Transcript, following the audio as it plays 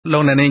លោ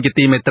កអ្នកនាងជា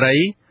ទីមេត្រី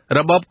រ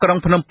បបក្រុង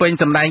ភ្នំពេញ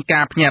សម្ដែង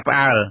ការភ្ញាក់ផ្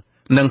អើល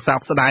និងសោក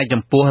ស្ដាយ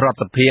ចំពោះរដ្ឋ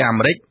សភាអា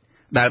មេរិក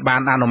ដែលបា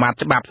នអនុម័ត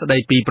ច្បាប់ស្ដី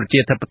ពីប្រជា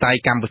ធិបតេយ្យ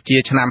កម្ពុជា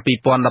ឆ្នាំ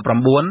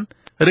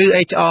2019ឬ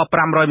HR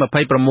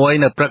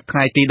 526នៅព្រឹកថ្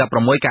ងៃទី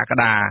16កក្ក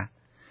ដា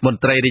មន្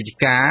ត្រីរាជ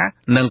ការ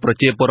និងប្រ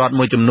ជាពលរដ្ឋ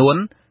មួយចំនួន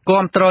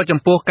គាំទ្រចំ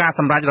ពោះការ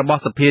សម្រេចរប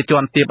ស់សភាជា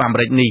ន់ទាបអាមេ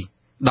រិកនេះ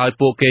ដោយ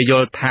ពួកគេយ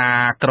ល់ថា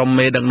ក្រុម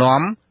មេដឹក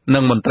នាំនិ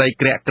ងមន្ត្រី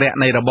ក្រាក់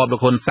នៃរបបលោ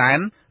កហ៊ុនសែន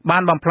បា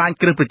នបំផ្លាញ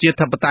គ្រឹះប្រជា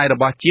ធិបតេយ្យរ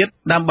បស់ជាតិ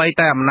ដើម្បី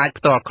តែអំណាច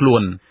ផ្ទាល់ខ្លួ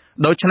ន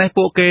ដូច្នេះ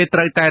ពួកគេត្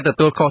រូវតែទ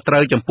ទួលខុសត្រូ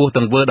វចំពោះទ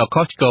ង្វើដ៏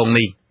ខុសឆ្គង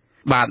នេះ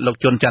បាទលោក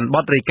ជុនច័ន្ទប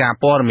តរាយការណ៍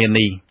ព័ត៌មាន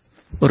នេះ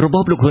រប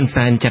បលោកហ៊ុន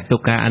សែនចាត់ទុ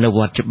កការអនុវ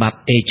ត្តច្បាប់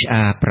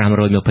HR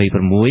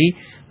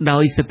 526ដោ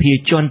យសភា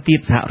ជាន់ទាប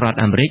សហរដ្ឋ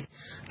អាមេរិក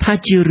ថា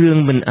ជារឿង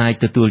មិនអាច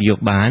ទទួលយក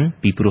បាន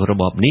ពីព្រោះរ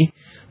បបនេះ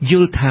យ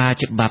ល់ថា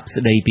ច្បាប់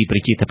ស្ដីពីប្រ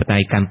ជាធិបតេ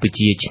យ្យកម្ពុ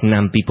ជាឆ្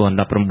នាំ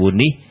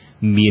2019នេះ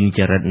មានច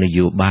រិតន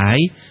យោបាយ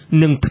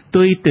និងផ្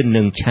ទុយទៅ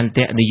នឹងឆន្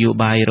ទៈនយោ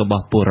បាយរប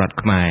ស់ពលរដ្ឋ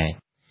ខ្មែរ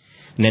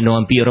អ្នក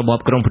នាំពាក្យរបប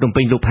ក្រុងភ្នំ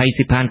ពេញលោកផៃ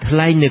ស៊ីផានថ្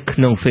លែងនៅក្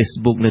នុង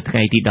Facebook នៅថ្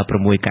ងៃទី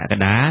16កក្ក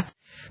ដា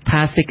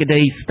ថាសេចក្តី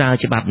ស្នើ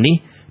ច្បាប់នេះ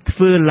ធ្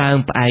វើឡើង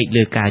ផ្អែក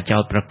លើការចោ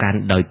ទប្រកាន់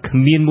ដោយគ្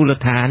មានមូល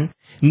ដ្ឋាន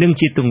និង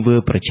ជាទង្វើ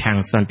ប្រឆាំង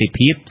សន្តិ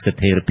ភាពស្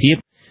ថិរភាព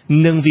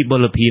និងវិបុ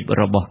លភាព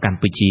របស់កម្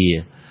ពុជា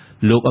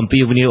លោកអំពា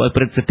វនាវឲ្យ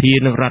ព្រឹទ្ធសភា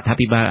និងរដ្ឋា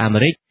ភិបាលអាមេ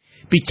រិក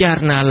ពិចារ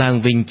ណាឡើង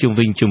វិញជុំ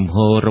វិញជំហ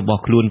ររប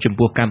ស់ខ្លួនចំ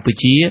ពោះកម្ពុ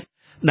ជា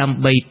ដើម្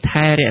បី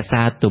ថែរក្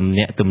សាទំ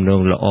នាក់ទំន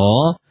ងល្អ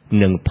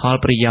និងផល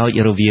ប្រយោជ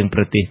ន៍រវាង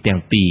ប្រទេសទាំ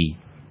ងពីរ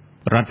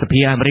រដ្ឋសភា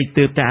អាមេរិក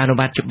ទើបតែអនុ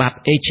ម័តច្បាប់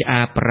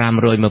HR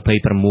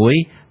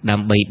 526ដើ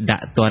ម្បីដា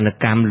ក់ទណ្ឌ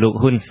កម្មលោក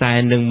ហ៊ុនសែន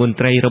និងមន្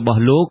ត្រីរប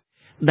ស់លោក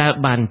ដែល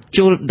បាន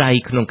ចូលដៃ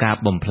ក្នុងការ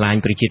បំផ្លាញ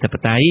ប្រជាធិប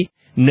តេយ្យ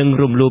និង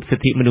រំលោភសិ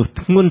ទ្ធិមនុស្ស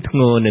ធ្ងន់ធ្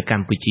ងរនៅក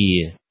ម្ពុជា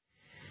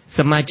ស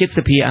មាជិកស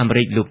ភាអាមេ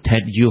រិកលោក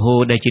Ted Yoho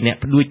ដែលជាអ្នក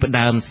ផ្ដួចផ្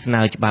ដើមស្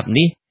នើច្បាប់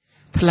នេះ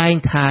ថ្លែង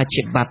ថា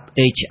ច្បាប់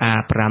HR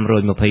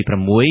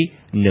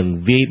 526នឹង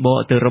វាយបក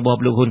ទៅរបប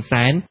លោកហ៊ុន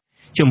សែន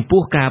ចំ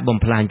ពោះការបំ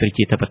ផ្លាញប្រ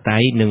ជាធិបតេ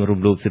យ្យនិងរំ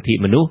លោភសិទ្ធិ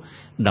មនុស្ស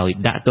ដោយ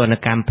ដាក់ទណ្ឌ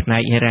កម្មផ្នែ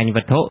កហិរញ្ញវ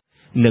ត្ថុ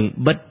និង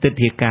បិទទិ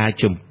ដ្ឋាការ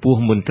ចំពោះ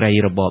មន្ត្រី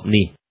របប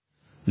នេះ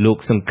លោក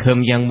សង្ឃឹម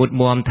យ៉ាងមុត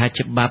មមថា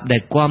ច្បាប់ដែ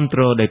លគាំទ្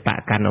រដោយបក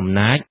កាន់អំ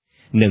ណាច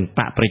និងប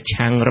កប្រ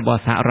ឆាំងរប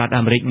ស់សហរដ្ឋ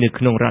អាមេរិកនៅ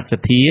ក្នុងរដ្ឋស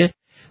ភា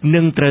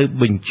នឹងត្រូវ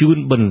បញ្ជូន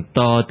បន្ត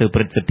ទៅព្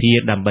រឹទ្ធសភា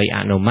ដើម្បីអ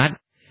នុម័ត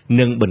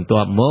និងបន្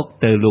ទាប់មក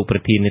ទៅលោកប្រ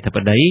ធានាធិប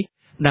តី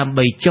ដើម្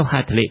បីចុះហ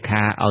ត្ថលេ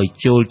ខាឲ្យ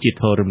ចូលជា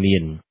ធរមា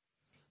ន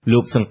លោ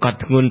កសង្កត់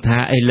ធ្ងន់ថា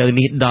ឥឡូវ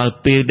នេះដល់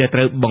ពេលដែលត្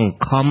រូវបង្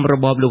ខំរ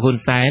បបលោកហ៊ុន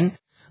សែន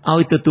ឲ្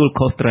យទទួល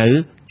ខុសត្រូវ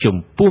ចំ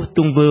ពោះទ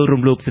ង្វើ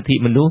រំលោភសិទ្ធិ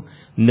មនុស្ស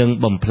និង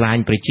បំផ្លាញ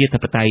ប្រជាធិ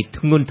បតេយ្យ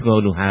ធ្ងន់ធ្ងរ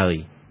នោះហើយ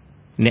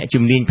អ្នក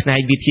ជំនាញផ្នែក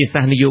វិទ្យាសា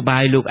ស្ត្រនយោបា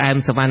យលោកអែម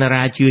សវណ្ណា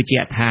រាជឿជា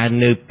ក់ថា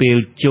នៅពេល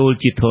ចូល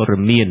ជាធរ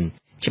មាន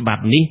ច្បា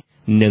ប់នេះ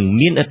នឹង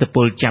មានឥទ្ធិព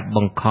លចាប់ប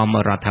ង្ខំ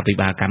រដ្ឋាភិ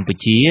បាលកម្ពុ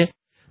ជា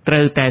ត្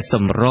រូវតែស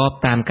ម្រប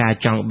តាមការ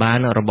ចង់បាន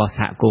របស់ស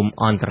ហគមន៍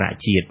អន្តរ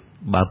ជាតិ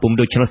បើពុំ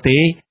ដូច្នោះទេ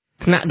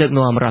ថ្នាក់ដឹក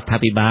នាំរដ្ឋា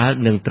ភិបាល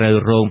នឹងត្រូវ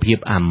រងភាព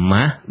អា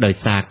ម៉ាស់ដោយ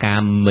សារការ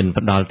មិន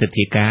ផ្ដល់ទិដ្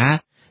ឋាការ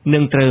និ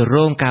ងត្រូវរ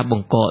ងការប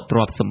ង្កកទ្រ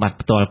ព្យសម្បត្តិ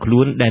ផ្ទាល់ខ្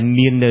លួនដែល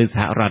មាននៅស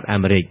ហរដ្ឋអា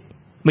មេរិក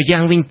ម្យ៉ា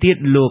ងវិញទៀត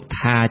លោក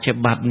ថាច្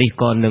បាប់នេះ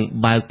ក៏នឹង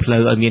បើកផ្លូ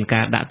វឲ្យមាន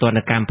ការដាក់ទណ្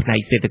ឌកម្មផ្នែក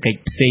សេដ្ឋកិច្ច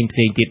ផ្សេ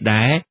ងទៀត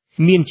ដែរ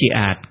មានជា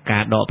អាចកា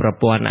រដកប្រ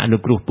ព័ន្ធអនុ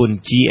គ្រោះពន្ធ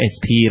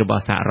GSP រប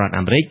ស់សហរដ្ឋ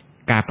អាមេរិក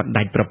ការផ្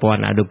ដាច់ប្រព័ន្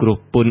ធអនុគ្រោះ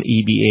ពន្ធ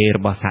EBA រ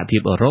បស់សហភា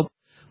ពអឺរ៉ុប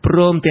ព្រ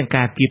មទាំង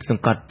ការគៀបស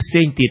ង្កត់ផ្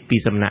សេងទៀតពី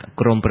សំណាក់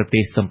ក្រមប្រទេ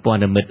សសម្ព័ន្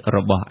ធមិត្តរ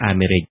បស់អា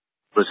មេរិក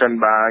ប្រសិន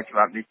បើច្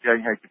បាប់នេះចេញ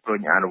ហើយជំរុញ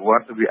អនុវ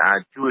ត្តវាអាច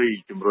ជួយ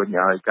ជំរុញ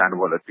ឲ្យការអនុ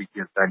វត្តប្រ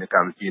ជាធិបតេយ្យនៅក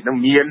ម្ពុជានឹង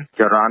មាន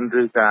ចរន្ត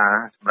ឬការ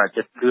សម្រេច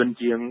ចិត្តលឿន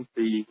ជាង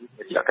ពី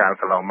រយៈកាល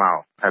កន្លងមក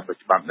ហើយបើ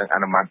ច្បាប់នឹងអ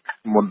នុម័ត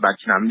មុនដាច់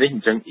ឆ្នាំនេះអ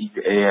ញ្ចឹង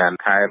EBA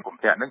ខែកុម្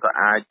ភៈហ្នឹងក៏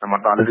អាចតាម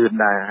ដល់លឿន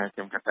ដែរហើយខ្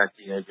ញុំគិតថា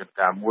ជាយន្ត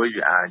ការមួយ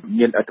វាអាច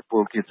មានឥទ្ធិព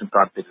លគៀបសង្ក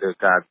ត់ទៅលើ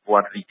ការវ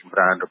ត្តរីកចម្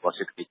រើនរបស់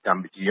សេដ្ឋកិច្ចក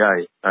ម្ពុជាហើយ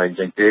អញ្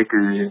ចឹងទេ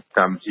គឺ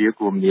កម្ពុជា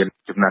គួរមាន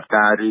ចំណាត់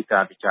ការឬ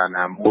ការពិចារ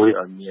ណាមួយ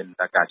ឲ្យមាន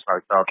ការឆ្លើយ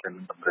តបទៅ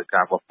នឹងតម្រូវ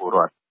ការរបស់ពលរ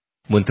ដ្ឋ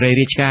មន្ត្រី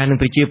រាជការនិង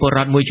ប្រជាពលរ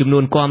ដ្ឋមួយចំនួ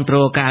នគាំទ្រ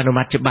ការអនុ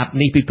ម័តច្បាប់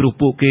នេះពីព្រោះ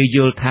ពួកគេយ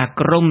ល់ថា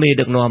ក្រុមមេ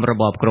ដឹកនាំរ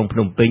បបក្រុងភ្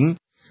នំពេញ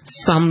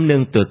សមនឹ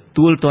ងទ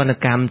ទួលទណ្ឌ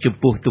កម្មចំ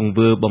ពោះទង្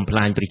វើបំផ្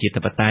លាញប្រជា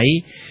ធិបតេយ្យ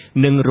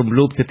និងរំ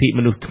លោភសិទ្ធិម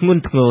នុស្សធ្ង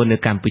ន់ធ្ងរនៅ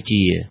កម្ពុ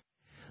ជា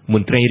ម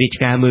ន្ត្រីរាជ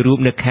ការមួយរូប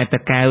នៅខេត្ត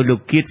តាកែវលោក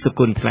គៀតសុ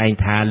គន្ធថ្លែង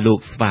ថាលោក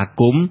ស្វា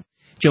គមន៍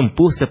ចំ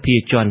ពោះសភា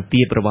ជាន់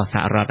ទាបរបស់ស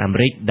ហរដ្ឋអាមេ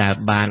រិកដែល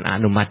បានអ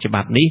នុម័តច្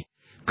បាប់នេះ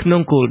ក្នុ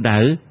ងគោលដៅ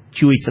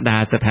ជួយស្ដា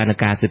រស្ថាន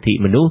ភាពសិទ្ធិ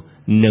មនុស្ស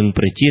និង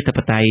ប្រជាធិប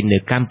តេយ្យនៅ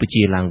កម្ពុ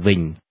ជាឡើងវិញ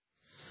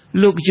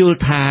លោកយល់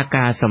ថា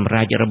ការសម្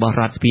រេចរបស់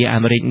រដ្ឋសភាអា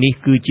មេរិកនេះ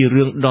គឺជា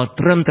រឿងដ៏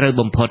ត្រឹមត្រូវ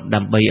បំផុតដើ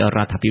ម្បីឲ្យរ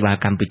ដ្ឋាភិបាល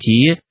កម្ពុជា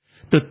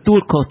ទទួល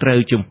ខុសត្រូវ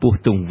ចំពោះ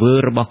ទង្វើ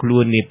របស់ខ្លួ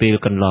ននាពេល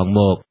កន្លង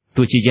មក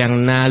ទោះជាយ៉ាង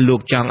ណាលោ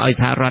កចង់ឲ្យ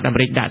សហរដ្ឋអាមេ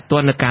រិកដាក់ទ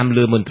ណ្ឌកម្ម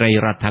លើមន្ត្រី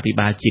រដ្ឋាភិ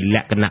បាលជាល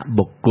ក្ខណៈ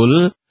បុគ្គល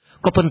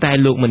ក៏ប៉ុន្តែ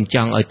លោកមិនច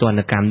ង់ឲ្យទណ្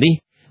ឌកម្មនេះ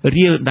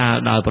រាលដាល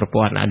ដល់ប្រ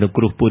ព័ន្ធអនុ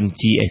គ្រោះពន្ធ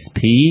GSP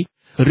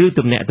ឬ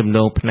ទំនាក់ទំន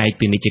ងផ្នែក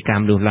ពាណិជ្ជក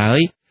ម្មនោះឡើយ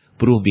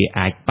ព្រោះវា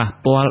អាចប៉ះ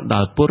ពាល់ដ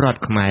ល់ពលរដ្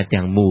ឋខ្មែរ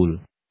ទាំងមូល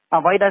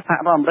អ្វីដែលសហរ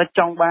ដ្ឋអាមេរិក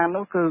ចង់បាន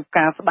នោះគឺ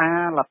ការស្ដារ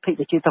លទ្ធិ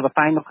ប្រជាធិប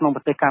តេយ្យនៅក្នុង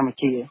ប្រទេសកម្ពុ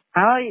ជា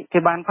ហើយគេ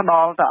បានផ្ដ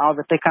ល់ទៅឲ្យ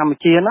ប្រទេសកម្ពុ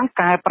ជាហ្នឹង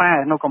កែប្រែ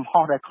នៅកំហុ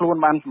សដែលខ្លួន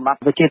បានសម្រាប់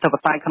ប្រជាធិប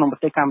តេយ្យក្នុងប្រ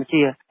ទេសកម្ពុ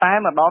ជាតែ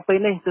មកដល់ពេល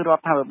នេះគឺរ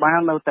ដ្ឋាភិបាល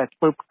នៅតែ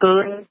ធ្វើផ្កើ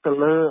ទៅ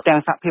លើទាំ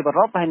ងសហភាពអឺ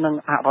រ៉ុបហើយនិង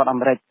សហរដ្ឋអា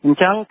មេរិកអញ្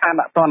ចឹងការ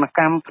ដាក់ទណ្ឌ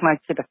កម្មផ្នែក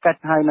សេដ្ឋកិច្ច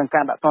ហើយនិង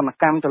ការដាក់ទណ្ឌ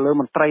កម្មទៅលើ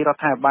មន្ត្រីរ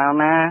ដ្ឋាភិបាល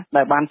ណា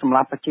ដែលបានសម្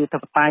លាប់ប្រជាធិ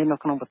បតេយ្យនៅ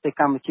ក្នុងប្រទេស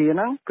កម្ពុជាហ្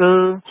នឹងគឺ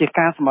ជា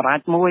ការសម្រេច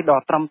មួយដ៏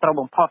ត្រឹមត្រូវ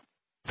បំផុត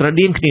ស្រ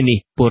ដៀងគ្នានេះ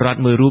ពលរដ្ឋ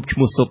មួយរូបឈ្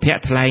មោះសុភ័ក្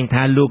រថ្លែង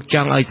ថាលោកច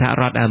ង់ឲ្យសហ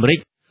រដ្ឋអាមេរិក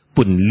ព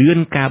ន្លឿន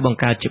ការបង្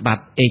កើតច្បា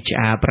ប់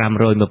HR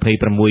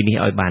 526នេះ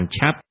ឲ្យបាន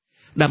ឆាប់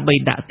ដើម្បី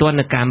ដាក់ទណ្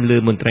ឌកម្មលើ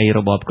មន្ត្រីរ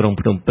បបក្រុង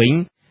ភ្នំពេញ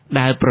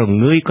ដែលប្រ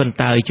ងើយកន្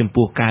តើយចំ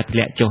ពោះការធ្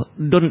លាក់ចុះ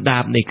ដុនដា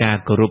បនៃការ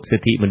គោរពសិ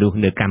ទ្ធិមនុស្ស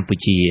នៅកម្ពុ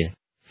ជា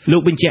លោ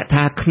កបញ្ជាក់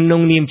ថាក្នុ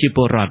ងនាមជាព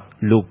លរដ្ឋ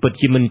លោកពិត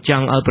ជាមិនច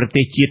ង់ឲ្យប្រ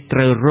ទេសជាតិត្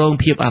រូវរង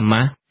ភាពអា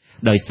ម៉ាស់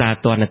ដោយសារ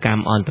ទណ្ឌក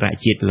ម្មអន្តរ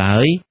ជាតិឡើ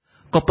យ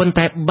ក៏ប៉ុន្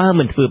តែបើ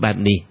មិនធ្វើបែប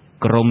នេះ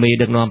ក្រុមមេ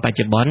ដឹកនាំបច្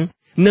ចុប្បន្ន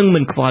នឹងមិ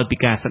នខ្វល់ពី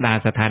ការស្ដារ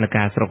ស្ថាន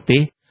ភាពស្រុកទេ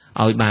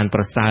ឲ្យបានប្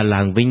រសើរ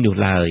ឡើងវិញនោះ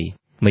ឡើយ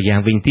ម្យ៉ាង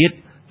វិញទៀត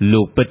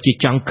លោកពិតជា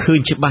ចង់ឃើញ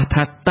ច្បាស់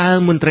ថាតើ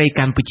មន្ត្រី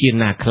កម្ពុជា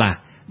ណាខ្លះ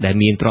ដែល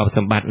មានទ្រព្យស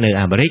ម្បត្តិនៅ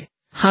អាមេរិក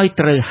ហើយ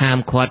ត្រូវហាម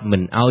ឃាត់មិ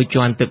នឲ្យជ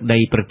ន់ទឹកដី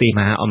ប្រទេសម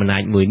ហាអំណា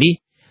ចមួយនេះ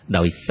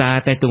ដោយសារ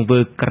តែទង្វើ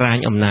ក្រាញ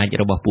អំណាច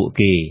របស់ពួក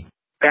គេ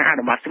ការអ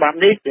នុម័តច្បាប់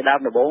នេះជាដើម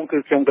ដំបូងគឺ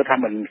ខ្ញុំគិតថា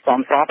មិនសម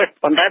ស្របទេ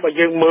ប៉ុន្តែបើ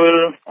យើងមើល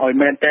ឲ្យ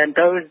មែនតែន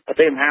ទៅប្រ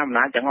ទេសមហាអំ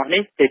ណាចទាំងអស់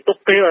នេះគេទុក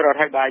គេឲ្យរដ្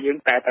ឋាភិបាលយើង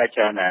តែច្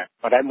រើនណាស់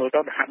ប៉ុន្តែមើលទៅ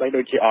ហាក់បី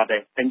ដូចជាអត់ទេ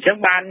អញ្ចឹង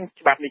បាន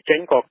ច្បាប់នេះចេញ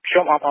ក៏ខ្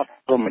ញុំអត់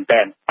មែន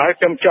តែនហើយ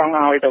ខ្ញុំចង់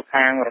ឲ្យទៅ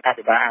ខាងរដ្ឋា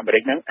ភិបាលអាមេរិ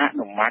កហ្នឹងអ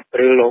នុម័ត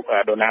ឬលោក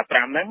ដូណាល់ត្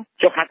រាំហ្នឹង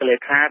ចុះហត្ថលេ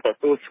ខាទ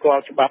ទួលស្គា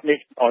ល់ច្បាប់នេះ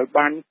ឲ្យ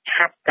បាន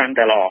ឆាប់កាន់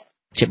តែល្អ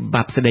ច្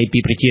បាប់ស្តីពី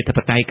ប្រជាធិប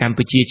តេយ្យកម្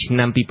ពុជាឆ្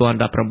នាំ2019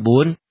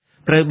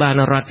ត្រូវបាន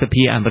រដ្ឋស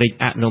ភាអាមេរិក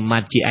អនុម័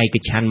តជាឯក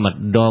ច្ឆន្ទម្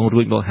ដង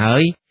រួចមកហើ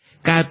យ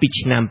កាលពី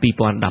ឆ្នាំ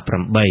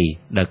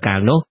2018ដែលកាល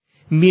នោះ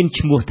មាន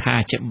ឈ្មោះថា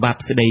ច្បាប់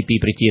ស្តីពី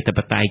ប្រជាធិប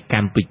តេយ្យក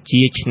ម្ពុ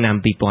ជាឆ្នាំ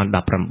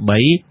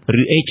2018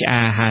ឬ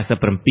HR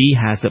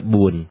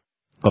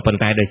 5754ក៏ប៉ុន្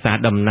តែដោយសារ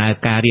ដំណើរ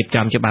ការរៀប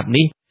ចំច្បាប់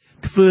នេះ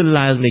ធ្វើ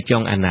ឡើងនៅចុ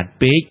ងអាណត្តិ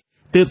ពេក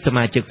ទើបស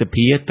មាជិកស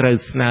ភាត្រូវ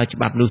ស្នើច្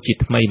បាប់នោះជា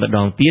ថ្មីម្ដ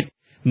ងទៀត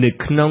នៅ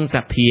ក្នុងស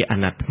ភាអា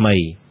ណត្តិថ្មី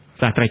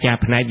សាស្ត្រាចារ្យ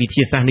ផ្នែកវិទ្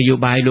យាសាស្ត្រនយោ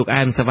បាយលោក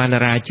អែមសវណ្ណា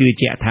រាជឿ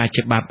ជាក់ថា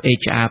ច្បាប់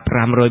HR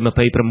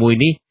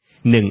 526នេះ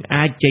នឹង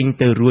អាចចេញ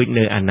ទៅរួច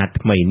នៅអាណត្តិ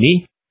ថ្មីនេះ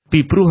ពី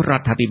ព្រោះរ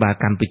ដ្ឋាភិបាល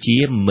កម្ពុជា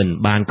មិន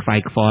បានខ្វាយ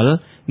ខ្វល់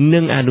នឹ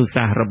ងអនុ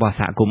សាសន៍របស់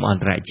សហគមន៍អ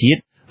ន្តរជាតិ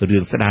រឿ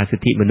ងស្ដារសិ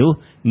ទ្ធិមនុស្ស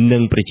និ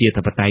ងប្រជា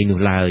ធិបតេយ្យនោះ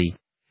ឡើយ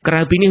ក្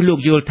រៅពីនេះលោក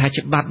យល់ថា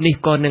ច្បាប់នេះ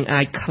ក៏នឹង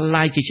អាចค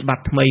ล้ายជាច្បា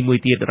ប់ថ្មីមួយ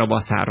ទៀតរប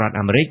ស់សហរដ្ឋ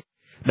អាមេរិក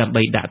ដើម្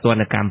បីដាក់ទណ្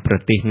ឌកម្មប្រ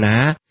ទេសណា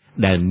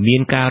ដែលមា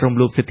នការរំ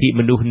លោភសិទ្ធិ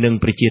មនុស្សនិង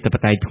ប្រជាធិប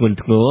តេយ្យធ្ងន់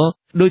ធ្ងរ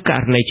ដោយក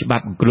រណីច្បា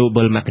ប់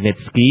Global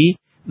Magnitsky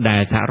ដែ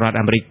លសហរដ្ឋ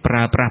អាមេរិកប្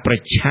រើប្រាស់ប្រ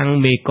ឆាំង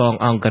មេកង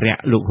អង្គរៈ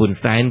លោកហ៊ុន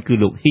សែនគឺ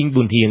លោកហ៊ីង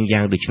ប៊ុនហៀង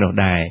យ៉ាងដូច្នោះ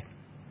ដែរ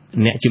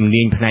អ្នកជំ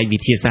នាញផ្នែកវិ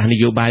ទ្យាសាស្ត្រន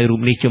យោបាយរូ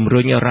បនេះជំរុ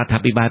ញរដ្ឋា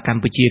ភិបាលក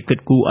ម្ពុជាគិត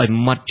គូរឲ្យ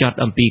ម៉ត់ចត់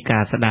អំពីកា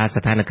រស្ដារ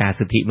ស្ថានភាព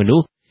សិទ្ធិមនុ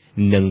ស្ស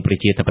និងប្រ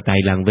ជាធិបតេ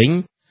យ្យឡើងវិញ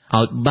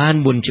ឲ្យបាន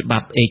មុនច្បា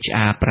ប់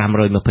HR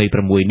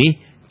 526នេះ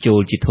ចូល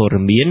ជាធរ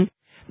មាន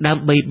ដើ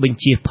ម្បីបញ្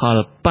ជៀសផល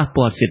ប៉ះ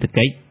ពាល់សេដ្ឋ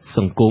កិច្ចស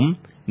ង្គម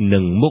និ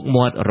ងមុខ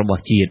មាត់រប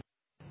ស់ជាតិ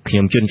ខ្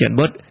ញុំជួនច័ន្ទ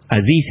បុត្រអា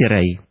ស៊ីសេ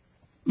រី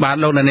បាទ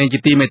លោកអ្នកនាងជា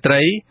ទីមេត្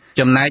រី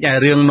ចំណែកឯ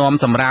រឿងនាំ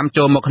សម្រាម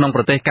ចូលមកក្នុង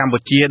ប្រទេសកម្ពុ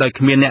ជាដោយ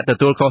គ្មានអ្នកទ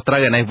ទួលខុសត្រូ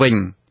វឯនេះវិញ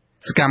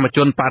សកម្មជ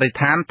នបរិស្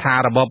ថានថា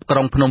របបក្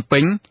រុងភ្នំពេ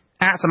ញ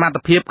អសមត្ថ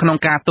ភាពក្នុង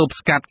ការទប់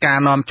ស្កាត់ការ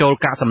នាំចូល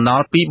កាកសំណ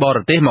ល់ពីបរ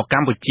ទេសមកក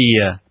ម្ពុជា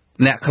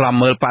អ្នកខ្លំ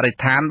មើលបរិ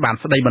ស្ថានបាន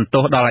ស្ដីបន្ទោ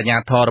សដល់អាជ្ញា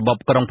ធររបប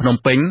ក្រុងភ្នំ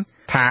ពេញ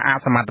ថាអ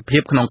សមត្ថភា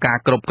ពក្នុងការ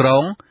គ្រប់គ្រ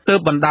ងទើប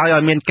បណ្ដោយឲ្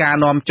យមានការ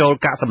នាំចូល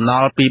កាកសំណ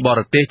ល់ពីបរ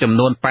ទេសចំ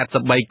នួន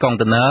83កុង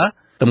តឺន័រ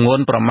ទម្ង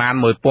ន់ប្រមាណ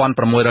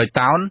 1600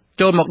 តោន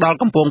ចូលមកដល់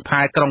កំពង់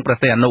ផែក្រុងព្រះ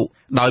សីហនុ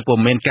ដោយពុំ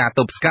មានការទ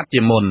ប់ស្កាត់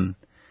ជាមុន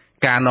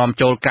ការនាំ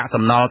ចូលកាក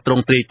សំណល់ទ្រ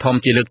ង់ទ្រាយធំ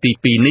ជាលើកទី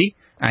2នេះ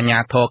អាជ្ញា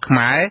ធរខ្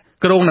មែរ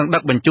គ្រោងនឹងដឹ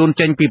កបញ្ជូន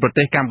ចេញពីប្រ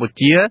ទេសកម្ពុ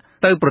ជា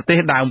ទៅប្រទេស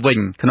ដើមវិញ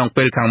ក្នុង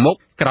ពេលខាងមុខ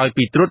ក្រោយ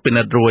ពីត្រួតពិ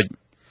និត្យរួច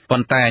ប៉ុ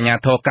ន្តែអាជ្ញា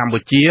ធរកម្ពុ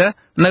ជា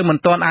នៅមិន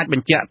ទាន់អាចប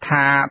ញ្ជាក់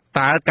ថា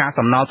តើកាក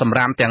សំណល់សម្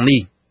រាមទាំងនេះ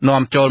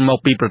នាំចូលមក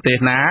ពីប្រទេស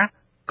ណា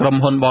ក្រុម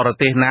ហ៊ុនបរ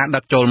ទេសណាដឹ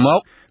កចូលមក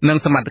និង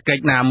សមត្ថកិច្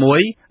ចណាមួយ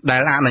ដែ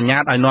លអនុញ្ញា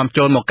តឲ្យនាំ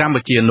ចូលមកកម្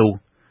ពុជានោះ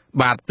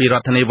បាទពីរ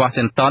ដ្ឋធានី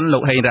Washington លោ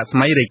កហេងរស្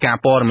មីរាយការ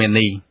ណ៍ព័ត៌មាន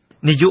នេះ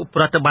នាយក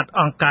ប្រតិបត្តិ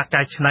អង្គការ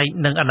កែច្នៃ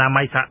និងអនា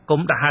ម័យសហគម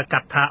ន៍ដែលហៅកា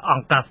ត់ថាអ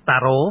ង្គការ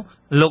Staro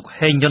លោក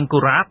ហេងយុនគូ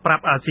រ៉ាប្រា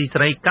ប់អាស៊ីសេ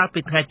រីកាលពី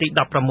ថ្ងៃទី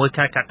16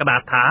ខែកក្កដា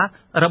ថា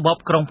របប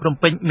ក្រុងភ្នំ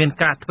ពេញមាន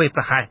ការធ្វេស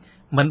ប្រហែស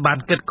មិនបាន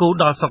គិតគូរ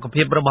ដល់សុខ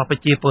ភាពរបស់ប្រ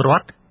ជាពលរ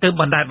ដ្ឋទើប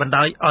បណ្ដោយ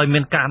ឲ្យមា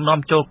នការនាំ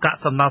ចូលកាក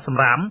សំណល់ស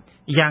ម្រាម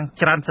យ៉ាង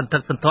ច្រើនសន្ធឹ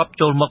កសន្ធាប់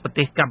ចូលមកប្រ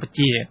ទេសកម្ពុ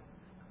ជា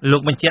លោ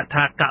កបញ្ជាក់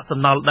ថាកាកសំ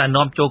ណល់ដែល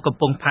នាំចូលកំ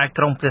ពង់ផែ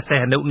ក្រុងព្រះសី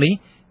ហនុនេះ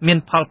មាន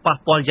ផលប៉ះ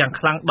ពាល់យ៉ាង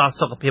ខ្លាំងដល់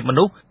សុខភាពម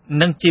នុស្ស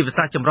និងជីវ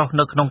សាស្ត្រចម្រុះ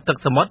នៅក្នុងទឹក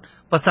សមុទ្រ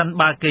បើសិន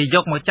បើគេយ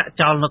កមកចាក់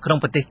ចោលនៅក្នុង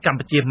ប្រទេសកម្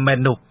ពុជាមែន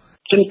នោះ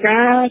ជា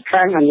ការ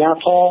ខាងអាជ្ញា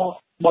ធរ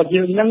របស់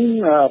យើងនឹង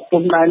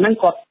ពុំដែរនឹង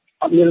គាត់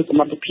អត់មានស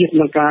មត្ថភាពក្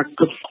នុងការ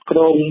គ្រប់គ្រ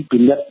ងពិ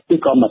និត្យឬ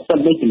ក៏ម៉ាស៊ីន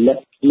នៃពិនិត្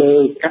យលើ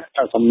កាក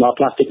សំណល់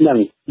ផ្លាស្ទិកហ្នឹង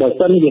បើ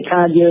សិនជា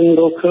ថាយើង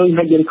រកឃើញ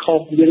ហើយយើងខុស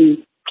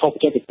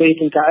ចេតទេស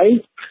ក្នុងការ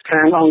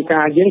ខាងអង្គ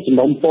ការយើងជំ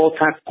នុំពរ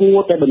ថាគួរ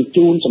តែបញ្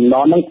ជូនសំណ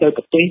ល់ហ្នឹងទៅ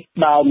ប្រទេស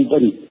ដើមវិ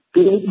ញ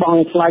គឺប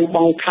ង់ថ្លៃប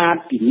ង់ខាត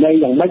ពីនៃ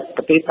យ៉ាងម៉េច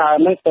ប្រទេសដើម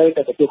ហ្នឹងទៅ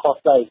ទទួលខុស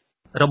ត្រូវ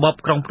របប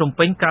ក្រុងភ្នំ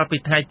ពេញកាលពី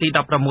ថ្ងៃទី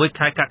16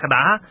ខែកក្ក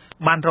ដា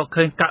បានរក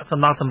ឃើញកាកសំ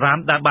ណល់សំរាម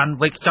ដែលបាន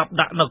វេចខ្ចប់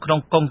ដាក់នៅក្នុង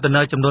កុងតឺ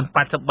ន័រចំនួន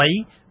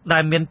83ដែ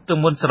លមានទ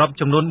ម្ងន់សរុប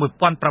ចំនួន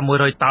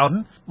 1,600 តោន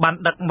បាន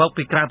ដឹកមក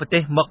ពីក្រៅប្រទេ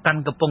សមកកា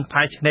ន់កំពង់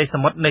ផែឆ្នេរស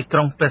មុទ្រនៃក្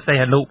រុងព្រះសី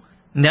ហនុ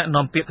អ្នក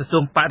នាំពាក្យក្រសួ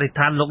ងបរិស្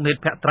ថានលោកនេត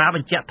ភក្ត្រាប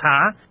ញ្ជាក់ថា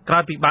ក្រោ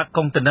យពីបើក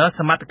កុងតឺន័រ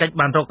សមត្ថកិច្ច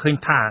បានរកឃើញ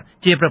ថា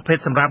ជាប្រភេទ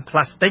សំរាមផ្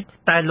លាស្ទិក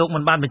តែលោកមិ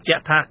នបានបញ្ជា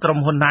ក់ថាក្រុម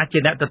ហ៊ុនណាជា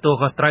អ្នកទទួល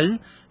ខុសត្រូវ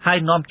ហើយ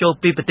នាំចូល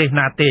ពីប្រទេស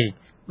ណាទេ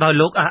ដោយ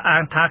លោកអះអា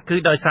ងថាគឺ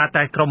ដោយសារ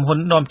តែក្រុមហ៊ុន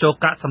នាំចូល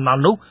កាកសំណ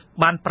ល់នោះ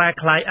បានប្រែ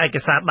ក្លាយឯក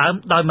សារដើម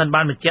ដោយមិន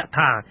បានបញ្ជាក់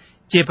ថា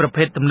ជាប្រ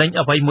ភេទទំនិញ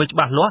អ្វីមួយច្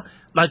បាស់លាស់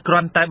ដោយគ្រា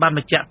ន់តែបានប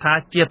ញ្ជាក់ថា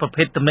ជាប្រ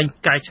ភេទទំនិញ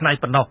កែច្នៃ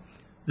ប៉ុណ្ណោះ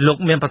លោក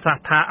មានប្រសាស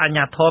ន៍ថាអាជ្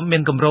ញាធរមា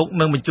នគម្រោង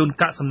នឹងបញ្ជូន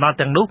កាកសំណល់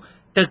ទាំងនោះ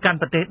ទៅកាន់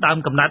ប្រទេសដើម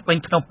កំណើតវិញ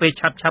ក្នុងពេល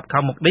ឆាប់ខា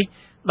ងមុខនេះ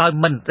ដោយ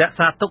មិនរក្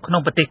សាទុកក្នុ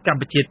ងប្រទេសកម្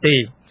ពុជាទេ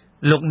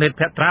លោកនេត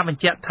ភក្ត្រាប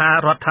ញ្ជាក់ថា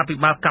រដ្ឋាភិ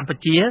បាលកម្ពុ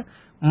ជា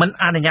មិន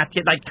អនុញ្ញាត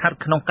ជាដាច់ខាត់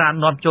ក្នុងការ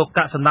នាំចូល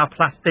កាកសំណល់ផ្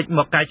លាស្ទិកម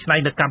កកែច្នៃ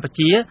នៅកម្ពុ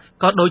ជា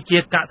ក៏ដូចជា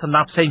កាកសំណ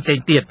ល់ផ្សេងៗ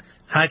ទៀត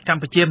ហើយក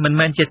ម្ពុជាមិន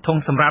មែនជាធុង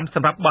សម្រាមស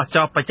ម្រាប់បោះ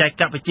ចោលបច្ចេ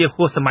កវិទ្យា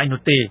ហួសសម័យ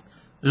នោះទេ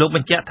លោកប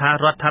ញ្ជាក់ថា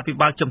រដ្ឋាភិ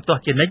បាលជំទា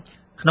ស់ជានិច្ច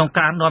ក្នុង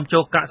ការនាំចូ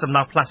លកាកសំណ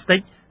ល់ផ្លាស្ទិក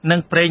និង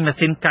ប្រេងម៉ា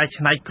ស៊ីនកែ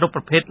ច្នៃគ្រប់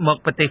ប្រភេទមក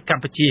ប្រទេសក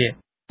ម្ពុជា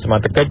សម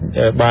ត្ថកិច្ច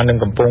បាននឹង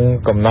កំពុង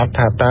កំណត់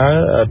ថាតើ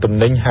ទំ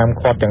និញហាម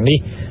ឃាត់ទាំងនេះ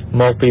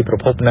មកពីប្រ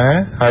ភពណា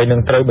ហើយនឹង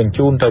ត្រូវបញ្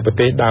ជូនទៅប្រ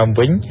ទេសដើម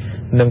វិញ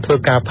នឹងធ្វើ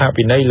ការផាក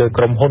ពិន័យលើ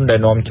ក្រុមហ៊ុនដែល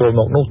នាំចូល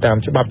មកនោះតាម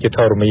ច្បាប់ជាធ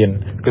រមាន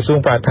ក្រសួង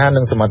បរិស្ថាន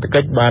និងសមត្ថកិ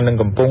ច្ចបាននឹង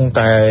កំពុង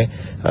តែ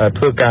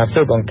ធ្វើការ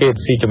ស៊ើបអង្កេត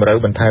ស៊ីជម្រៅ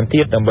បន្ថែម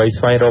ទៀតដើម្បី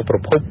ស្វែងរកប្រ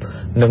ភព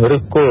និងឫ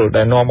សគល់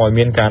ដែលនាំឲ្យ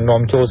មានការ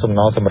នាំចូលសំណ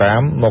ល់សំរា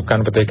មមកកា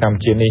ន់ប្រទេសកម្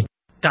ពុជានេះ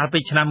កាលពី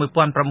ឆ្នាំ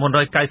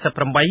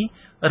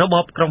1998រប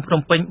បក្រុងភ្នំ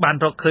ពេញបាន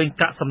រកឃើញ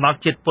កាកសំណល់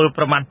ជាតិពុល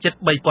ប្រមាណជិត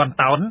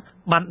 3,000 តោន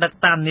បានដឹក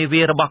តាមនា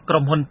វារបស់ក្រុ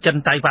មហ៊ុនចិន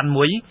តៃវ៉ាន់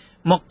មួយ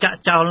មកចាក់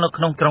ចោលនៅ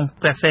ក្នុងក្រុង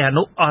ព្រះសីហ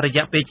នុអស់រ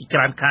យៈពេលជាច្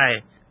រើនខែ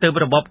ទើប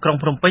របបក្រុង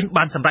ភ្នំពេញ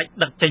បានសម្រេច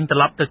ដឹកចេញត្រ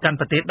ឡប់ទៅកាន់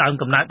ប្រទេសដើម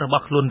កំណើតរប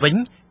ស់ខ្លួនវិញ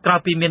ក្រោយ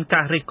ពីមាន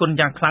ការរិះគន់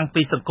យ៉ាងខ្លាំង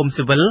ពីសង្គម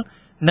ស៊ីវិល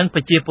និងប្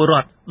រជាពលរ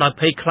ដ្ឋដោយ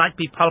ភ័យខ្លាច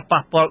ពីផល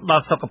ប៉ះពាល់ដ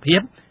ល់សុខភា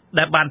ព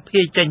ដែលបាន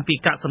ភាយចេញពី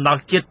កាកសំណល់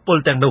ជាតិពុល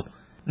ទាំងនោះ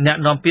អ្នក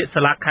នាំពាក្យ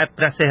សាលាខេត្ត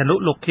ព្រះសីហនុ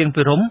លោកខៀង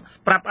ពិរម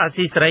ប្រាប់អា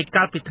ស៊ីសេរី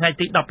កាលពីថ្ងៃ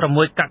ទី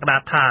16កក្កដា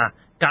ថា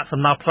កាកសំ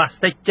ណល់ផ្លា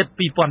ស្ទិកជិត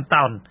 2,000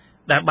 តោន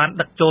ដែលបាន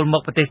ដឹកចូលម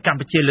កប្រទេសកម្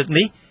ពុជាលើក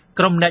នេះ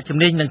ក្រុមអ្នកជំ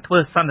នាញនឹងធ្វើ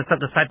សន្និសី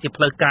ទជា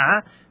ផ្លូវការ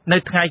នៅ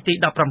ថ្ងៃទី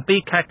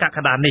17ខែកក្ក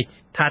ដានេះ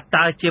ថា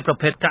តើជាប្រ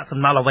ភេទកាកសំ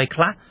ណល់អ្វី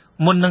ខ្លះ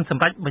មុននឹងស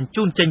ម្រេចបញ្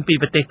ជូនចេញពី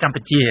ប្រទេសកម្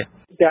ពុជា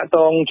តាក់ទ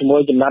ងជាមួ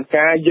យចំណាត់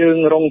ការយើង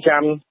រង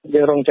ចាំបង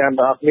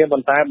ប្អូនគ្នាប៉ុ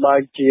ន្តែបើ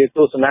ជាទ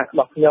ស្សនៈរប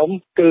ស់ខ្ញុំ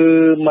គឺ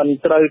មិន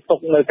ត្រូវទុក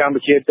នៅកម្ពុ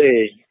ជាទេ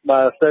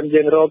បើសិន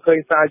យើងរកឃើញ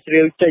សារជ្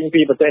រាវចេញ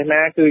ពីប្រទេស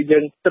ណាគឺយើ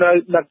ងត្រូវ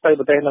ដឹកទៅ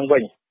ប្រទេសនោះវិ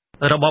ញ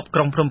របបក្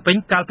រុងភ្នំពេញ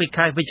កាលពី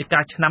ខែវិច្ឆិកា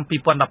ឆ្នាំ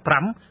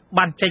2015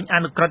បានចេញអ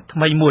នុក្រឹត្យថ្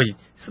មីមួយ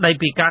ស្ដី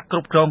ពីការគ្រ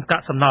ប់គ្រងកា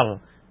កសំណល់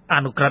អ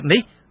នុក្រឹត្យនេះ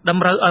ត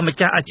ម្រូវឲ្យម្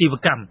ចាស់អាជីវ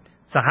កម្ម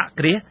សហ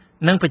គ្រាស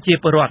និងប្រជា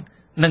ពលរដ្ឋ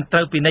នឹងត្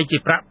រូវពិន័យជា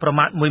ប្រាក់ប្រ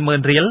មាណ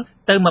 10,000 រៀល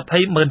ទៅ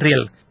 20,000 រៀ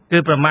លគឺ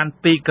ប្រមាណ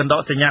ពីកណ្ដ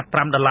កសញ្ញា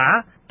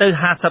$5ទៅ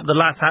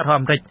$50សហរដ្ឋអា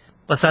មេរិក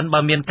បើសិនបើ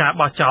មានការ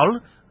បោះចោល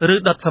ឬ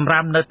ដុតសំរា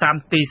មនៅតាម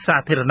ទីសា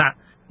ធារណៈ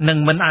និង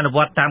មិនអនុវ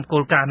ត្តតាមគោ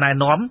លការណ៍ណែ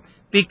នាំ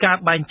ពីការ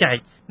បែងចែក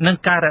និង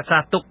ការរក្សា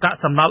ទុកកាក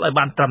សំណល់ឲ្យ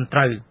បានត្រឹមត្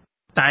រូវ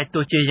តែ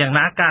ទោះជាយ៉ាង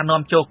ណាការ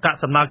នាំចូលកាក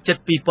សំណល់ជិត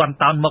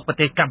 2,000 តោនមកប្រ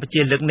ទេសកម្ពុ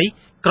ជាលើកនេះ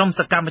ក្រុម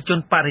សកម្មជន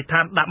បរិស្ថា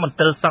នដាក់មន្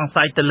ទិលសង្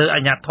ស័យទៅលើអា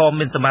ជ្ញាធរ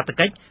មានសមត្ថ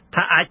កិច្ច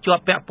ថាអាចជា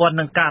ប់ពាក់ព័ន្ធ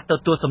នឹងការទ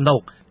ទួលសំណូ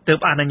កទើប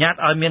អនុញ្ញាត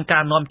ឲ្យមានកា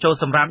រនាំចូល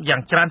សំរាមយ៉ា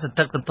ងច្រើនសន្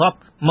ធឹកសន្ធាប់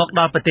មក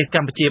ដល់ប្រទេសក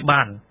ម្ពុជា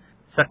បាន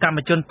សកម្ម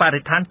ជនបរិ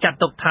ស្ថានចាត់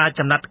ទុកថា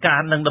ចំណាត់ការ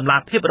និងដំណា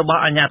ភៀបរប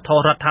ស់អាជ្ញាធរ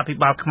រដ្ឋាភិ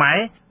បាលខ្មែរ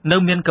នៅ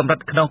មានកម្រិត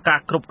ក្នុងការ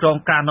គ្រប់គ្រង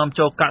ការនាំ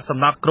ចូលកាកសំ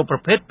ណល់គ្រប់ប្រ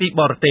ភេទពី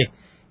បរទេស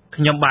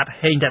ខ្ញុំបាទ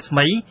ហេងរស្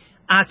មី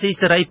អាស៊ី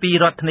សេរីពី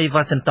រដ្ឋធានី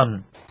វ៉ាស៊ីនតោន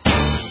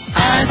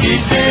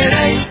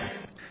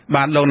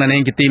បាទលោកអ្នកនា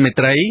ងជាទីមេ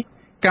ត្រី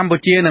កម្ពុ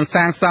ជានឹង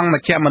សាងសង់ម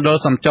ជ្ឈមណ្ឌល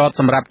សម្ចត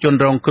សម្រាប់ជន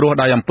រងគ្រោះ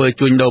ដោយអំពើ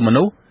ជួញដូរម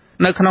នុស្ស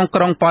នៅក្នុង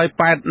ក្រុងប៉ោយ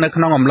ប៉ែតនៅ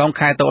ក្នុងអំឡុង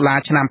ខែតុលា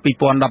ឆ្នាំ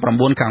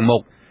2019ខាងមុ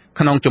ខ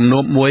ក្នុងជំនួ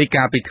បមួយ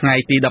កាលពីថ្ងៃ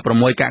ទី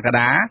16កក្ក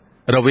ដា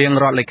រវាង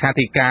រដ្ឋលេខា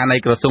ធិការនៃ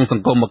ក្រសួងស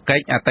ង្គមគិ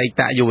ច្ចអតី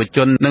តយុវជ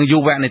ននិងយុ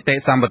វនីតិ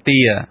សម្បទា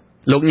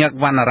លោកញឹក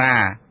វណ្ណារា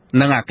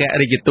និងអគ្គ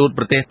រដ្ឋទូត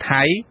ប្រទេស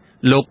ថៃ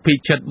លោកភិ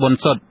ជិតប៊ុន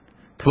សុត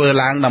ធ្វើ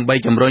ឡើងដើម្បី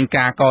ជំរុញ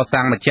ការកសា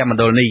ងមជ្ឈមណ្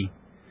ឌលនេះ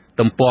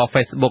ទំព័រ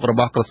Facebook រ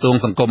បស់ក្រសួង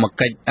សង្គម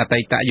គិច្ចអតី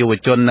តយុវ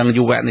ជននិង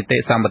យុវនីតិ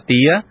សម្ប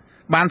ទា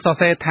បានសរ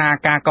សេរថា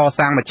ការក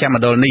សាងមជ្ឈម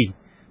ណ្ឌលនេះ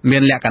មា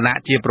នលក្ខណៈ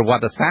ជាប្រវ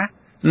ត្តិសាស្ត្រ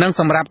និង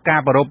សម្រាប់ការ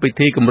ប្រារព្ធពិ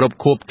ធីគម្រប់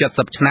ខួប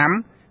70ឆ្នាំ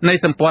នៃ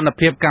សម្ព័ន្ធ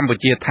ភាពកម្ពុ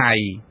ជាថៃ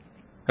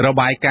រ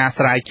បាយការណ៍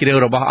ស្រាវជ្រាវ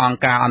របស់អង្គ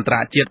ការអន្តរ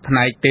ជាតិផ្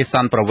នែកទេស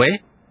ន្តប្រវេសន៍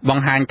ប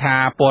ង្ហាញថា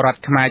ពលរដ្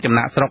ឋខ្មែរចំ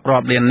ណាក់ស្រុករា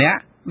ប់លាននាក់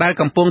ដែល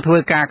កំពុងធ្វើ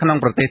ការក្នុង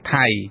ប្រទេស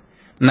ថៃ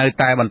នៅ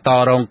តែបន្ត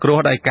រងគ្រោះ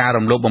ដោយការ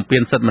រំលោភបំពា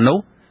នសិទ្ធិមនុស្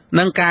ស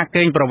និងការ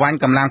កេងប្រវ័ញ្ច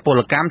កម្លាំងពល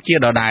កម្មជា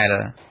ដដែល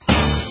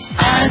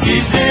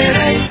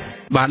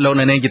បាទលោក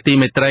នៅនាងជាទី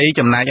មេត្រី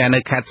ចំណែកឯនៅ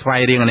ខេត្តស្វាយ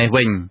រៀងនេះ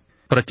វិញ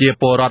ប្រជា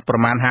ពលរដ្ឋប្រ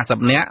មាណ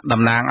50នាក់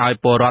តំណាងឲ្យ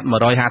ពលរដ្ឋ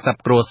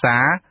150គ្រួសា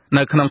រ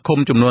នៅក្នុងឃុំ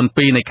ចំនួន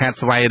2នៃខេត្ត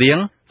ស្វាយរៀង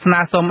ស្នើ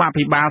សុំអ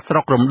ភិបាលស្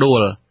រុករំដួ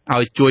ល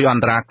ឲ្យជួយអ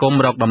ន្តរាគម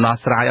ន៍រកដំណោះ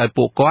ស្រាយឲ្យ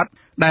ពួកគាត់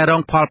ដែលរ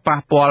ងផលប៉ះ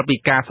ពាល់ពី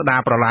ការស្ដារ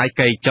ប្រឡាយ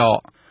កៃចក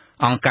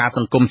អង្គការស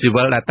ង្គមស៊ី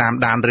វិលដែលតាម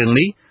ដានរឿង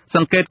នេះស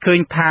ង្កេតឃើញ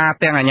ថា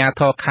ទាំងអាជ្ញា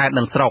ធរខេត្ត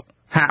និងស្រុក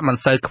ហាក់មិន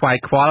សូវខ្វាយ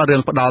ខ្វល់រឿ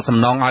ងផ្ដាល់សំ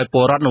ណងឲ្យព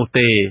លរដ្ឋនោះ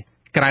ទេ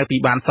ក្រៅពី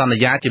បានសន្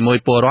យាជាមួយ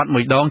ពលរដ្ឋមួ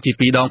យដងជា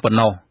ពីរដងប៉ុណ្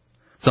ណោះ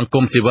សង្គ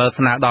មស៊ីវិល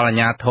ស្នើដល់អា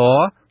ជ្ញាធរ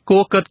គួ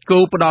រគិតគូ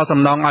រផ្ដាល់សំ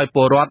ណងឲ្យព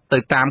លរដ្ឋទៅ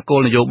តាមគោ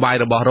លនយោបាយ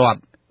របស់រដ្ឋ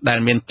ដែល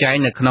មានចែង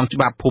នៅក្នុងច្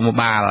បាប់ភូមិ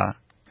បាល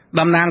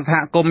តំណាងសហ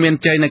គមន៍មាន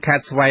ជ័យនៅខេ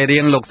ត្តស្វាយរៀ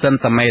ងលោកសិន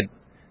សមេត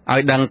ឲ្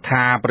យដឹង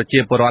ថាប្រជា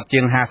ពលរដ្ឋជា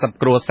ង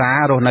50គ្រួសារ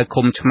រស់នៅ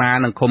ឃុំឆ្មា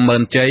និងឃុំមើ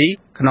នជ័យ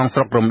ក្នុងស្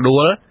រុករំដួ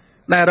ល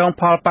ដែលរង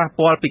ផលប៉ះ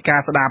ពាល់ពីកា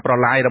រស្ដារប្រ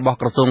ឡាយរបស់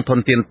ក្រសួងធន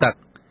ធានទឹក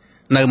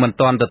នៅមិន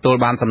ទាន់ទទួល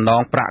បានសំណ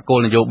ងប្រាក់គោល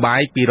នយោបា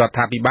យពីរដ្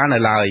ឋាភិបាលនៅ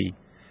ឡើយ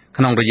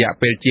ក្នុងរយៈ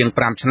ពេលជាង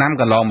5ឆ្នាំ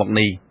កន្លងមក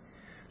នេះ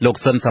លោក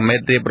សិនសមេត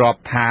រៀបរាប់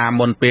ថា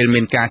មុនពេល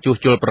មានការជួស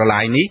ជុលប្រឡា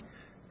យនេះ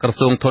ក្រ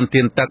សួងធន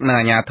ធានទឹកនិង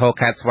អាជ្ញាធរ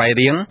ខេត្តស្វាយ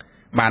រៀង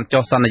បាន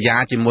ចុះសន្យា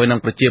ជាមួយនឹង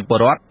ប្រជាពល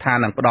រដ្ឋថា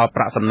នឹងផ្ដល់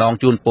ប្រាក់សំណង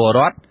ជូនពលរ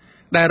ដ្ឋ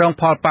ដែលរង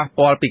ផលប៉ះ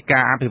ពាល់ពីកា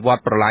រអភិវឌ្ឍ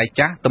ប្រឡាយ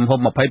ចាស់ទំហំ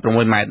26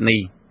ម៉ែត្រ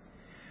នេះ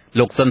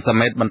លោកសិនស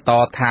មេតបន្ត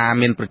ថា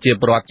មានប្រជា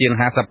ពលរដ្ឋជាង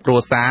50គ្រួ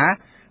សារ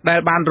ដែល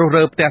បានរុះ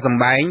រើផ្ទះសម្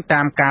បែង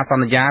តាមការស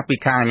ន្យាពី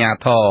ខាងអាជ្ញា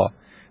ធរ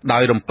ដោ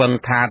យរំពឹង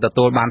ថាទ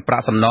ទួលបានប្រា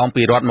ក់សំណង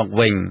ពីរដ្ឋមក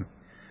វិញ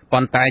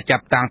ប៉ុន្តែចា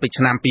ប់តាំងពី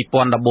ឆ្នាំ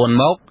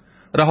2014មក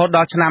រហូតដ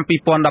ល់ឆ្នាំ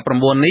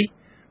2019នេះ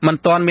មិន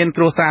ទាន់មាន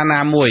គ្រួសារណា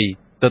មួយ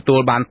ទទួល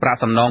បានប្រាក់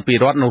សំណងពី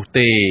រដ្ឋនោះ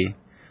ទេ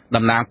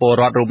តំណាងពល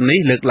រដ្ឋរូបនេះ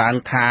លើកឡើង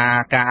ថា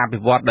ការអភិ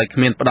វឌ្ឍដោយគ្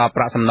មានផ្ដល់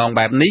ប្រាក់សំណង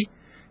បែបនេះ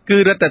គឺ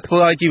រឹតតែធ្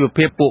វើឲ្យជីវ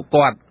ភាពពួក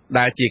គាត់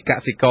ដែលជាក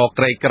សិករ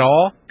ក្រីក្រ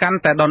កាន់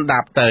តែដុនដា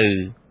បទៅ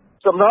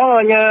សំណង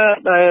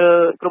ដែល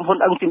ក្រុមហ៊ុន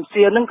អង្គជំ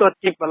សៀនហ្នឹងក៏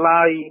ជីកបន្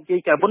លាយជា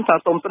កាមុនថា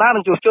សុំស្ដារ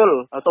និងជួសជុល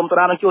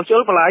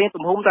បន្លាយ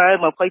ទំហំតែ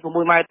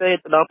26ម៉ែត្រទេ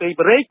ទៅដល់ពេល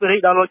បរិយា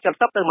ដល់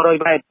70ទៅ100ម៉ែ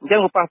ត្រអញ្ចឹ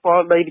ងប៉ះពា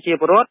ល់ដីប្រជា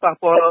ពលរដ្ឋប៉ះ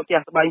ពាល់ផ្ទះ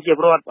ស្បែងជាព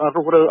លរដ្ឋ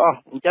រុះរើអស់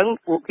អញ្ចឹង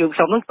ពួកខ្ញុំ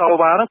ហ្នឹងត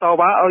វ៉ាឲ្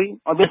យ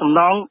មានសំ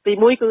ណងទី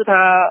1គឺ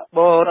ថា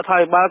បើរដ្ឋា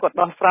ភិបាលគាត់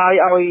ដោះស្រាយ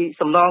ឲ្យ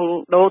សំណង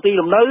ដូរទី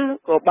លំនៅ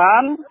ក៏បា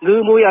នឬ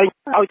មួយឲ្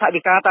យថ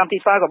វិកាតាមទី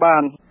ផ្សារក៏បា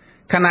ន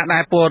ខណៈដែ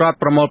លពលរដ្ឋ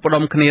ប្រមូលផ្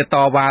ដុំគ្នាត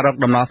វ៉ារក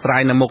ដំណោះស្រា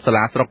យនៅមុខសា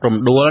លាស្រុករំ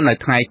ដួលនៅ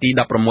ថ្ងៃទី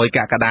16ក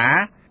ក្កដា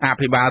អ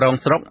ភិបាលរង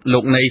ស្រុកលោ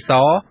កណេស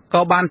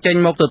ក៏បានចេញ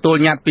មកទទួល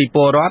ញត្តិពីព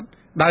លរដ្ឋ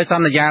ដោយស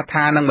ន្យា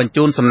ថានឹងបញ្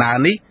ជូនសំណើ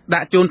នេះដា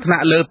ក់ជូនថ្នា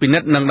ក់លើពិនិ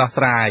ត្យនិងដោះ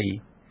ស្រាយ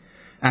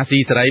អាស៊ី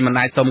សេរីមិន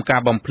អាចសុំកា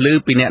របំភ្លឺ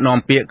ពីអ្នកនាំ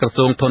ពាក្យក្រ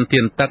សួងធន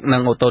ធានទឹកនិ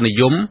ងអូតូនិ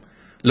យម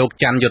លោក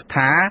ច័ន្ទយុទ្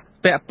ធា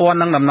ពាក់ព័ន្ធ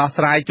នឹងដំណោះ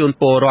ស្រាយជូន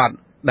ពលរដ្ឋ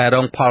ដែលរ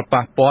ងផល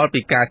ប៉ះពាល់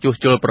ពីការជួស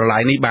ជុលប្រឡា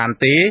យនេះបាន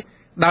ទេ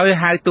ដោយ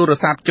ហៅទូរ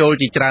ស័ព្ទចូល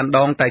ជាច្រើនដ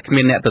ងតែគ្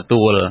មានអ្នកទ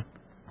ទួល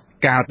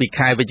កាលពី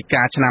ខែវិច្ឆិ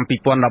កាឆ្នាំ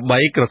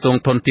2013ក្រសួង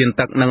ធនធាន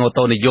ទឹកនិងអូ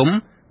តូនិយម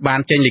បាន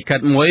ចេញលិខិត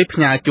មួយផ្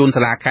ញើជូន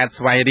សាលាខេត្ត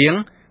ស្វាយរៀង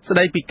ស្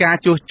ដីពីការ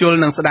ជួសជុល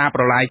និងស្ដារ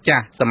ប្រឡាយចា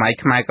ស់សម័យ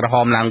ខ្មែរក្រហ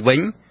មឡើងវិញ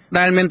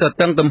ដែលមានទ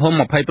ទឹងទំហំ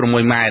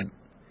26ម៉ែត្រ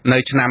នៅ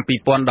ឆ្នាំ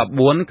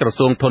2014ក្រ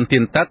សួងធនធា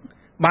នទឹក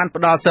បាន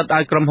ផ្ដល់សិទ្ធិ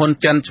ឲ្យក្រុមហ៊ុន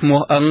ចិនឈ្មោះ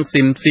អឹង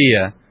ស៊ីមសៀ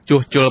ជួ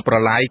សជុលប្រ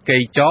ឡាយកៃ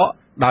ចក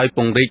ដោយព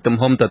ង្រីកទំ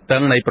ហំទទឹ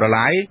ងនៃប្រ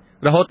ឡាយ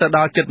រហូតដ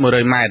ល់ជិត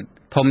100ម៉ែត្រ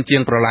ធំជា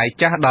ងប្រឡាយ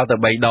ចាស់ដល់ទៅ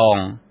3ដង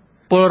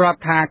ពលរដ្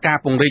ឋថាការ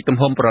ពង្រីកទំ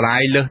ហំប្រឡា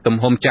យលើសទំ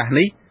ហំចាស់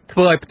នេះធ្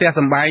វើឲ្យផ្ទះស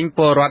ម្បែងព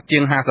លរដ្ឋជា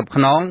ង50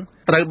ខ្នង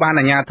ត្រូវបាន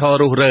អាជ្ញាធរ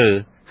រុះរើ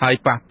ហើយ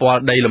ប៉ះពាល់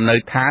ដីលំនៅ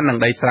ឋាននិង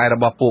ដីស្រែរ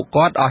បស់ពួក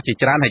គាត់អស់ជា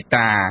ច្រើនហិក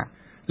តា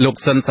លោក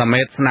សិនស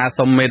មេតស្នើ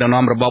សុំមេដឹក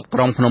នាំរបបក្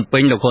រុងភ្នំពេ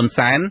ញលោកហ៊ុន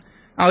សែន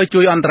ឲ្យ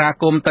ជួយអន្តរា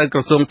គមន៍ទៅក្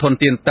រសួងធន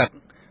ធានទឹក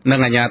និង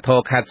អាជ្ញាធរ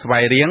ខេត្តស្វា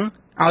យរៀង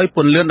ឲ្យព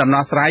ន្លឿនដំ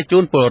ណោះស្រាយជូ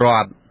នពលរ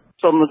ដ្ឋ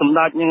សូមសម្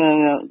ដេច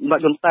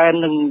ហ៊ុនសែន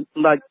និងស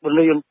ម្ដេចពលរ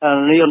ដ្ឋ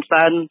ហ៊ុន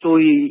សែនជួ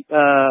យ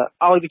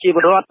ឲ្យប្រជាព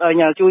លរដ្ឋ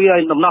ជួយឲ្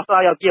យដំណោះស្រា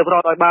យឲ្យប្រជាពលរ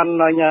ដ្ឋឲ្យបាន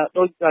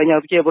ដូច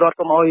ប្រជាពលរដ្ឋ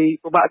កុំឲ្យ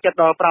ពិបាកចិត្ត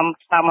ដល់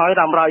5ឆ្នាំហើយ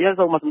តាមរយ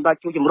សូមមកសម្ដេច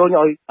ជួយជំរុញ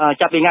ឲ្យ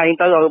ចាប់ពីថ្ងៃនេះ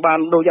ទៅឲ្យបាន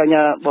ដូច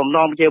បំណ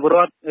ងប្រជាពលរ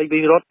ដ្ឋពី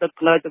រត់ទឹក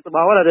ភ្នែកទឹកស្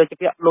បោដែលជា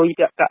ពាក់លុយ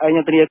ពាក់កាក់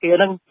ធនាគារ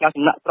ហ្នឹងការ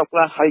ចំណាក់ស្រុកខ្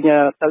លះហើយ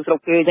ទៅស្រុក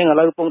គេអញ្ចឹងឥ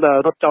ឡូវកំពុងតែ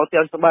រត់ចោលផ្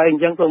ទះស្បែងអ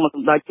ញ្ចឹងសូមមកស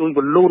ម្ដេចជួយប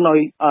លូនឲ្យ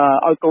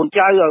កូន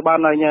ចៅឲ្យបាន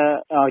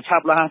ឆា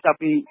ប់រហ័សចាប់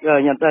ពី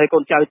តែ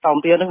កូនចៅ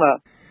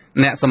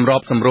អ្នកសម្រ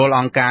បសម្រួល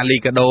អង្គការលី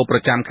កាដូប្រ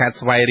ចាំខេត្ត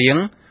ស្វាយរៀង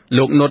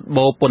លោកនុត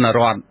បូពុនរ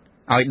ត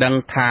ឲ្យដឹង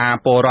ថា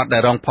ពលរដ្ឋដែ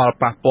លរងផល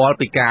ប៉ះពាល់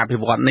ពីការអភិ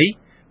វឌ្ឍនេះ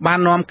បាន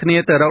នាំគ្នា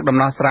ទៅរកដំ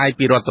ណោះស្រាយ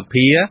ពីរដ្ឋស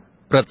ភា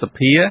ព្រឹទ្ធស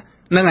ភា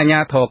និងអាជ្ញា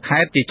ធរខេ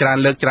ត្តជាច្រើន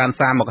លើកច្រើន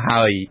សារមក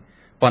ហើយ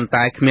ប៉ុន្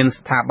តែគ្មាន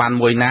ស្ថាប័ន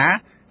មួយណា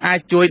អាច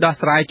ជួយដោះ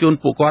ស្រាយជូន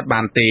ពួកគាត់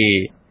បានទេ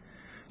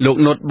លោក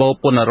នុតបូ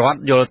ពុនរត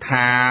យល់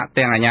ថា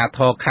ទាំងអាជ្ញាធ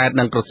រខេត្ត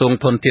និងក្រសួង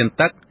ធនធាន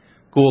ទឹក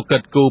គួរគិ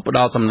តគូរផ្ដ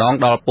ល់សំណង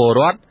ដល់ពល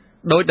រដ្ឋ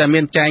ដោយដែល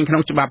មានចែងក្នុ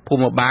ងច្បាប់ភូ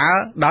មិបាល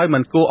ដោយមិ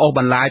នគួរអូសប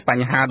ន្លាយប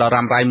ញ្ហាដ៏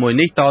រ៉ាំរ៉ៃមួយ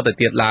នេះតទៅ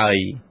ទៀតឡើយ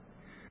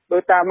ដោ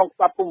យតាមមកច្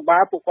បាប់ភូមិបា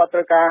លពួកគាត់ត្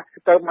រូវការ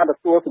បានទ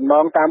ទួលសំណ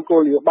ងតាមគោ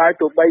លនយោបាយ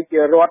ទោះបីជា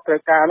រដ្ឋត្រូ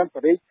វការនឹងប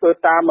រិយាធ្វើ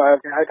តាម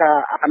គេហៅថា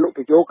អនុ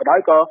ប្រយោគក៏ដោយ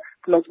ក៏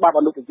ក្នុងច្បាប់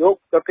អនុប្រយោគ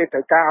ក៏គេត្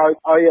រូវការ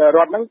ឲ្យរ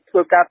ដ្ឋហ្នឹងធ្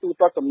វើការទូ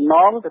ទាត់សំណ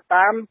ងទៅ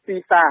តាមទី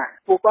ផ្សារ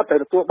ពួកគាត់ត្រូវ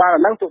ទទួលបាន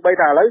អាហ្នឹងទោះបី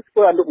ថាឥឡូវធ្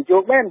វើអនុប្រយោ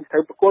គមែនត្រូ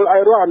វប្រគល់ឲ្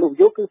យរដ្ឋអនុប្រ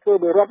យោគគឺធ្វើ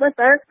ដោយរដ្ឋហ្នឹង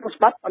តែក្នុង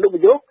ច្បាប់អនុប្រ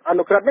យោគអ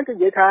នុក្រឹត្យហ្នឹងគឺ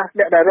និយាយថា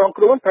អ្នកដែលរង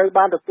គ្រោះត្រូវ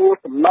បានទទួល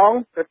សំណង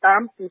ទៅតា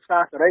មទីផ្សា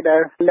រសេរីដែល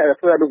អ្នកដែល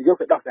ធ្វើអនុប្រយោគ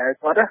ទៅដោះស្រាយ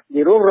គាត់ណានិ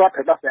យាយរួមរដ្ឋត្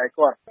រូវដោះស្រាយ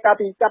គាត់កាល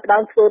ពីចាប់ដើ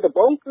មធ្វើដំ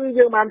បូងគឺ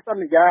យើងបានស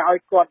ន្យាឲ្យ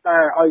គាត់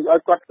ឲ្យ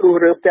គាត់ព្រោះ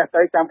រើផ្ទះ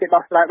ទៅចាំគេ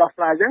ដោះស្រាយ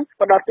អញ្ចឹង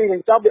ប៉ុន្តែទីនឹ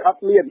ងចប់វាអត់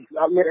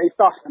មានអី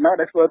សោះណា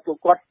ដែលធ្វើពួក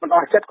គាត់មិនអ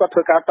ស់ចិត្តគាត់ធ្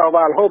វើការត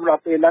វ៉ារហូតដ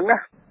ល់ពេលហ្នឹងណា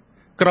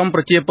ក្រមប្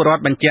រជាពលរដ្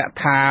ឋបញ្ជាក់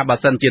ថាបើ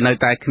សិនជានៅ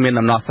តែគ្មាន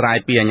ដំណោះស្រាយ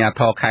ពីអាជ្ញា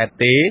ធរខេត្ត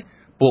ទេ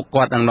ពួក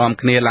គាត់នឹងនាំ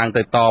គ្នាឡើង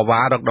ទៅត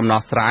វ៉ារកដំណោះ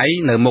ស្រាយ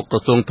នៅមុខក្រ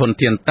សួងធន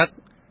ធានទឹក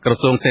ក្រ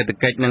សួងសេដ្ឋ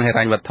កិច្ចនិងហិរ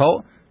ញ្ញវត្ថុ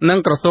និង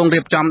ក្រសួងរៀ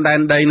បចំដែន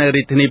ដីនៅ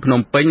រាជធានីភ្នំ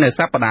ពេញនៅ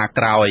សប្តាហ៍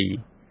ក្រោយ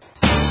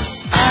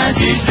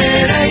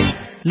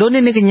លោកនា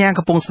ងកញ្ញា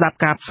កំពុងស្ដាប់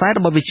ការផ្សាយរ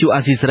បស់វិទ្យុ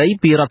អាស៊ីសេរី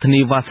ពីរដ្ឋធានី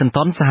វ៉ាស៊ីន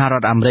តោនសហរ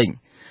ដ្ឋអាមេរិក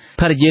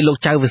ភរិយាលោក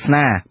ចៅវាស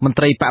នាមន្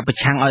ត្រីបកប្រ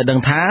ឆាំងឲ្យដឹង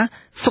ថា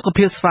សុខ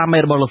ភាពស្វាមី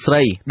របស់លោកស្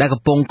រីដែល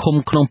កំពុងឃុំ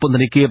ក្នុងពន្ធ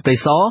នាគារព្រៃ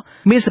សរ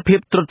មានសភាព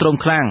ទ្រុឌទ្រោម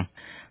ខ្លាំង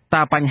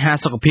តើបញ្ហា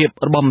សុខភាព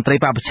របស់មន្ត្រី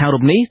បកប្រឆាំងរូ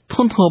បនេះធ្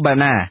ងន់ធ្ងរបែប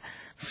ណា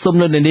សូម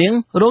លោកនាង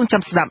រង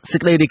ចាំស្ដាប់សេច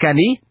ក្តីរាយការណ៍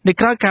នេះនៅ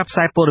ក្រោយការផ្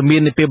សាយព័ត៌មា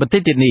ននាពេលបន្តិ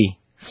ចទៀតនេះ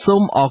សូ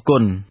មអរគុ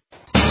ណ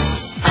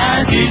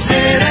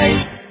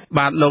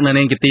បាទលោក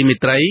នាងជាទីមេ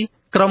ត្រី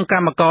ក្រុមក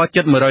ម្មករ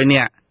ជិត100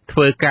នាក់ធ្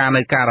វើការ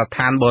នៅការដ្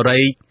ឋានបូរី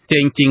ជេ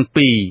ងជីង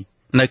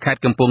2នៅខេត្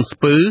តកំពង់ស្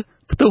ពឺ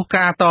ផ្ទុះ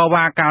ការត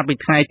វ៉ាកាលពី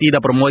ថ្ងៃទី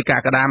16ក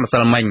ក្កដាម្សិ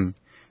លមិញ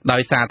ដោ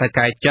យសារតែ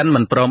កាយចិនមិ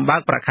នព្រមបើ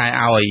កប្រាក់ខែ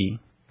ឲ្យ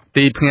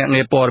ទីភ្នាក់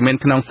ងារព័ត៌មាន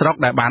ក្នុងស្រុក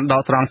ដែលបានដ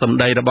កស្រង់សម្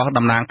ដីរបស់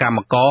តំណាងកម្ម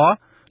ករ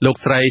លោក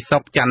ស្រីសុ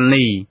កច័ន្ទ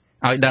នី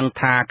ឲ្យដឹង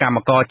ថាកម្ម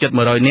ករជិត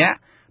100នាក់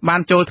បា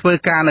នចូលធ្វើ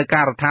ការនៅ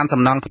ការដ្ឋាន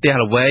សំណង់ផ្ទះ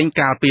ល្វែង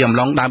កាលពីអំ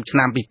ឡុងដើមឆ្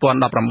នាំ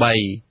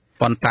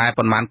2018ប៉ុន្តែ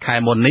ប៉ុន្មានខែ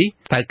មុននេះ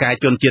ថៅកែ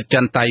ជនជាតិចិ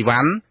នតៃវ៉ា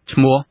ន់ឈ្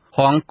មោះហ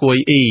ងគួយ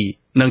អ៊ី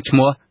និងឈ្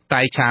មោះ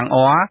តៃឆាង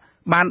អ៊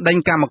បានដេញ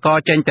កម្មករ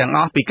ចេញទាំងអ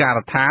ស់ពីការ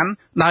ដ្ឋាន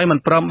ដោយមិន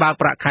ព្រមបើក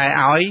ប្រាក់ខែ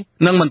ឲ្យ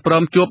និងមិនព្រ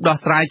មជួបដោះ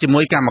ស្រាយជា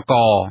មួយកម្មក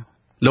រ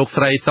លោក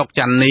ស្រីសុក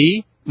ច័ន្ទនី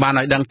បាន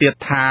ឲ្យដឹងទៀត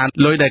ថា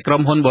លុយដែលក្រុ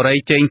មហ៊ុនបូរី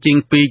ជេងជីង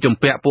2ជំ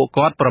ពាក់ពួក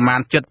គាត់ប្រមាណ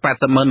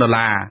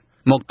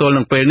$700,000មកទល់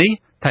នឹងពេលនេះ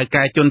ថៅ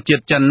កែជនជា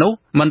តិចិននោះ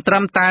មិនត្រឹ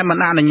មតែមិន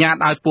អនុញ្ញាត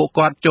ឲ្យពួក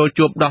គាត់ចូល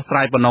ជួបដោះស្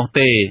រាយប៉ុណ្ណោះ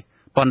ទេ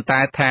ប៉ុន្តែ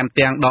ថែម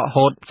ទាំងដក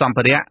ហូតសម្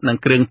ភារៈនិង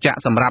គ្រឿងចាក់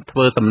សម្រាប់ធ្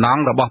វើសំណ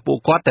ង់របស់ពួក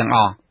គាត់ទាំងអ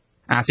ស់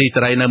អាស៊ីសេ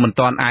រីនៅមិន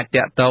ទាន់អាច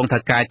តាក់ទងថៅ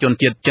កែជន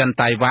ជាតិចិន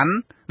តៃវ៉ាន់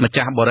ម្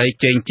ចាស់បូរី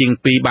ជេងជីង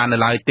2បាននៅ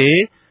ឡើយទេ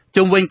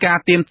ជុំវិញការ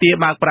ទាមទារ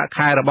បើកប្រាក់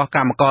ខែរបស់ក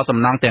ម្មករសំ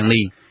ណង់ទាំង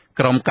នេះ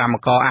ក្រុមកម្ម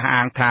ករអះ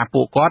អាងថា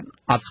ពួកគាត់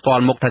អត់ស្គា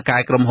ល់មុខថៅកែ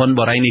ក្រុមហ៊ុន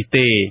បូរីនេះ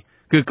ទេ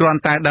គឺគ្រាន់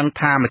តែដឹង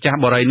ថាម្ចាស់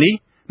បូរីនេះ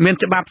មាន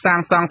ច្បាប់សាង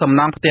សង់សំ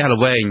ណង់ផ្ទះល្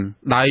វែង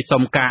ដោយ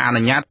សុំការអ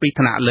នុញ្ញាតពី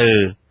ថ្នាក់លើ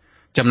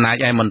ចំណែក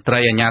ឯមន្ត្រី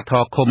អាជ្ញាធ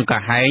រឃុំកា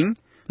ហែង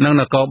និង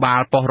នគរបា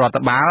លប៉ុស្តិ៍រដ្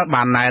ឋបាល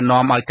បានណែ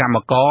នាំឲ្យកម្ម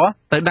ករ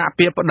ទៅដាក់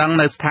ពាក្យប្តឹង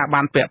នៅស្ថា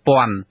ប័នពាក់ព័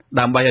ន្ធ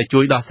ដើម្បីឲ្យជួ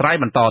យដោះស្រាយ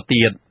បន្ត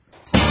ទៀត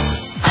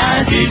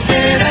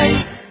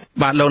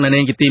បាទលោក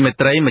នាងជាទីមេ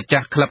ត្រីម្ចា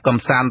ស់ក្លឹបកំ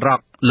សាន្តរ៉ុក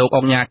លោក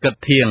អុកញ៉ាគិត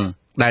ធៀង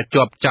ដែល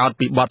ជាប់ចោទ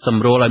ពីបទស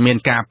ម្រួលឲ្យមាន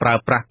ការប្រើ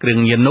ប្រាស់គ្រឿង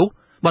ញៀននោះ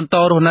បន្ត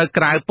រស់នៅ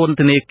ក្រៅពន្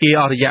ធនាគារ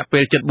អស់រយៈពេ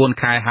ល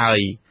7-4ខែហើយ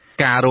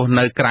ការរស់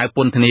នៅក្រៅព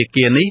ន្ធនា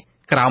គារនេះ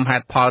ក្រោមហេ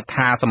តុផល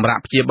ថាសម្រា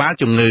ប់ព្យាបាល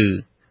ជំងឺ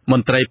ម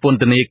ន្ត្រីពន្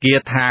ធនាគារ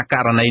ថាក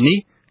រណីនេះ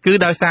គឺ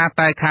ដោយសារ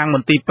តែខាងម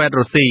ន្ទីរពេទ្យ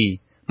រុស្ស៊ី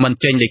មិន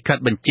ចេញលិខិត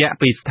បញ្ជាក់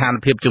ពីស្ថាន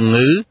ភាពជំ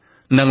ងឺ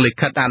និងលិ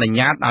ខិតអនុញ្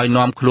ញាតឲ្យ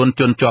នាំខ្លួន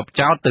ជនជាប់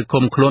ចោទទៅ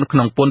ឃុំខ្លួនក្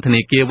នុងពន្ធ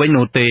នាគារវិញ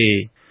នោះទេ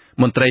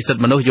មន្ត្រីសិទ្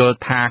ធិមនុស្សយល់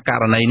ថាក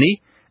រណីនេះ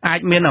អាច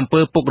មានអំពើ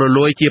ពុករ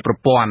លួយជាប្រ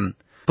ព័ន្ធ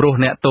ព្រោះ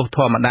អ្នកទោសធ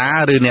ម្មតា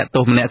ឬអ្នក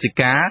ទោសមនសិ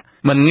ការ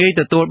មិនងាយ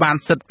ទទួលបាន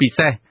សិទ្ធិពិ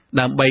សេស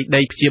ដើម្បី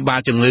ដេកព្យាបាល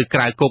ជំងឺក្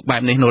រៅគុកបែ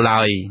បនេះនោះ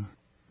ឡើយ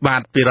បា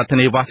ទពីរដ្ឋធា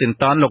នី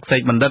Washington លោកសេក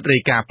បណ្ឌិតរា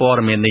យការណ៍ព័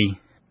ត៌មាននេះ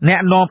អ្នក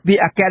នាំពាក្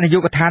យអគ្គនាយ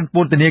កដ្ឋានព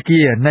ន្ធនាគា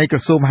រនៃក្រ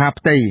សួងមហា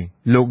ផ្ទៃ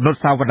លោកនុត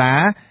សាវតា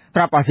ប្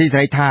រាប់អាស៊ីសេ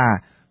រីថា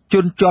ជ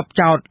នជាប់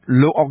ចោទ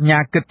លោកអុកញ៉ា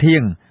គិតធៀ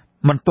ង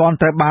មិនទាន់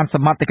ត្រូវបានស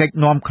មត្ថកិច្ច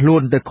នាំខ្លួ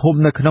នទៅឃុំ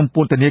នៅក្នុងព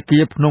ន្ធនាគា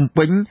រភ្នំ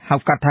ពេញហៅ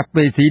កាត់ថា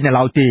ពេស៊ីនៅ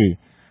ឡើយទេ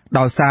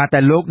ដោយសារតែ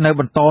លោកនៅ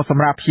បន្តស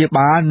ម្រាប់ព្យា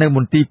បាលនៅម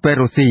ន្ទីរពេទ្យ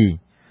រុស្ស៊ី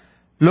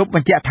លោកប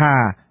ញ្ជាក់ថា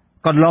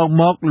កន្លង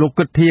មកលោក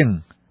គិតធៀង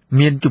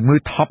មានជំងឺ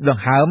ថប់ដ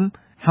ង្ហើម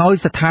ហើយ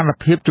ស្ថាន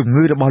ភាពជំ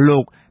ងឺរបស់លោ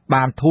ក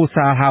បានធូរស្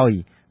រាលហើយ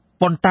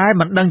ប៉ុន្តែ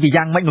មិនដឹងជា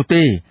យ៉ាងម៉េចនោះ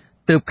ទេ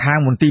ទើបខាង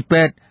មន្ទីរ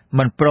ពេទ្យ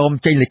មិនព្រម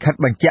ចេញលិខិត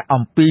បញ្ជាក់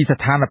អំពីស្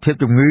ថានភាព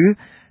ជំងឺ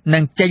និ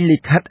ងចេញលិ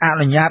ខិតអ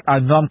នុញ្ញាតឲ្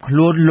យនាំខ្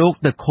លួនលោក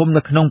ទៅឃុំ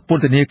នៅក្នុងព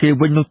ន្ធនាគារ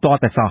វិញនោះត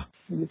តែសោះ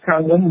ខា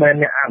ងខ្ញុំមិន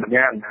អ្នកអនុញ្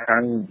ញាតខា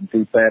ង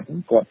ទីពេទ្យ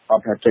គាត់អ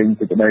ត់ថាចេញ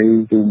ពីក្តី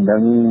គឺមិ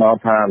នមក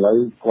ថាឥឡូវ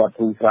គាត់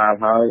ធូរស្រាល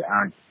ហើយ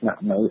អាចស្នា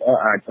ក់នៅ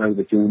អាចទៅប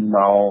ញ្ជូនម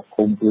ក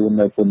ឃុំខ្លួន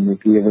នៅពន្ធនា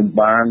គារវិញ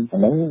បានអា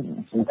ហ្នឹង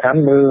សំខាន់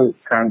លើ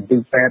ខាងទី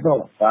ពេទ្យ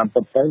តាម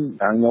ពិតទៅ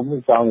ខាងខ្ញុំ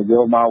ចង់យ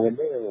កមកវិញ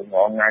ទេ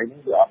ថ្ងៃនេះ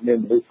វាអត់មាន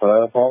មនុស្សប្រើ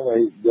ផងហើ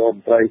យយកម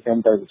ន្ត្រីខ្ញុំ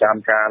ទៅប្រចាំ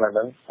ការហ្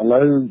នឹងឥ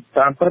ឡូវ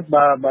តាមពិត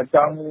បើច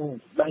ង់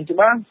ដឹងច្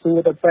បាស់សួរ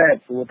ទៅពេទ្យ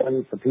សួរទៅ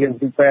ប្រធាន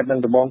ទីពេទ្យនឹង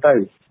ដំបងទៅ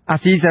អា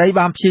ស៊ីសេរី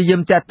បានព្យាយា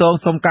មតាក់ទង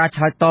សុំការ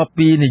ឆ្លើយតប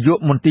ពីនាយក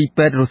មន្ទីរ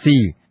ពេទ្យរុស្ស៊ី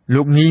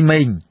លោកងីមេ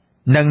ង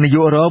និងនាយ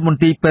ករងមន្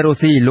ទីរពេទ្យរុ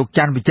ស្ស៊ីលោក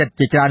ច័ន្ទវិចិត្រ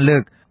ជាច្រើនលើ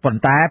កប៉ុ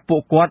ន្តែពួ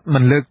កគាត់មិ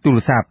នលើកទូរ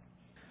ស័ព្ទ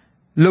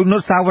លោកនុ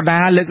តសាវតា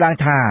លើកឡើង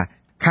ថា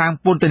ខាង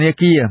ពន្ធនា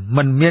គារ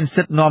មិនមាន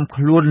សិទ្ធិនាំ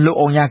ខ្លួនលោក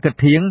អង្ញាកឹក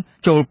ធៀង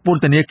ចូលព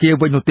ន្ធនាគារ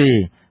វិញនោះទេ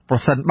ប្រ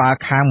សិនបើ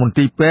ខាងមន្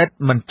ទីរពេទ្យ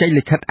មិនចេញ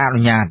លិខិតអ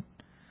នុញ្ញាត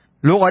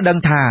លោកឲ្យដឹង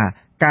ថា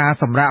ការ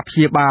សម្រាកព្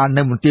យាបាល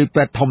នៅមន្ទីរ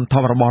ពេទ្យធំ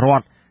ៗរបស់រ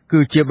ដ្ឋគឺ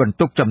ជាបន្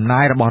ទុកចំណា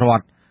យរបស់រ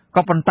ដ្ឋ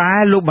ក៏ប៉ុន្តែ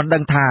លោកមិនដឹ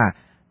ងថា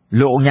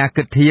លោកអង្ញា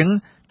កឹកធៀង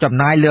ចំ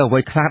ណាយលើអ្វី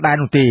ខ្លះដែរ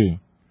នោះទេ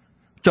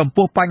ចំ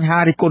ពោះបញ្ហា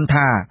រិះគន់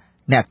ថា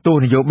អ្នកទោស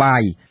នយោបា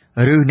យ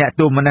ឬអ្នក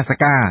ទោសមនសិ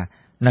ការ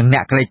និងអ្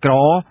នកក្រីក្រ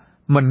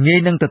មិនងាយ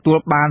នឹងទទួល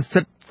បាន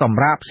សិទ្ធិស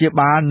ម្រាប់ព្យា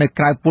បាលនៅ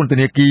ក្រៅពន្ធ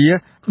នាគារ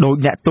ដោយ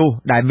អ្នកទោស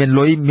ដែលមាន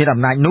លុយមានអំ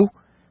ណាចនោះ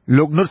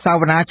លោកនុតសា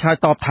វណ្ណាឆ្លើយ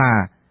តបថា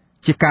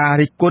ជាការ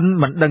រិះគន់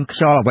មិនដឹងខ្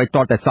យល់អ្វី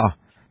ទាល់តែសោះ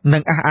និ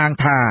ងអះអាង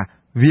ថា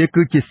វា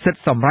គឺជាសិទ្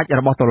ធិសម្រេច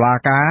របស់តុលា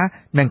ការ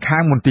និងខា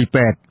ងមន្ទីរ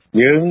ពេទ្យ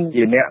យើង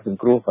ជាអ្នកសង្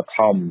គ្រោះបឋ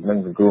មនិង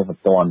សង្គ្រោះប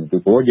ន្ទាន់ពី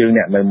ព្រោះយើង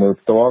អ្នកនៅមើល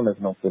ផ្ទាល់នៅ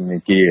ក្នុងពន្ធនា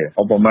គារ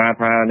ឧបមា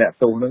ថាអ្នក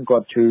ទោសនឹងគា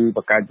ត់ឈឺ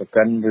ប្រកាច់ប្រ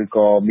កិនឬ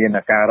ក៏មាន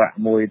អាការៈ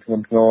មួយធ្ង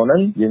ន់ធ្ងរហ្នឹ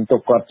ងយើងទុ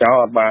កគាត់ចោល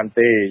អត់បាន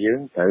ទេយើ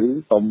ងត្រូវ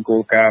សុំគោ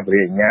លការណ៍ប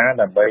រិញ្ញា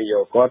ដើម្បីយ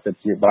កគាត់ទៅ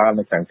ព្យាបាល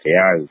នៅខាងក្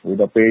រៅព្រោះ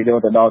ដល់ពេលយក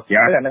ទៅដល់ក្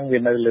រៅអាហ្នឹងវា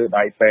នៅលើ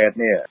ដៃពេទ្យ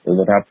នេះព្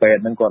រោះថាពេទ្យ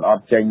ហ្នឹងគាត់អ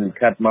ត់ចេញលិ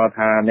ខិតមក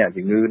ថាអ្នក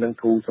ជំងឺហ្នឹង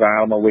ធូរស្រា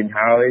លមកវិញ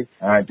ហើយ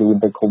អាចជូន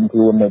ទៅឃុំខ្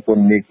លួននៅព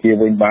ន្ធនាគារ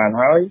វិញបាន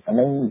ហើយអាហ្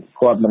នឹង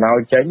គាត់មិនឲ្យ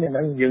ចេញអាហ្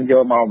នឹងយើងយ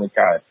កមក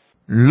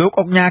លោក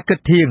អង្ញាកឹក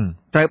ធៀង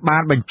ត្រូវបា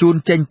នបញ្ជូន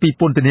ចេញពី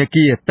ពន្ធនា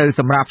គារទៅ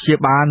សម្រាប់ព្យា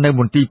បាលនៅ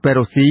មន្ទីរពេទ្យ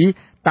រុស្ស៊ី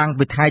តាំង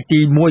ពីថ្ងៃទី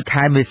1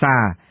 ខែមេសា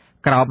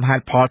ក្រោមហេ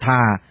តុផល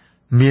ថា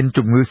មាន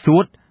ជំងឺសួ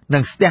តនិ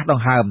ងស្ទះដ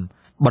ង្ហើម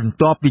បន្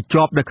ទាប់ពី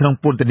ជាប់នៅក្នុង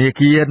ពន្ធនា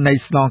គារនៃ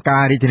ស្នងកា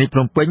ររាជធានីភ្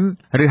នំពេញ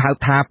ឬហៅ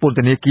ថាពន្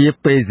ធនាគារ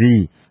ពេស៊ី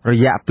រ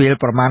យៈពេល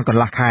ប្រមាណកន្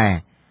លះខែ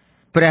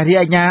ព្រះរាជ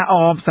អាជ្ញាអ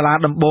មសាលា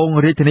ដំបង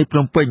រាជធានីភ្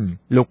នំពេញ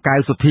លោកកៅ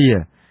សុធា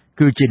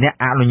គឺជាអ្នក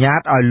អនុញ្ញា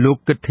តឲ្យលោក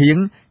កឹកធៀង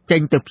ចេ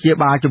ញទៅព្យា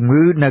បាលជំ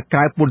ងឺនៅក្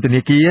រៅពន្ធ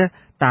នាគារ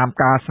តាម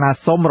ការស្នើ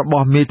សុំរប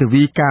ស់មេធា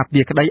វីការពា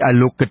រក្តីឲ្យ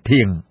លោកកឹក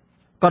ធៀង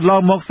កន្ល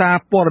ងមកសារ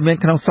ព័ត៌មាន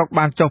ក្នុងស្រុក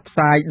បានចុះផ្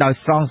សាយដោយ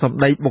ស្រង់សម្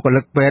ដីបុគ្គ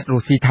លិកពេទ្យរុ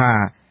ស្ស៊ីថា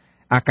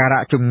អាកា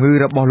រៈជំងឺ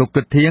របស់លោក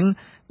កឹកធៀង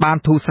បាន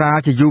ធូរស្រាល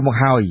ជាយូរមក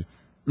ហើយ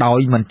ដោយ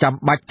មិនចាំ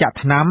បាច់ចាក់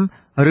ថ្នាំ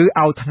ឬឲ្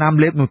យថ្នាំ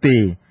លេបនោះទេ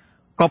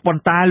ក៏ប៉ុ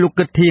ន្តែលោក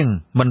កឹកធៀង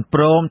មិន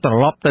ព្រមត្រ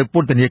ឡប់ទៅព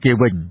ន្ធនាគារ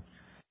វិញ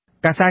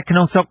កាសែតក្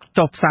នុងស្រុក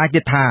ចុះផ្សាយ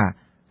ទៀតថា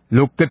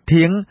លោកកឹក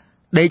ធៀង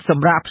ដេកស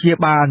ម្រាប់ព្យា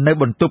បាលនៅ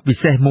បន្ទប់ពិ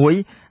សេសមួយ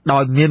ដោ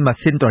យមានម៉ា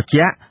ស៊ីនត្រ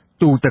ជាក់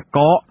ទូទឹកក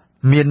ក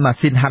មានម៉ា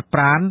ស៊ីនហាត់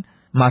ប្រាណ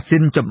ម៉ាស៊ី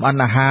នចម្អិន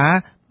អាហារ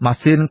ម៉ា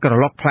ស៊ីនក្រ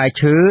ឡុកផ្លែ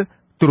ឈើ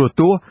ទូរ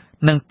ទស្សន៍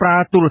និងប្រើ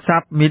ទូរស័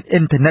ព្ទមានអ៊ី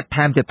នធឺណិត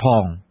ថែមទៀតផ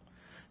ង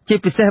ជា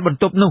ពិសេសបន្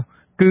ទប់នោះ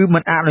គឺមិ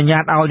នអនុញ្ញា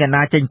តឲ្យអ្នក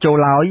ណាចេញចូល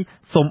ឡើយ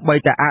សូម្បី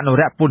តែអនុ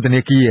រិយពន្ធ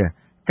នាគារ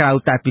ក្រៅ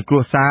តែពីគ្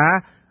រួសា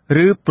រ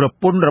ឬប្រ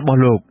ពន្ធរបស់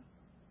លោក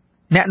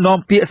អ្នកនាំ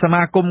ពាក្យស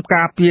មាគម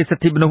ការពារសិ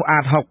ទ្ធិមនុស្សអា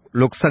ត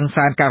6លោកសឹង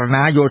សានករ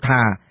ណាយល់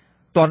ថា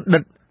ទណ្ឌិ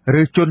ត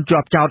ឬជនជា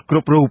ប់ចោទគ្រ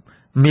ប់រូប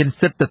មាន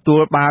សិទ្ធិទទួ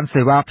លបាន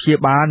សេវាព្យា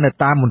បាលនៅ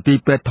តាមមន្ទីរ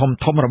ពេទ្យ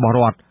ធំៗរបស់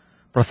រដ្ឋ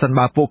ប្រសិន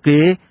បើពួកគេ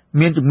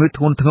មានជំងឺ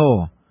ធ្ងន់ធ្ងរ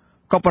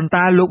ក៏ប៉ុន្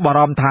តែលោកបា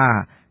រម្ភថា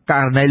ក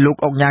រណីលោក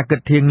អង្ញាកឹក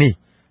ធៀងនេះ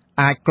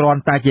អាចគ្រា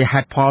ន់តែជាហេ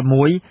តុផល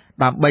មួយ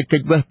ដើម្បីគេ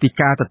ចវេះពី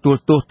ការទទួល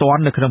ទោសទណ្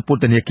ឌនៅក្នុងព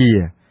ន្ធនាគារ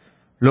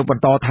លោកប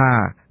ន្តថា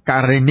ក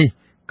រណីនេះ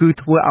គឺ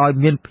ធ្វើឲ្យ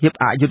មានភាព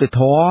អយុត្តិ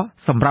ធម៌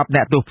សម្រាប់អ្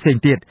នកទោសផ្សេង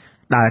ទៀត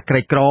ដែលក្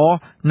រីក្រ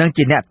និង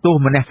ជាអ្នកទោស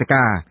មនសិ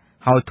ការ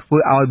ហើយធ្វើ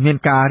ឲ្យមាន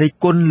ការរិះ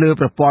គន់លើ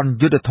ប្រព័ន្ធ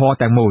យុត្តិធម៌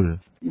ទាំងមូល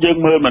យើង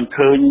មើលមិន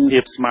ឃើញ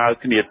ភាពស្មើ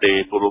គ្នាទេ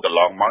ព្រោះកន្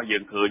លងមកយើ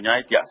ងឃើញហើ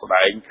យជាក់ស្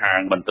ដែងខាង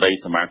មន្ត្រី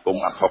សមាគម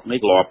អាត់ហុកនេះ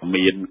ធ្លាប់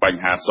មានប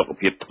ញ្ហាសុខ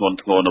ភាពធ្ងន់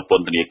ធ្ងរនៅព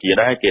ន្ធនាគារ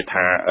ដែរគេ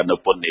ថានៅ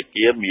ពន្ធនា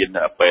គារមាន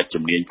ពេទ្យ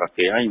ជំនាញរបស់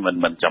គេហើយ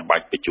មិនចាំបា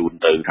ច់បញ្ជូន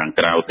ទៅខាង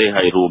ក្រៅទេ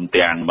ហើយរួម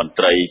ទាំងមន្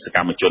ត្រីសក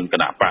ម្មជនគ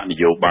ណៈបកន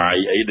យោបាយ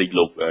អីដូច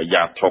លោក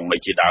យ៉ាថងអី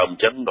ជាដើមអ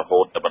ញ្ចឹងរហូ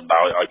តដល់បណ្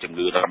ដោយឲ្យជំ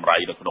ងឺរ៉ាំរ៉ៃ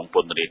នៅក្នុងព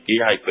ន្ធនាគារ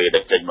ហើយពេល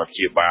ដែលចេញមកព្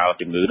យាបាល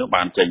ជំងឺនោះ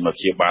បានចេញមក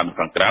ព្យាបាលនៅ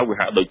ខាងក្រៅវា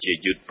ហាក់ដូចជា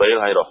យឺតពេល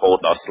ហើយរហូត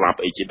ដល់ស្លាប់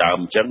អីជាដើម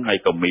អញ្ចឹងហើយ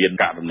ក៏មាន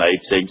ករណី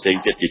ផ្សេង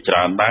ទៀតជាច្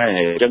រើនដែរ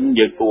អញ្ចឹង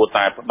យើងគួរ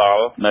តែផ្ដ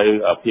ល់នៅ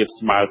ភាព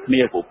ស្មើគ្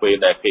នាព្រោះពេល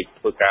ដែលគេ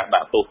ធ្វើការដា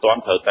ក់ទោសទណ្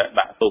ឌត្រូវតែ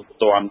ដាក់ទោស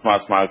ទណ្ឌ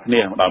ស្មើគ្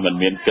នាដោយមិន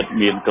មានគិត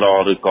មានក្រ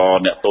ឬក៏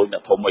អ្នកតូចអ្ន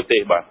កធំអីទេ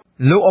បាទ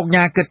លោកអង្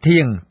ញាកឹកធៀ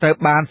ងត្រូវ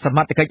បានសម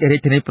ត្ថកិច្ចរាជ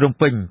ធានីភ្នំ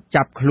ពេញ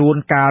ចាប់ខ្លួន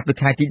កាលពី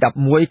ថ្ងៃទី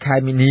11 ខែ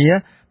មីនា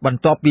បន្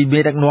ទាប់ពីមេ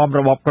ដឹកនាំ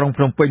របបក្រុង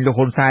ភ្នំពេញលោក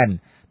ហ៊ុនសែន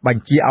ប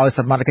ញ្ជាឲ្យស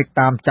មត្ថកិច្ច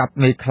តាមចាប់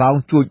មេខ្លោង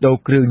ជួញដូរ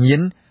គ្រឿងញៀ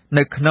ន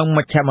នៅក្នុងម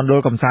ជ្ឈមណ្ឌល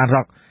កំសាន្ត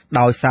រ៉ុក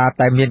ដោយសារ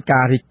តែមាន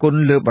ការរិះគន់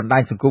លើបណ្ដា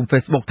ញសង្គម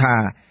Facebook ថា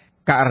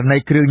ករណី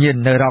គ្រឿងញៀន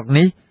នៅរ៉ុក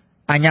នេះ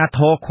អាជ្ញាធ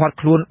រឃាត់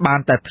ខ្លួនបាន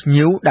តែភ្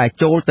ញៀវដែល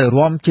ចូលទៅ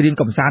រាំច្រៀង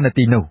កម្សាន្តនៅ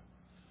ទីនោះ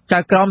ចៅ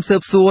ក្រមស៊ើ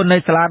បសួរនៃ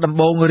សាលាដំ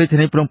បងរាជធា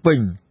នីភ្នំពេញ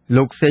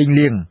លោកសេង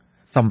លៀង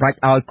សម្រេច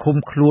ឲ្យឃុំ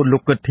ខ្លួនលោ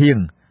កកឹកធៀង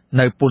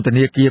នៅពន្ធ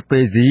នាគារពេ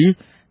ស៊ី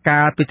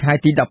កាលពីថ្ងៃ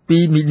ទី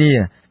12 មីនា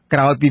ក្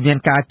រោយពីមាន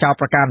ការចោទ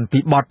ប្រកាន់ពី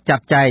បទចា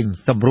ត់ចែង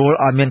សម្រួល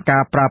ឲ្យមានកា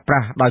រប្រើប្រា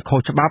ស់ដោយខុស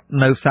ច្បាប់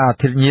នៅសារ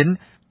ធាតុញៀន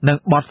និង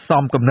បទ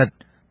សំគំនិត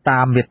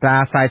តាមមាត្រា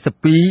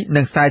42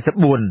និង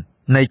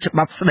44នៃច្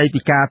បាប់ស្តី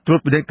ពីការត្រួត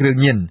ពិនិត្យគ្រឿង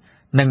ញៀន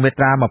និងមា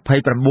ត្រា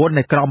29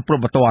នៃក្រមព្រ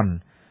ហ្មទណ្ឌ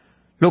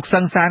លោកសឹ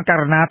ងសានក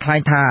រណាថ្លែ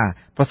ងថា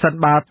ប្រសិន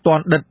បើទ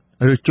ណ្ឌិត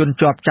ឬជន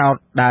ជាប់ចោទ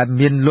ដែល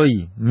មានលុយ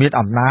មាន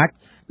អំណាច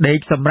ដេក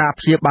សម្រាប់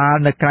ព្យាបាល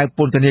នៅក្រៅព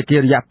ន្ធនាគា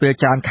ររយៈពេល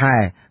ច្រើនខែ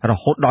រ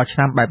ហូតដល់ឆ្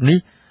នាំបែបនេះ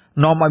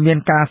នាំឲ្យមាន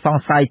ការស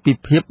ង្ស័យពី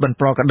ភាពមិន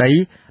ប្រក្រតី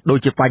ដូច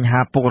ជាបញ្ហា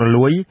ពុករ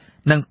លួយ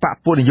និងប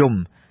ពុនិយម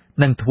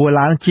នឹងធ្វើ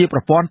ឡើងជាប្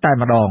រព័ន្ធតែ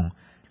ម្ដង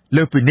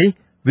លើសពីនេះ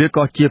វា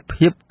ក៏ជា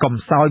ភាពកំ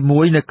សោយ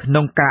មួយនៅក្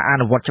នុងការអ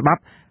នុវត្តច្បា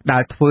ប់ដែ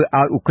លធ្វើ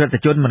ឲ្យឧក្រិដ្ឋ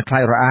ជនមិនខ្លា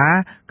ចរអា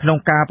ក្នុង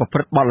ការប្រព្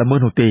រឹត្តបទល្មើស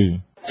នោះទេ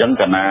ចឹង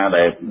កាលណា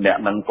ដែលអ្នក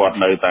នឹងគាត់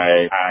នៅតែ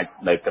អាច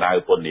នៅក្រៅ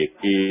ពន្ធនា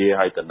គារ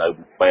ហើយទៅនៅ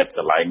ពេទ្យក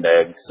ន្លែងដែ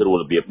លស្រួល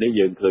របៀបនេះ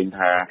យើងឃើញ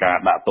ថាការ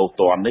ដាក់ទោស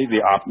ទណ្ឌនេះ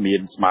វាអត់មា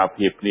នស្មារ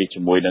តីគ្នាជា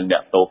មួយនឹងអ្ន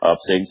កទោស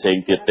ផ្សេង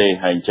ទៀតទេ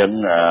ហើយអញ្ចឹង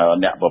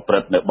អ្នកប្រព្រឹ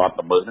ត្តនៅបទ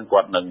ល្មើសហ្នឹង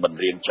គាត់នឹងមិន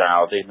រៀងចោល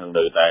ទេនឹង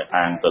នៅតែ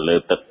អាងទៅលើ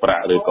ទឹកប្រា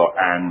ក់ឬក៏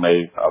អាងនៅ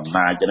អំ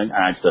ណាចហ្នឹង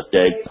អាចទៅ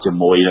ចែកជា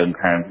មួយនឹង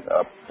ខាង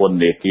ពន្ធ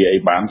នាគារអី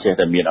បានចេះ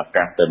តែមានឱ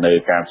កាសទៅនៅ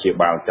ការព្យា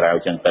បាលក្រៅអ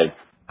ញ្ចឹងទៅ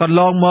កន្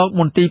លងមក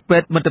មន្ទីរពេ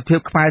ទ្យមិត្តភាព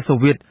ខ្មែរសូ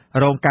វៀត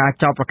រងការ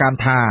ចោទប្រកាន់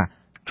ថា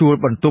ជួល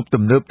បន្ទប់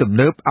ទំនើប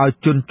ឲ្យ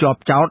ជនជាប់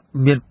ចោទ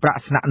មានប្រា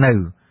ក់ស្នាក់នៅ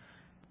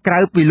ក្រៅ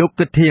ពីលោក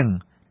គិតធៀង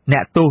អ្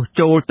នកទោស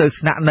ចូលទៅ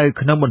ស្នាក់នៅ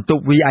ក្នុងបន្ទ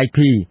ប់ VIP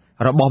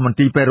របស់មន្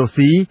ទីរពេទ្យរុស្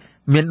ស៊ី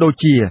មានដូច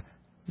ជា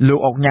លោក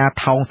អុកញ៉ា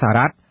ថោងសា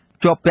រ៉ាត់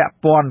ជាប់ពាក់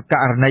ព័ន្ធក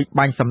រណី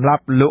បាញ់សម្លា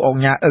ប់លោកអុក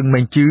ញ៉ាអឹងមេ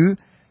ងជឺ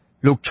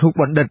លោកឈូក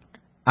បណ្ឌិត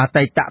អ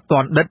តីតទ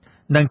ណ្ឌិត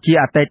និងជា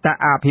អតីត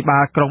អភិបា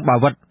លក្រុងបា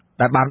វិត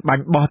ដែលបានបា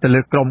ញ់បោះទៅ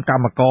លើក្រុមក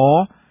ម្មករ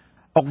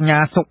អុកញ៉ា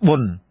សុកប៊ុ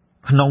ន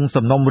ក្នុង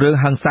សំណុំរឿង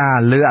ហិង្សា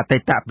លើអតី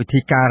តពិ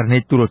ធីការនី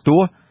ទូរទ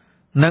ស្សន៍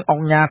និងអុក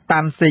ញ៉ាតា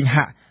ន់សេង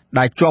ហាក់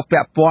ដែលជាប់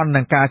ពាក់ព័ន្ធ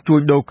នឹងការជួ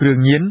ញដូរគ្រឿង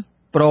ញៀន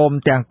ព្រម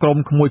ទាំងក្រុម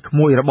ក្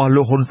មួយរបស់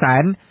លោកហ៊ុនសែ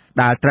ន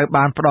ដែលត្រូវ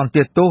បានផ្ដន្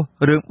ទាទោស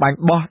រឿងបាញ់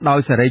បោះដោយ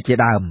សេរីជា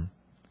ដើម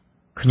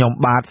ខ្ញុំ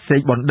បាទសេ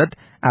កបណ្ឌិត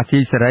អាស៊ី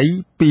សេរី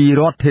ពី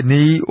រដ្ឋធា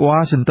នីវ៉ា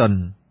ស៊ីនតោន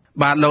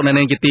បាទលោកអ្នក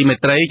នាងជាទីមេ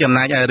ត្រីចំ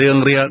ណែកឲ្យរឿង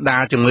រាលដា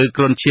លជំងឺ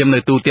គ្រុនឈាមនៅ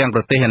ទូទាំងប្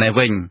រទេសឯនេះ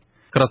វិញ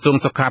ក្រសួង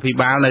សុខាភិ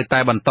បាលនៅតែ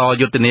បន្ត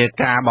យុទ្ធនា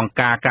ការបង្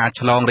ការការ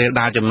ឆ្លងរាល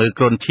ដាលជំងឺ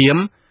គ្រុនឈាម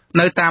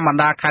នៅតាមបណ្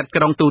ដាខេត្ត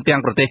ក្រុងទូទាំង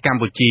ប្រទេសក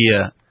ម្ពុជា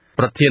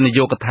ប្រធាននាយ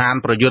កដ្ឋាន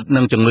ប្រយុទ្ធ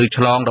នឹងជំងឺ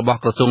ឆ្លងរបស់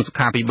ក្រសួងសុ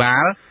ខាភិបា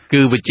ល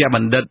គឺវិជ្ជប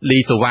ណ្ឌិតលី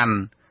សុវណ្ណ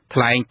ថ្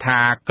លែង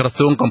ថាក្រ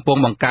សួងកំពុង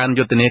បង្កើន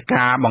យុទ្ធនា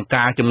ការបង្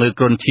ការជំងឺ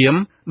គ្រុនឈាម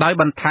ដោយ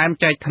បន្ថែម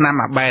ចែកថ្នាំ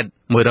អាបេត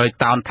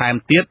100តោនថែម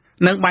ទៀត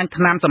និងបាញ់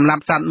ថ្នាំសម្លា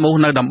ប់សត្វមូស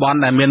នៅតំបន់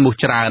ដែលមានមូស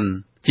ច្រើន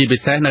ជាពិ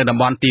សេសនៅតំ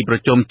បន់ទីប្រ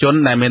ជុំជន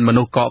ដែលមានម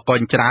នុស្សកកកុ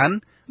ញច្រើន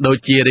ដូច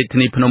ជារាជធា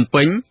នីភ្នំ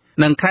ពេញ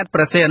និងខេត្តព្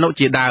រះសីហនុ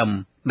ជាដើម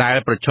ដែល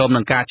ប្រឈម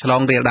នឹងការឆ្ល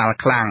ងរាលដាល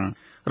ខ្លាំង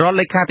រដ្ឋ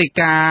លេខាធិ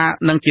ការ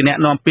និងជាអ្នក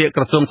នាំពាក្យ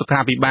ក្រសួងសុខា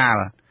ភិបាល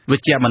វិ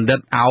ជ្ជបណ្ឌិត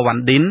អាវវ៉ា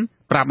ន់ឌិន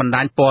ប្រាប់បណ្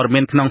ដាញព័ត៌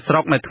មានក្នុងស្រុ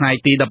កនៅថ្ងៃ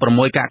ទី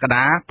16កក្ក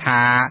ដា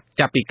ថា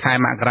ចាប់ពីខែ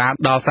មករា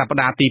ដល់សប្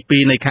តាហ៍ទី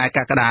2នៃខែក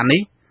ក្កដា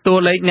នេះតួ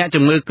លេខអ្នក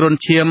ជំងឺគ្រុន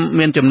ឈាម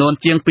មានចំនួន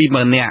ជាង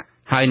 20,000 នាក់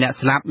ហើយអ្នក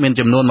ស្លាប់មាន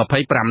ចំនួន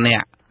 25 នា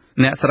ក់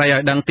អ្នកស្រីឲ្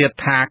យដឹងទៀត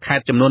ថាខេ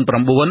ត្តចំនួន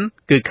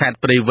 9 គឺខេត្ត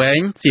ព្រៃវែង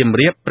សៀម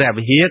រាបព្រះ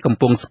វិហារកំ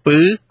ពង់ស្ពឺ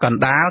កណ្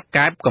ដាល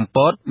កែបកំព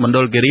តមណ្ឌ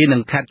លគិរីនិ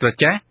ងខេត្តក្រ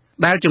ចេះ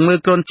ដែលជំងឺ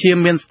គ្រុនឈាម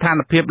មានស្ថាន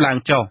ភាពឡើង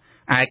ចុះ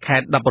ឯខេ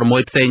ត្ត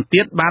16ផ្សេង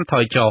ទៀតបានថ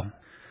យចុះ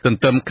ទន្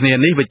ទឹមគ្នា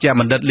នេះវិជ្ជ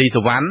បណ្ឌិតលី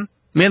សុវណ្ណ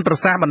មានប្រ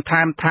សាសន៍បន្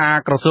ថែមថា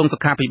ក្រសួងសុ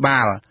ខាភិបា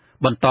ល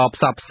បន្ត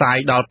ផ្សព្វផ្សាយ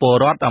ដល់ពល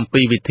រដ្ឋអំ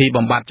ពីវិធី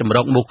បំបត្តិជំរ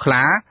កមូសខ្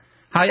លា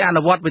ហើយអ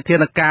នុវត្តវិធា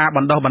នការប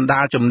ណ្ដុះបណ្ដា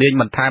លជំនាញ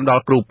បន្ថែមដ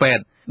ល់គ្រូពេ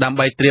ទ្យដើម្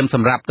បីត្រៀមស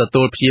ម្រាប់ទ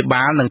ទួលព្យា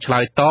បាលនិងឆ្លើ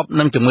យតប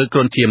នឹងជំងឺគ្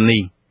រុនឈាម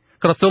នេះ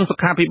ក្រសួងសុ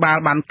ខាភិបាល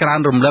បានក្រើន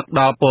រំលឹក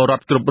ដល់ពលរ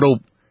ដ្ឋគ្រប់រូប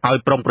ឲ្យ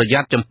ប្រុងប្រយ័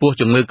ត្នចំពោះ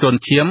ជំងឺគ្រុន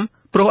ឈាម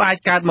ព្រោះអាច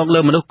កើតមកលើ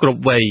មនុស្សគ្រ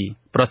ប់វ័យ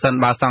ប្រសិន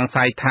បើសង្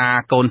ស័យថា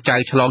កូនចៅ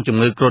ឆ្លងជំ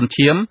ងឺគ្រុន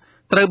ឈាម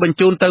ត្រូវបញ្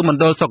ជូនទៅមណ្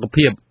ឌលសុខ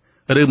ភាព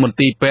ឬមន្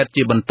ទីរពេទ្យ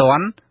ជាបន្ទា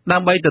ន់ដើ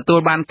ម្បីទទួល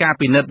បានការ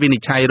ពិនិត្យវិនិ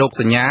ច្ឆ័យរោគ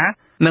សញ្ញា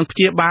និងព្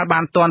យាបាលបា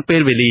នទាន់ពេ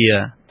លវេលា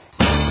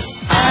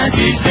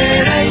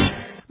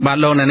បាទ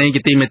លោកអ្នកនាង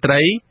ជាទីមេត្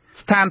រី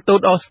ស្ថានទូ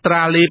តអូស្ត្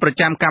រាលីប្រ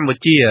ចាំកម្ពុ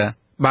ជា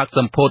បើកស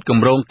ម្ពោធគ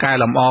ម្រោងកែ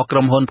លម្អក្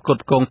រុមហ៊ុនផ្គ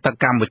ត់ផ្គង់ទឹក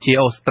កម្ពុជា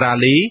អូស្ត្រា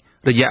លី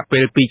រយៈពេ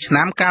ល2ឆ្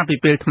នាំកាលពី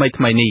ពេលថ្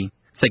មីនេះ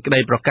សេចក្តី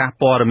ប្រកាស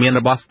ព័ត៌មាន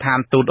របស់ស្ថាន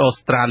ទូតអូ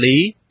ស្ត្រាលី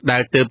ដែ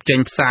លទើបចេញ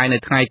ផ្សាយនៅ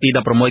ថ្ងៃទី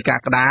16ក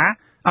ក្កដា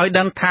ឲ្យ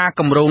ដឹងថា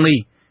គម្រោងនេះ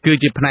គឺ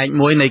ជាផ្នែក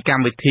មួយនៃក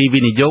ម្មវិធី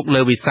វិនិយោគ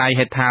លើវិស័យ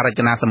ហេដ្ឋារច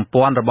នាសម្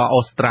ព័ន្ធរបស់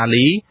អូស្ត្រា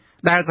លី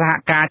ដែលសហ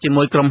ការជា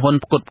មួយក្រុមហ៊ុន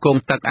ផ្គត់ផ្គង់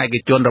ទឹកឯក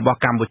ជនរបស់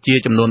កម្ពុជា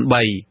ចំនួន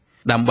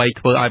3ដើម្បី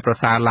ធ្វើឲ្យប្រ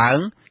សើរឡើង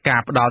កា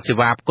រផ្ដល់សេ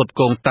វាផ្គត់ផ្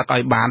គង់ទឹកឲ្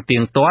យបានទៀ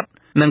ងទាត់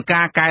និង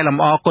ការកែល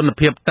ម្អគុណ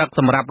ភាពទឹកស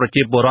ម្រាប់ប្រ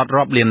ជាពលរដ្ឋ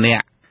រាប់លាននា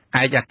ក់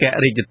ឯកអគ្គ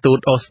រដ្ឋទូត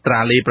អូស្ត្រា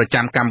លីប្រ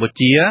ចាំកម្ពុ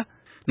ជា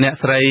អ្នក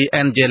ស្រី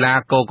Angela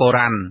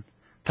Kokoran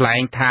ថ្លែ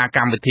ងថាក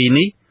ម្មវិធី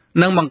នេះ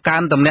នឹងបង្កើ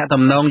នទំនាក់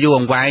ទំនងយូរ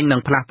អង្វែងនិ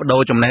ងផ្លាស់ប្ដូ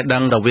រចំណេះដឹ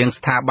ងរវាង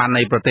ស្ថាប័ន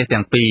នៃប្រទេស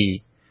ទាំងពីរ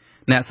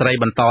អ្នកស្រី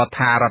បន្ត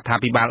ថារដ្ឋា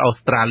ភិបាលអូ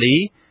ស្ត្រាលី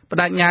ប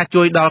ដិញ្ញា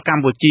ជួយដល់ក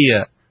ម្ពុជា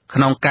ក្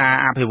នុងការ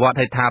អភិវឌ្ឍ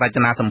ហេដ្ឋារច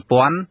នាសម្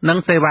ព័ន្ធនិង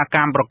សេវាក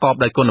ម្មប្រកប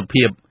ដោយគុណ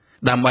ភាព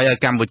ដើម្បីឲ្យ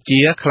កម្ពុជា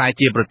ក្លាយ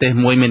ជាប្រទេស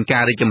មួយមានកា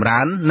ររីកចម្រើ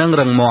ននិង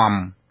រឹងមាំ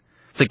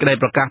សេចក្តី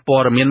ប្រកាសព័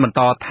ត៌មានបន្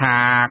តថា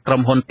ក្រុ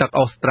មហ៊ុនទឹក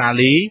អូស្ត្រា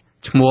លី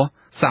ឈ្មោះ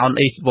South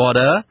East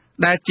Water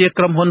ដែលជា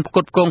ក្រុមហ៊ុនផ្គ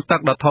ត់ផ្គង់ទឹក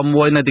ដ៏ធំ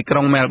មួយនៅទីក្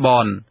រុង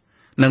Melbourne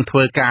នឹងធ្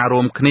វើការ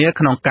រួមគ្នា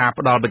ក្នុងការ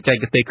ផ្ដល់បច្ចេ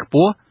កទេសខ្ព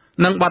ស់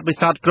និងបទពិ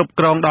សោធន៍គ្រប់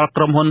គ្រងដល់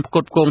ក្រុមហ៊ុនផ្គ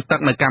ត់ផ្គង់ទឹក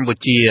នៅកម្ពុ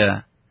ជា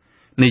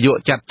នាយក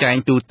ចាត់ចែង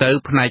ទូទៅ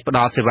ផ្នែកផ្ដ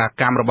ល់សេវា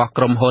កម្មរបស់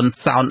ក្រុមហ៊ុន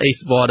South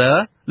East Water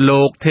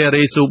លោក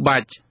Terry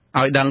Subach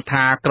ឲ្យដឹង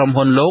ថាក្រុម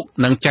ហ៊ុនលោក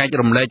នឹងចែក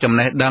រំលែកចំ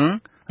ណេះដឹង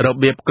រ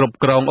បៀបគ្រប់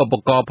គ្រងឧប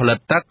ករណ៍ផលិត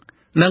ទឹក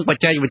និងប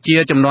ច្ចេកវិទ្យា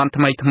ចំនួន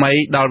ថ្មីៗ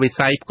ដល់វិ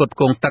ស័យផ្គត់ផ្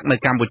គង់ទឹកនៅ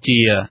កម្ពុជា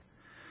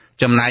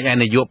ចំណែកឯ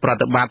នាយកប្រ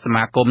តិបត្តិស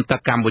មាគមទឹក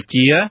កម្ពុ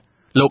ជា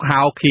លោកហៅ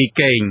ខី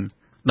កេង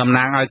តំ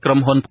ណាងឲ្យក្រុម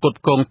ហ៊ុនផ្គត់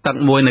ផ្គង់ទឹក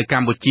មួយនៅក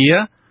ម្ពុជា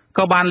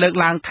ក៏បានលើក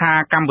ឡើងថា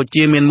កម្ពុ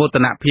ជាមានមោទ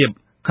នភាព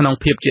ក្នុង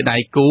ភាពជាដៃ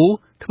គូ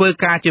ធ្វើ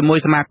ការជាមួយ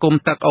សមាគម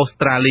ទឹកអូស្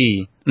ត្រាលី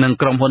និង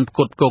ក្រុមហ៊ុនផ្គ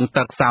ត់ផ្គង់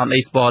ទឹក Sound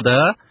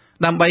Exporter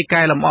ដើម្បី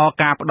កែលម្អ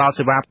ការផ្តល់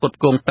សេវាផ្គត់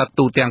ផ្គង់ទឹក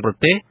ទូទាំងប្រ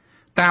ទេស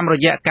តាមរ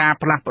យៈការ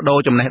ផ្លាស់ប្តូរ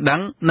ចំណេះដឹ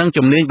ងនិង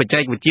ជំនាញបច្ចេ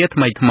កវិទ្យាថ្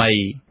មីៗ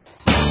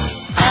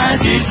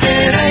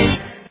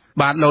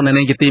បាទលោកអ្នក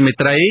នាងជាទីមេ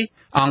ត្រី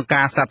អង្គ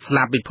ការសត្វស្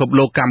លាបពិភព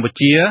លោកកម្ពុ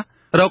ជា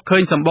រកឃើ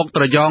ញសម្បុក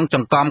ត្រយងច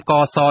ង្កំក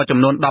សចំ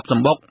នួន10ស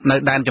ម្បុកនៅ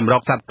ដែនចម្រុ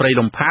កសត្វព្រៃ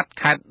លំផាត់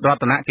ខេត្តរ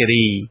តនគិ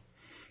រី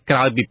ក្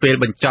រោយពីពេល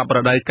បញ្ចប់រ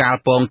ដូវកាល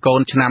ពងកូ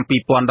នឆ្នាំ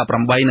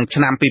2018និង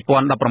ឆ្នាំ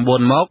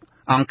2019មក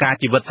អង្គការ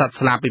ជីវិតសត្វ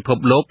ស្លាបពិភព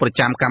លោកប្រ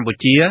ចាំកម្ពុ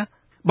ជា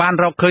បាន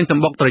រកឃើញស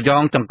ម្បុកត្រយ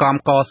ងចង្កំ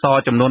កស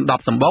ចំនួន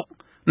10សម្បុក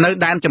នៅ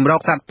ដែនចម្រុក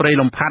សត្វព្រៃ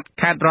លំផាត់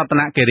ខេត្តរត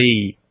នគិរី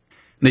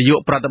នាយក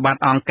ប្រតិបត្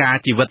តិអង្គការ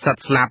ជីវិតសត្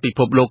វស្លាបពិភ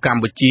ពលោកក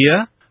ម្ពុជា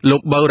លោ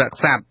កប៊ៅរ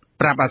ក្សា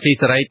ប្រាប់អាស៊ី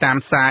សេរីតាម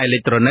សារអេឡិ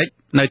ចត្រូនិក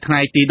នៅថ្ងៃ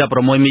ទី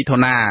16មិថុ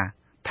នា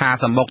ថា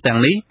សម្បុកទាំង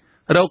នេះ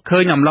រកឃើ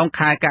ញអំឡុង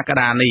ខែកក្ក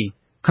ដានេះ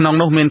ក្នុង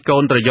នោះមានកូ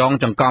នត្រយង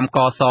ចង្កំក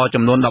ស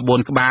ចំនួន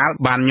14ក្បាល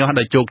បានញាស់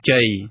ដោយជោគជ័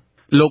យ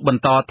លោកប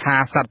ន្តថា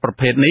សត្វប្រ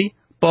ភេទនេះ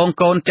ពង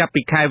កូនចាប់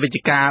ពីខែវិច្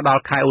ឆិកាដ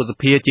ល់ខែឧស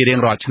ភាជារៀង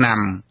រាល់ឆ្នាំ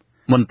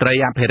មន្ត្រី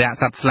អភិរក្ស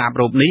សត្វស្លាប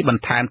រូបនេះប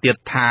ន្ថែមទៀត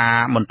ថា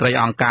មន្ត្រី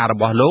អង្គការរ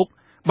បស់លោក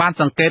បាន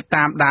សង្កេត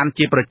តាមដាន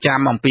ជាប្រចាំ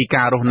អំពី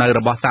ការរស់នៅរ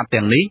បស់សត្វ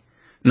ទាំងនេះ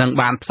និង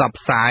បានផ្សព្វ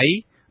ផ្សាយ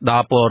ដ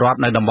ល់ពលរដ្ឋ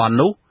នៅតំបន់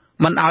នោះ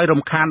មិនឲ្យ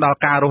រំខានដល់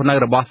ការរស់នៅ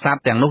របស់សត្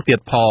វទាំងនោះទៀត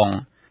ផង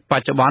ប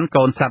ច្ចុប្បន្ន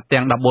កូនសត្វ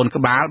ទាំង14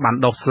ក្បាលបាន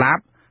ដុះស្លា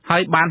ប់ហើ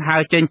យបានហើ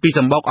រចេញពីស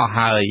ម្បុកអស់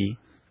ហើយ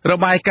រ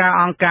បាយការណ៍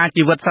អង្គការ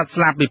ជីវិតសត្វ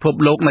ស្លាបពិភព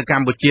លោកនៅក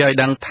ម្ពុជាឲ្យ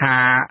ដឹងថា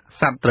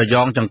សត្វត្រយ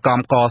ងចង្កំ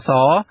កស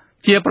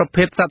ជាប្រ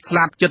ភេទសត្វស្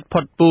លាបជិតផុ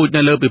តពូជ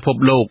នៅលើពិភព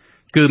លោក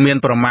គឺមាន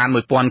ប្រមាណ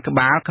 1000 ក្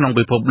បាលក្នុង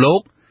ពិភពលោក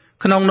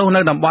ក្នុងនោះ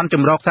នៅតំបន់ច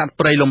ម្រុកសត្វ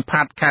ព្រៃលំ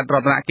ផាត់ខេត្តរ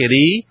តនគិ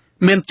រី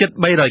មានជិត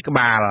300ក្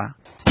បាល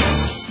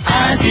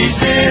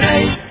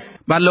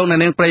បាទលោកអ្នក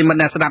នាងប្រិយមិត្ត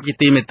អ្នកស្ដាប់ជា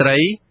ទីមេត្រី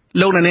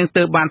លោកអ្នកនាង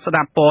ទើបបានស្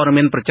ដាប់ព័ត៌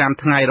មានប្រចាំ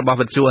ថ្ងៃរបស់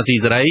វិទ្យុអាស៊ី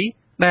សេរី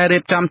ដែលរៀ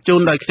បចំជូ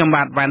នដោយខ្ញុំ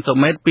បាទវ៉ាន់សូ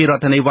មេតពីរដ្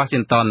ឋធានី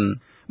Washington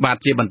បាទ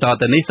ជាបន្ត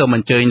ទៅនេះសូមអ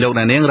ញ្ជើញលោក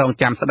អ្នកនាងរង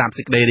ចាំស្ដាប់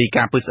សេចក្តីរាយ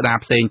ការណ៍ពិស្ដារ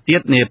ផ្សេងទៀ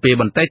តនាពេល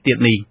បន្តិចទៀត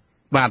នេះ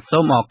បាទសូ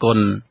មអរគុណ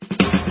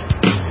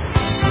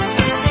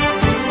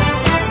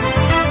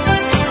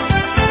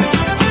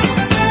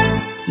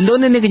លោក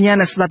អ្នកនាងកញ្ញា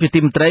អ្នកស្ដាប់ជា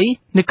ទីមេត្រី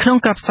នៅក្នុង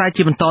ការផ្សាយ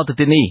ជាបន្តទៅ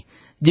ទៀតនេះ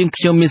យើង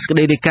ខ្ញុំមានសេចក្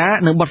តីរាយការណ៍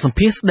និងបទសម្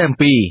ភាសន៍ស្ដីអំ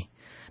ពី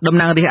តំ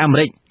ណាងរាស្ត្រអាមេ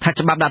រិកថា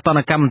ច្បាប់ដាក់ទ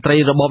ណ្ឌកម្មមន្ត្រី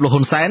របបលោក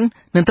ហ៊ុនសែន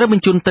នឹងត្រូវប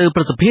ញ្ជូនទៅ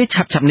ប្រសិទ្ធភាព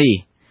ឆាប់ៗនេះ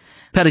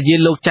ភរិយា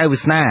លោកចៅវា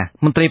សនា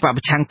មន្ត្រីបព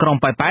ប្រឆាំងក្រុង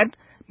ប៉ោយប៉ែត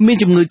មាន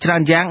ជំងឺច្រើ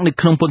នយ៉ាងនៅ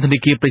ក្នុងពន្ធនា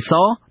គារព្រៃស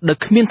រដោយ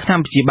គ្មានថ្នាំ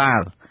ព្យាបា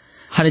ល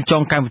ហើយនៅចុ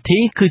ងកម្មវិធី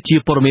គឺជា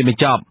ព័ត៌មានប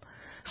ញ្ចប់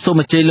សូម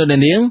អញ្ជើញលោកអ្ន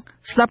កនាង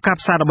ស្ដាប់ការ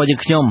ផ្សាយរបស់យើង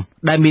ខ្ញុំ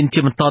ដែលមានជា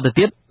បន្តទៅ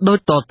ទៀតដូច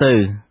តទៅ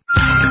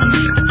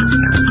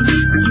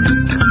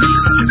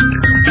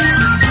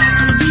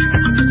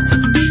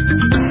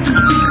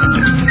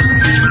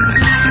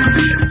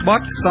ប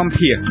ទសម្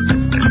ភាសន៍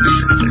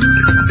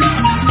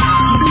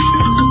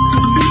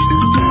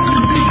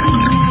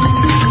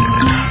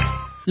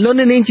លោក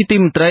អ្នកនាងជាទី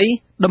មេត្រី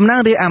តំណាង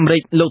រាស្ត្រអាមេរិ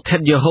កលោក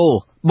Ted Yoho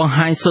បង្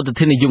ហាញសុទ្ធិ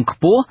ធិនិយមខ្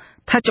ពស់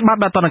ថាច្បាប់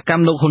ដាក់ទណ្ឌក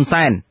ម្មលោកហ៊ុន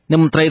សែននិង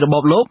មន្ត្រីរប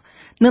បលោក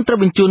នឹងត្រូវ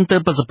បញ្ជូនទៅ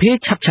ប្រសិទ្ធភាព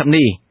ឆាប់ៗ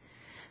នេះ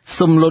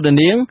សូមលោកអ្នក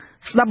នាង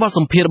ស្ដាប់បទស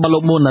ម្ភាសន៍របស់លោ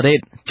កមូណារ៉េត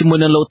ជាមួយ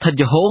នឹងលោក Ted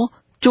Yoho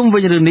ជុំវិ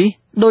ញរឿងនេះ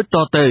ដូចត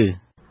ទៅ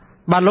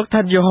បាទលោក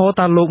Ted Yoho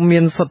តើលោកមា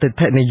នសុទ្ធិ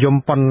ធិនិយម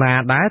ប៉ុណ្ណា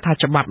ដែរថា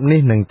ច្បាប់នេះ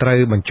នឹងត្រូវ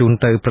បញ្ជូន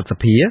ទៅព្រឹទ្ធស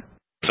ភា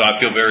So I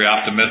feel very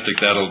optimistic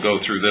that it'll go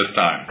through this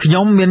time. ខ្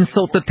ញុំមាន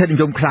សុទ្ធិធិនិ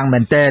យមខ្លាំងមែ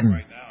នទែន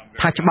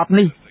ថាច្បាប់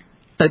នេះ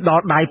ទៅដ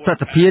ល់ដៃព្រឹទ្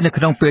ធសភានៅ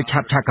ក្នុងពេលឆា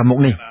ប់ៗខាងមុខ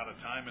នេះ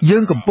យើ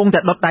ងកំពុងតែ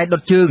ដុតដៃដុ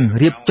តជើង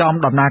រៀបចំ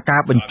ដំណើរកា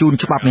របញ្ជូន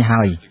ច្បាប់នេះ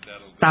ហើយ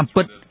តាម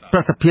ពិតព្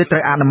រឹទ្ធសភាត្រូ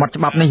វអនុម័ត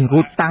ច្បាប់នេះរួ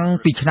ចតាំង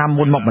ពីឆ្នាំ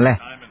មុនមកម្លេះ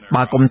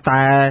បើគុំ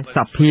តែស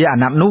ភាអា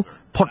ណត្តិនោះ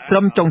ផុតត្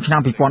រឹមចុងឆ្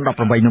នាំ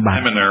2018នោះបាទ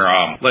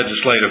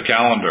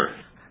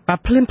បាទ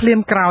ភ្លាម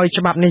ក្រោយ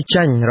ច្បាប់នេះ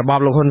ចេញរបប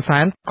លោកហ៊ុនសែ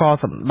នក៏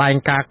សម្ដែង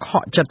ការខ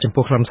កចិត្តចំ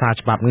ពោះខ្លឹមសារ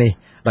ច្បាប់នេះ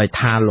ដោយ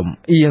ថាលំ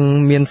អៀង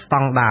មានស្ត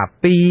ង់ដារ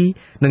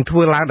2នឹងធ្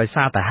វើឡើងដោយ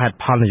សារតែហេតុ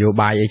ផលនយោ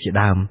បាយឯជា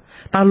ដើម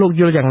តើលោក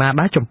យល់យ៉ាងណា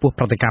ដែរចំពោះ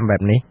ប្រតិកម្មបែ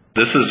បនេះ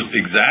This is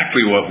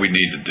exactly what we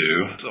need to do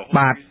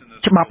បាទ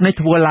ច្បាប់នេះ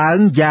ធ្វើឡើង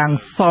យ៉ាង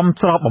សម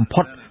ស្របបំ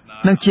ផុត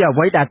និងជាអ្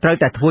វីដែលត្រូវ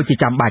តែធ្វើជា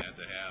ចាំបាច់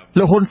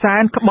លោកហ៊ុនសែ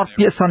នក្បត់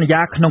ពាក្យសន្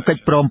យាក្នុងកិច្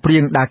ចព្រមព្រៀ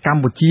ងដែលក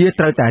ម្ពុជា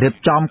ត្រូវតែរៀប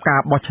ចំកា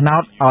របោះឆ្នោ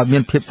តឲ្យមា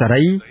នភាពសេ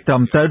រីត្រឹ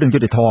មត្រូវនិងយុ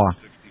ត្តិធម៌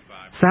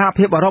សហ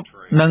ភាពអឺរ៉ុប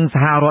និងស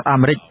ហរដ្ឋអា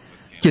មេរិក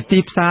ជាទី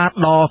ផ្សារ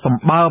ដ៏ស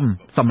ម្បើម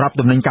សម្រាប់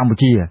ទំនិញកម្ពុ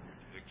ជា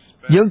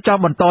យើងច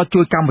ង់បន្ត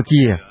ជួយកម្ពុ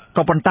ជា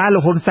ក៏ប៉ុន្តែលោ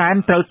កហ៊ុនសែន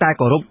ត្រូវតែ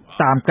គោរព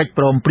តាមកិច្ច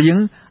ព្រមព្រៀង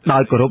ដោ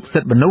យគោរពសិ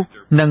ទ្ធិមនុស្ស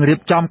និងរៀប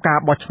ចំការ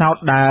បោះឆ្នោត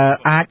ដែល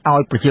អាចឲ្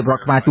យប្រជាពលរ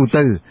ដ្ឋខ្មែរទូ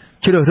ទៅ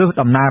ជ្រើសរើស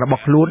តំណាងរប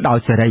ស់ខ្លួនដោយ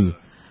សេរី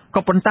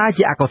ក៏ប៉ុន្តែ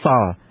ជាអកុស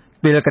ល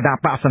ពេលគណៈ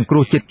បកសង្គ្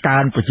រោះជាតិកើ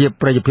នប្រជា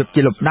ប្រិយភាព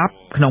ជាលំដាប់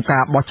ក្នុងកា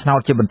របោះឆ្នោត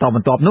ជាបន្តប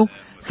ន្ទាប់នោះ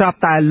ស្រាប់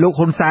តែលោក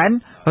ហ៊ុនសែន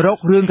រក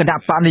រឿងគណៈ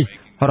បកនេះ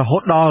រហូ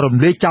តដល់រំ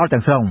លាយចោល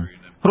ទាំងស្រុង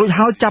រួច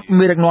ហើយចាប់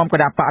មេដឹកនាំគ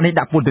ណៈបកនេះ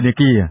ដាក់ពន្ធនា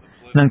គារ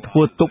និងធ្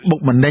វើទុកបុក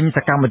ម្នេញស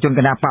កម្មជនគ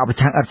ណៈបកប្រ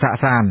ឆាំងឥតសាក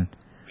សាន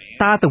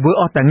តើទៅធ្វើ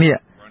អស់ទាំងនេះ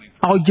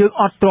ឲ្យយើង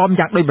អត់ទ្រាំ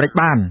យ៉ាងដូចម្តេច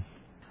បាន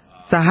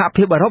សហ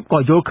ភាពអឺរ៉ុបក៏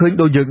យល់ឃើញ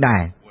ដូចយើងដែ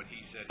រ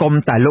កុំ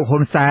តែលោកហ៊ុ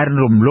នសែន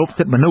រំលោភ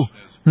សិទ្ធិមនុស្ស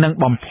និង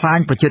បំផ្លាញ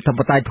ប្រជាធិប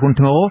តេយ្យធ្ងន់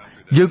ធ្ងរ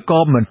យើងក៏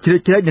មិនជ្រៀត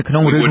ជ្រែកនៅក្នុ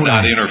ងរឿងនោះដែ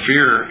រ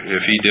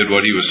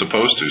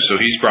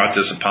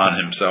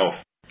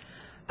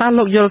តើ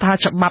លោកយល់ថា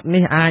ច្បាប់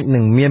នេះអាចនឹ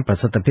ងមានប្រ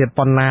សិទ្ធភាព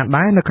ប៉ុណ្ណា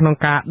ដែរនៅក្នុង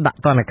ការដាក់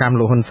ទណ្ឌកម្ម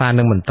លោកហ៊ុនសែន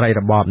និងមន្ត្រី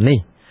របបនេះ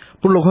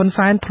ព្រោះលោកហ៊ុន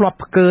សែនធ្លាប់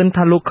ផ្កើន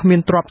ថាលោកគ្មាន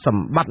ទ្រព្យស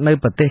ម្បត្តិនៅ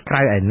ប្រទេសក្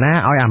រៅឯណា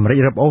ឲ្យអាមេរិក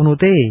រឹបអូសនោះ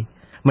ទេ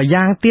ម្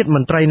យ៉ាងទៀតម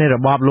ន្ត្រីនៃរ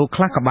បបលោក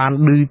ខ្លះក៏បាន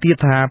ឮទៀត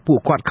ថាពួក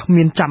គាត់គ្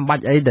មានចាំបា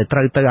ច់អីដែលត្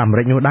រូវទៅអាមេ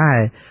រិកនោះដែរ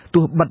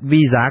ទោះបិទ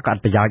វីសាក៏អ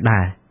ត់ប្រយោជន៍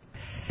ដែរ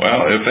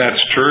Well, if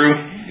that's true,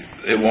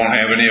 it won't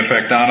have any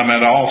effect on them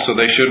at all, so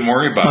they shouldn't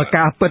worry about it.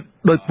 ការពិត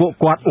ដោយពួក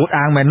គាត់អួត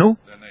អាងមែននោះ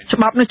ច្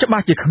បាប់នេះច្បា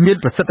ស់ជាគ្មាន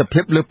ប្រសិទ្ធភា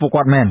ពលើពួក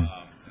គាត់មែន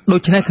ដូ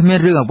ច្នេះគ្មាន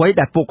រឿងអ្វី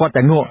ដែលពួកគាត់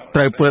តែងក់ត្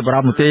រូវព្រួយបារ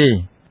ម្ភនោះទេ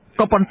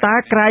ក៏ប៉ុន្តែ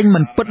ក្រែងមិ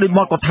នពិតដូចម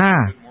កគាត់ថា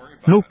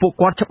នោះពួក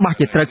គាត់ច្បាស់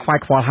ជាត្រូវខ្វាយ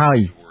ខ្វល់ហើយ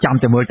ចាំ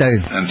តែមើលទៅ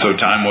And so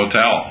time will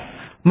tell.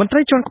 មន្ត្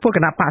រីជាន់ខ្ពស់គ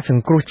ណៈបកស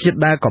ង្គ្រោះជាតិ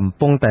ដែលកំ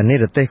ពុងតែនិ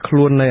រទេសខ្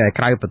លួននៅឯ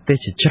ក្រៅប្រទេស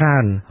ជាច្រើ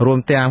នរួម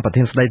ទាំងប្រ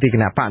ធានស្ដីទីគ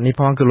ណៈបកនេះ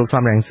ផងគឺលោក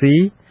សំរងស៊ី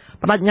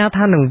បដិញ្ញា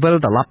ថានឹងវិល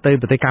ត្រឡប់ទៅ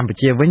ប្រទេសកម្ពុ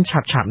ជាវិញឆា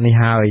ប់នេះ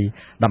ហើយ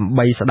ដើម្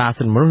បីស្ដារ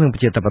សិទ្ធិមនុស្សនិងប្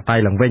រជាធិបតេយ្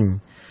យឡើងវិញ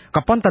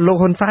ក៏ប៉ុន្តែលោក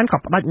ហ៊ុនសែនក៏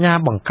បដិញ្ញា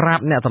បង្ក្រាប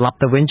អ្នកត្រឡប់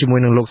ទៅវិញជាមួយ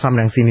នឹងលោកសំ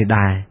រងស៊ីនេះ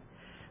ដែរ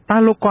តើ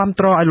លោកគាំ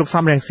ទ្រឲ្យលោក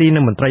សំរងស៊ីនិ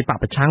ងមន្ត្រីបក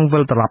ប្រឆាំងវិ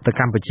លត្រឡប់ទៅ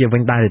កម្ពុជាវិ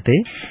ញដែរទេ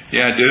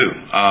Yeah, I do.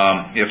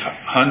 If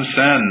Hun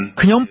Sen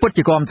ខ្ញុំពិត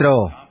ជាគាំទ្រ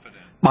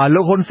បើ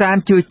លោកហ៊ុនសែន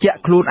ជឿជាក់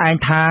ខ្លួនឯង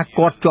ថា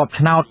គាត់ជាប់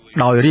ឆ្នោត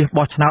ដោយរិះ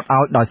បោះឆ្នោត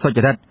ឲ្យដោយសុច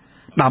រិត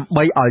ដើម្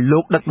បីឲ្យលោ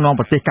កដឹកនាំ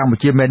ប្រទេសកម្ពុ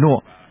ជាមែននោះ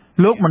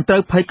លោកមិនត្រូ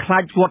វភ័យខ្លា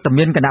ចវត្ត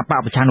មានគណៈបក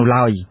ប្រឆាំងនោះ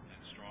ឡើយ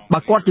បើ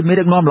គាត់ជាមេ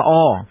ដឹកនាំល្អ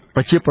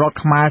ប្រជាពលរដ្ឋ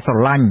ខ្មែរស្រ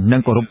ឡាញ់និ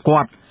ងគោរពគា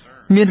ត់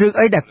មានរឿង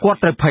អីដែលគាត់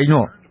ត្រូវភ័យ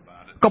នោះ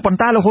ក៏ប៉ុន្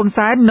តែលោកហ៊ុន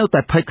សែននៅ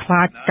តែភ័យខ្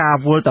លាចការ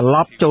វិលត្រឡ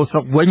ប់ចូលស្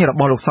រុកវិញរ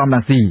បស់លោកសំរ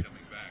ងស៊ី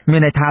មា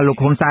នន័យថាលោក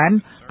ហ៊ុនសែន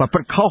ប្រព្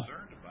រឹត្តខុស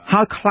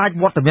ហើយខ្លាច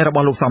វត្តមានរប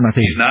ស់លោកសំរង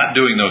ស៊ី He's not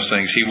doing those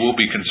things. He will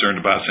be concerned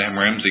about Sam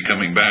Ramsey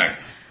coming back.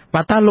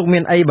 បាទតើលោកមា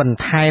នអីបន្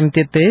ថែម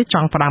ទៀតទេច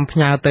ង់ផ្ដាំផ្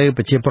ញើទៅ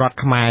ប្រជាពលរដ្ឋ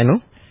ខ្មែរនោះ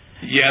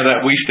Yeah, that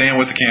we stand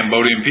with the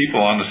Cambodian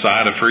people on the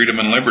side of freedom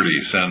and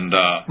liberties and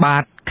បា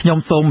ទខ្ញុំ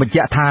សូមបញ្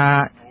ជាក់ថា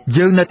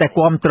យើងនៅតែ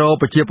គាំទ្រ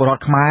ប្រជាពលរដ្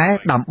ឋខ្មែរ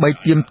ដើម្បី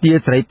ទាមទារ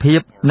សេរីភាព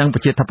និងប្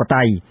រជាធិប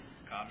តេយ្យ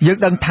យើង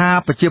ដឹងថា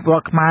ប្រជាពលរ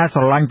ដ្ឋខ្មែរ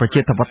ស្រឡាញ់ប្រ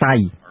ជាធិបតេយ្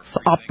យ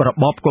ស្អប់រ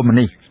បបកុម្មុយ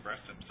នីស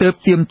ទើប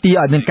ទាមទារ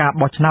ឲ្យមានការ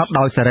បោះឆ្នោត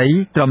ដោយសេរី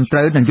ត្រឹមត្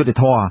រូវនិងយុត្តិ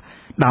ធម៌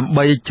ដើម្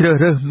បីជ្រើស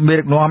រើសមេ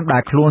ដឹកនាំដែ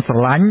លខ្លួនស្រ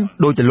ឡាញ់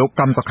ដូចជាលោក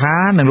កម្មកខា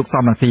និងលោក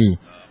សំរងស៊ី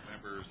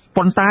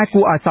ប៉ុន្តែ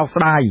គួរឲ្យសោក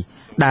ស្ដាយ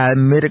ដែល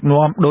មេដឹក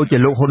នាំដូចជា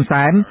លោកហ៊ុន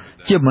សែន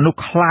ជាមនុស្ស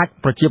ខ្លាច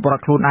ប្រជាពលរ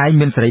ដ្ឋខ្លួនឯង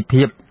មានសេរី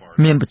ភាព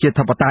មានប្រជា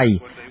ធិបតេយ្យ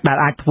ដែល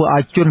អាចធ្វើឲ្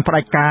យជនផ្ដា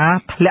ច់ការ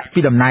ធ្លាក់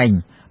ពីតំណែង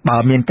បើ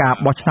មានការ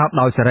បោះឆ្នោត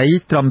ដោយសេរី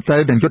ត្រឹមត្រូ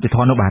វនិងយុត្តិធ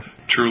ម៌នោះបាទ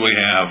truly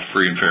have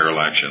free and fair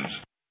elections.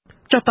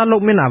 ចុះតើលោ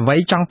កមានអ្វី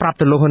ចង់ប្រាប់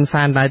ទៅលោកហ៊ុន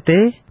សែនដែរទេ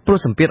ព្រោះ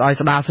សម្ពាធឲ្យ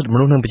ស្ដារសិទ្ធិម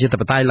នុស្សនិងប្រជាធិ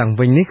បតេយ្យឡើង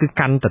វិញនេះគឺ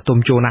កាន់តែទុំ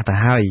ជោណាស់ទៅ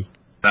ហើយ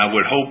I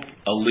would hope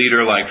a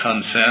leader like Hun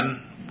Sen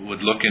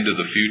would look into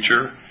the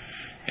future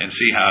and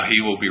see how he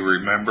will be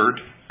remembered.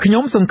 ខ្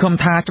ញុំសង្ឃឹម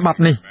ថាច្បាប់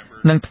នេះ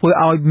នឹងធ្វើ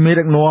ឲ្យមេ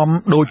ដឹកនាំ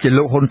ដូចជា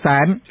លោកហ៊ុនសែ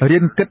នរៀ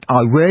នគិត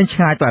ឲ្យវែងឆ្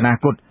ងាយទៅអនា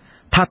គត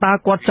ថាតើ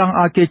គាត់ចង់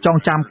ឲ្យគេចង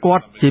ចាំគា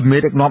ត់ជាមេ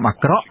ដឹកនាំអា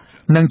ក្រក់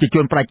និងជាជ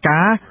នផ្ដាច់កា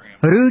រ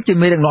ឬជា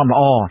មេដឹកនាំល្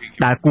អ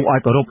ដែលគួរឲ្យ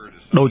គោរព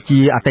ដូចជា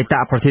អតីត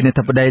ប្រធានា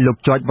ធិបតីលោក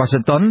George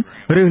Washington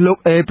ឬលោក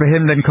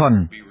Abraham Lincoln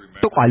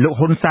ទុកឲ្យលោក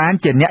ហ៊ុនសែន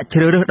ជាអ្នកជ្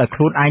រើសរើសដោយខ្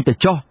លួនឯងទៅ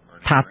ចុះ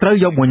ថាត្រូវ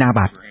យកមួយណា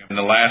បាទ And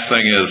the last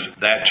thing is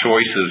that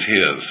choice is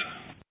his.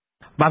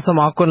 បាទសូម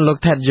អរគុណលោក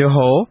Ted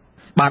Joho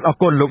បាទអរ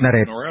គុណលោកណា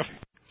រ៉េត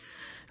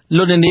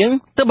លោកនាង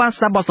ទៅបាន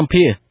ស្ដាប់បទសម្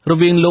ភាសន៍រ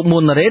វាងលោកមួ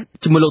នណារ៉េត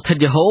ជាមួយលោក Ted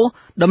Joho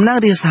តំណាង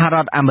រាជសហរ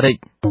ដ្ឋអាមេរិក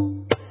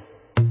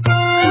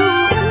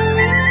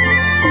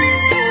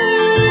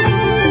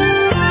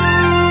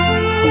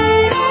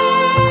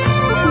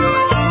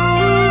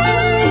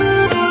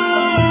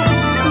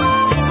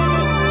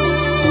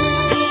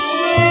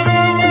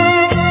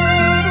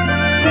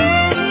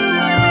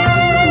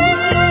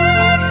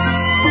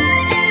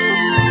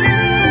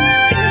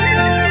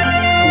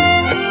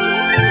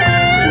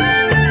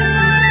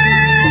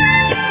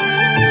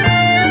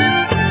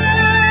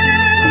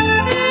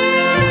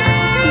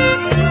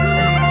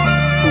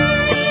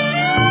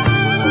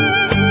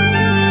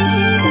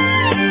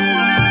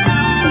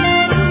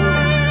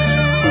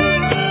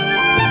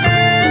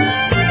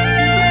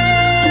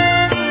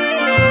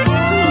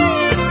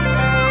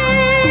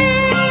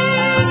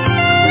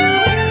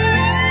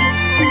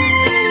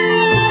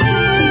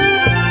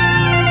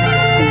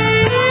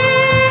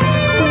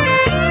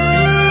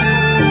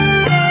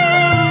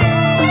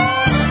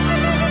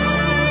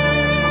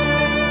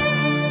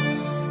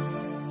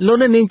លោក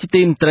នាងជា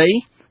ទីមន្ត្រី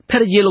ភ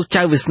រិយាលោក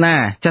ចៅវាសនា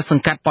ចាត់ស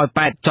ង្កាត់ប៉ោយ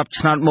ប៉ែតជាប់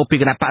ឆ្នោតមកពី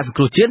គណៈបក្សសង្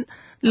គ្រោះជាតិ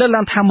លើក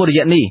ឡើងថាមួយរ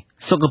យៈនេះ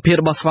សុខភាព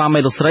របស់ស្វាមី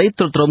លោកស្រី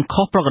ទ្រុឌទ្រោម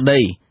ខុសប្រក្រតី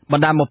ប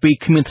ណ្ដាលមកពី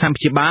គ្មានថ្នាំ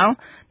ព្យាបាល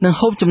និង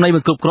ហូបចំណីមិ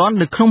នគ្រប់គ្រាន់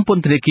នៅក្នុងព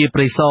ន្ធនាគារព្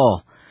រៃសរ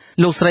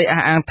លោកស្រី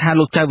អះអាងថា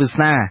លោកចៅវាស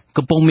នា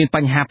កំពុងមានប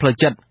ញ្ហាផ្លូវ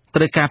ចិត្តត្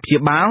រូវការព្យា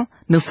បាល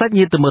និងសាច់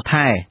ញាតិទៅមើល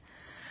ថែ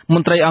ម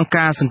ន្ត្រីអង្គ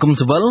ការសង្គម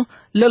ស៊ីវិល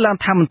លើកឡើង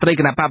ថាមន្ត្រី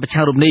គណៈបកប្រ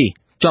ឆាំងរូបនេះ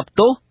ជាប់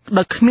ទោស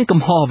ដោយគ្មានកំ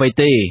ហុសអ្វី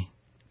ទេ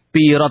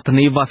ពីរដ្ឋធា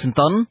នីវ៉ាស៊ីន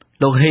តោន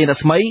លោកហេនអ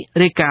ស្មី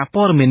រាយការណ៍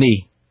ព័ត៌មាននេះ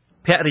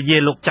ភរិយា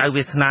លោកចៅ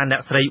វាសនាអ្ន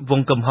កស្រីវ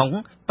ងកំហុង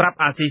ប្រាប់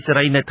អាស៊ីសេ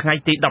រីនៅថ្ងៃ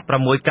ទី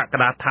16កក្ក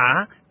ដាថា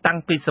តាំង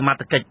ពីសមត្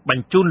ថកិច្ចប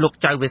ញ្ជូនលោក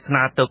ចៅវាស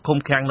នាទៅឃុំ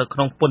ឃាំងនៅក្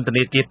នុងពន្ធ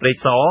នាគារព្រៃ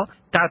សរ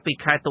កាលពី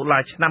ខែតុលា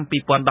ឆ្នាំ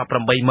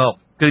2018មក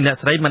គឺអ្នក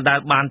ស្រីមិនដែល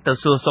បានទៅ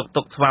សួរសុខ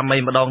ទុក្ខស្វាមី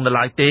ម្ដងនៅ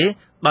ឡើយទេ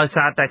ដោយ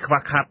សារតែខ្វះ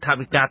ខាតថ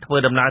វិកាធ្វើ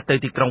ដំណើរទៅ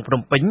ទីក្រុងភ្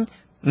នំពេញ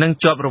និង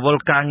ជាប់រវ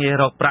ល់ការងារ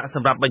រកប្រាក់ស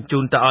ម្រាប់បញ្ជូ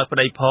នទៅឲ្យប្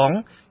តីផង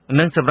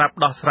និងសម្រាប់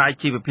ដោះស្រាយ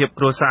ជីវភាព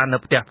គ្រួសារនៅ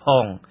ផ្ទះផ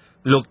ង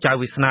លោកចៅ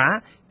វាសនា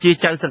ជា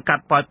ចៅសង្កា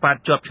ត់ប៉ោយប៉ាត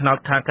ជាប់ឆ្នោត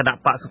ខាងគណៈ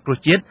បក្សសង្គ្រោះ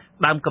ជាតិ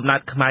ដើមកំណើត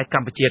ខ្មែរក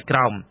ម្ពុជាក្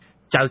រោម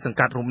ចៅសង្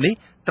កាត់រូបនេះ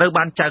ត្រូវ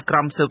បានចៅក្រ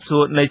មស៊ើបសួ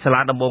រនៃសាលា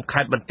ដំបង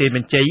ខេត្តបន្ទាយ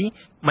មានជ័យ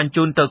បញ្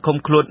ជូនទៅឃុំ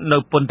ខ្លួននៅ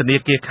ពន្ធនា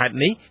គារខេត្ត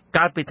នេះ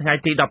កាលពីថ្ងៃ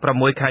ទី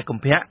16ខែកុ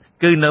ម្ភៈ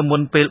គឺនៅមុ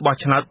នពេលបោះ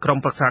ឆ្នោតក្រុម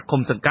ប្រឹក្សា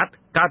ឃុំសង្កាត់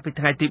កាលពី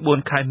ថ្ងៃទី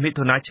4ខែមិ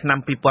ថុនាឆ្នាំ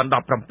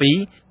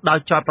2017ដោយ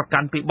ចោទប្រកា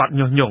ន់ពីបទ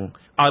ញុះញង់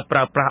ឲ្យប្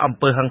រើប្រាស់អំ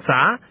ពើហិង្សា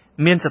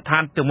មានស្ថា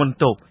នទម្ងន់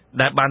ទោស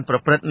ដែលបានប្រ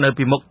ព្រឹត្តនៅ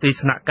ពីមុខទី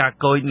ស្នាក់ការ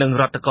គយនិង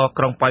រដ្ឋកោ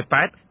ក្រុងប៉ោយ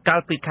ប៉ែតកា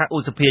លពីខែឧ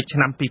សភាឆ្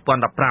នាំ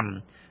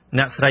2015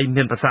អ្នកស្រី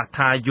មានប្រសាសន៍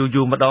ថាយូរ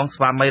ម្ដង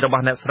ស្វាមីរប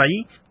ស់អ្នកស្រី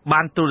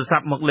បានទូរស័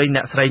ព្ទមកលេងអ្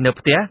នកស្រីនៅ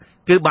ផ្ទះ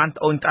គឺបាន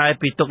ត្អូញត្អែ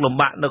ពីទុក្ខលំ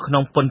បាកនៅក្នុ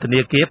ងពន្ធនា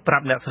គារប្រា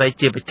ប់អ្នកស្រី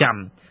ជាប្រចាំ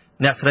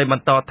អ្នកស្រីប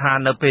ន្តថា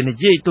នៅពេលនិ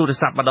យាយទូរ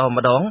ស័ព្ទម្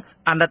ដង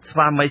អាណិតស្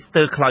វាមីស្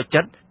ទើរខ្លោច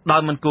ចិត្តដោ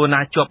យមិនគួរ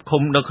ណាជាប់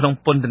ឃុំនៅក្នុង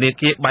ពន្ធនា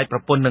គារបែកប្រ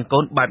ពន្ធនឹងកូ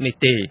នបែបនេះ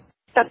ទេ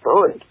តែ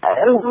អូន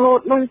រហូត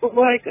នឹងពួក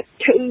ឯងក៏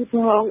ឈឺផ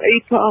ងអី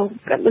ផង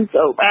គាត់មិន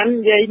ចូលបាន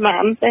និយាយម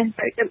កទេ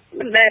តែគាត់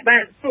មិនដែលបា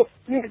នជួប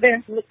ទេ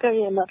មិនគេ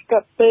មកគា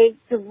ត់ពេក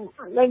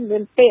នឹងមា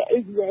នពាក្យអី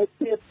និយាយ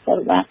ទៀតស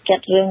ម្រាប់ចា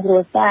ត់រឿងគ្រួ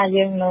សារ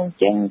យើងនៅ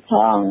ចឹងផ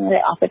ងតែ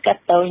អស់ទៅកា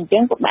ត់ទៅអញ្ចឹ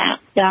ងពិបាក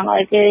ចង់ឲ្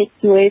យគេ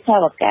ជួយថ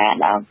វិកា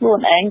ដល់ខ្លួន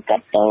ឯងកា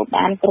ត់ទៅ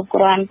បានគ្រប់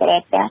គ្រាន់ប្រើ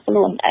ប្រាស់ខ្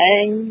លួនឯ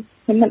ង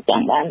មិនច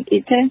ង់បានអី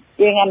ទេ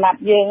យើងអាណត្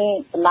តិយើង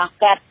ដំណោះ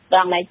កាត់ដ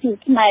ល់ណៃឈឺ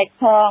ផ្នែក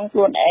ផងខ្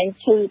លួនឯង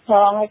ឈឺផ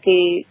ងហើយគេ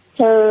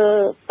ធ្វើ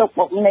ទុក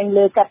បុកម្នេញ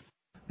លើកាត់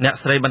អ្នក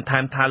ស្រីបន្ថែ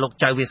មថាលោក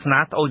ចៅវាសនា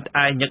ត្អូញត្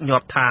អែញឹកញា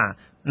ប់ថា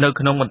នៅ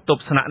ក្នុងបន្ទ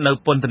ប់ស្នាក់នៅ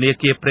ពន្ធនា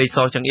គារព្រៃស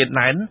រចង្អៀត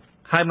ណែន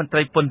ហើយមន្ត្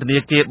រីពន្ធនា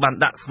គារបាន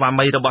ដាក់ស្វា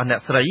មីរបស់អ្នក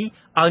ស្រី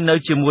ឲ្យនៅ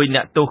ជាមួយអ្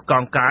នកទោសក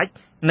ងកាច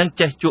និង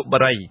ចេះជក់ប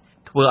រិយ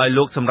ធ្វើឲ្យ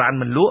លោកសម្រាន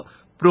មិនលក់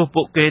ព្រោះ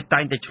ពួកគេតែ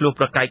ងតែឆ្លោះ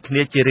ប្រកែកគ្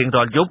នាជារៀង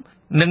រាល់យប់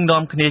និង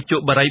នាំគ្នាជ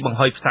ក់បរិយបង្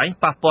ហុយផ្សែង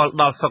ប៉ះពាល់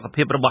ដល់សុខ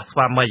ភាពរបស់ស្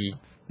វាមី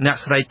អ្នក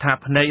ស្រីថា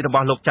ភ្នែករប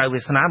ស់លោកចៅវា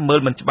សនាមើ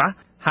លមិនច្បាស់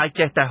ហើយ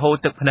ចេះតែហូរ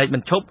ទឹកភ្នែកមិ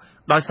នឈប់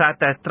ដោយសារ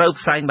តែត្រូវ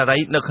ផ្សែងបរិយ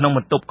នៅក្នុងប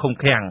ន្ទប់ឃុំ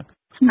ឃាំង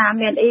ណា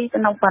មានអី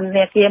ក្នុងពន្ធ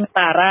នាគារ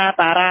តារា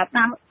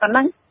តាមប៉ុណ្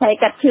ណឹងហើយ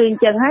កាត់ឈឺអ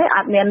ញ្ចឹងហើយអ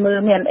ត់មានមើល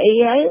មានអី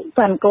ហើយ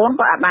ប៉ាន់កូន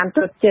ក៏អត់បានត្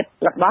រួតចិត្ត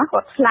របស់គា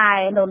ត់ឆ្លាយ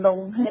នៅក្នុង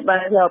ហើយបើ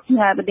យកផ្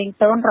ញើបដិង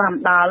តូនរំ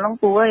ដល់នោះ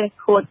គួរឲ្យ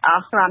ខូចអ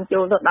ស់រំចូ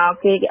លទៅដល់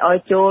គេឲ្យ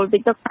ចូលតិ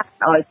ចទៅកាត់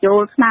ឲ្យចូល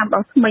ស្នាមដ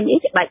ល់ថ្មិញអី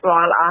ច្បាច់វ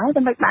ល់អស់ហើយ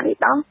តែមិនបានអី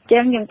ដល់អញ្ចឹ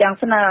ងខ្ញុំចង់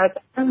ស្នើ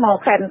ឲ្យមក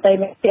ខេត្តបន្ទាយ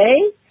មានជ័យ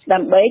ដើ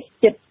ម្បី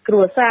ចិត្តគ្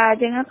រួសារអ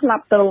ញ្ចឹងធ្លា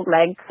ប់ទៅកន្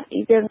លែង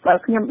អីចឹងបើ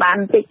ខ្ញុំបាន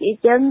តិចអី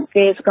ចឹង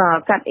គេស្គាល់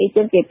កាត់អី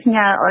ចឹងគេផ្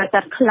ញើឲ្យ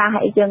កាត់ខ្លះ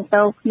អីចឹង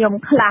ទៅខ្ញុំ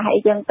ខ្លះអី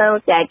ចឹងទៅ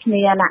ចែកគ្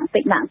នាណាក់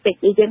តិច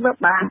អីចឹងទៅ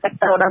បានកាត់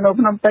ទៅដល់នៅ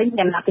ភ្នំពេញខ្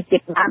ញុំណាក់ទៅចិ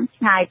ត្តបាន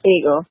ឆ្ងាយពេ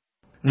ក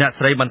អ្នក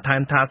ស្រីបន្ថែ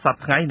មថាសប្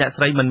តាហ៍ថ្ងៃអ្នក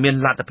ស្រីមិនមាន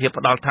លទ្ធភាព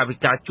ផ្ដល់ថវិ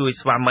កាជួយ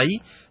ស្វាមី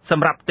ស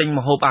ម្រាប់ទិញ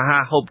ម្ហូបអាហា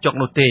រហូបចុក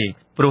នោះទេ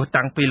ព្រោះ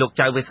តាំងពីលោក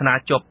ចៅវាសនា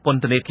ជាប់ព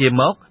ន្ធនាគារ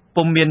មក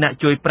ពុំមានអ្នក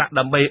ជួយប្រាក់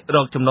ដើម្បីរ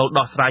កចំណូល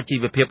ដោះស្រាយជី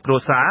វភាពគ្រួ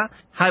សារ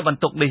ហើយបន្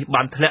ទុកនេះ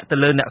បានធ្លាក់ទៅ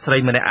លើអ្នកស្រី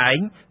ម្នាក់ឯង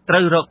ត្រូ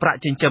វរកប្រាក់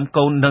ចិញ្ចឹម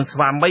កូននិងស្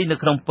វាមីនៅ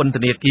ក្នុងពន្ធ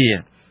នាគារ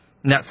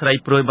អ្នកស្រី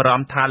ព្រួយបារ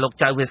ម្ភថាលោក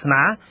ចៅវាស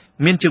នា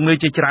មានជំងឺ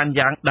ជាច្រើន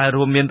យ៉ាងដែល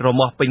រួមមានរ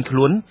មាស់ពេញខ្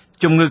លួន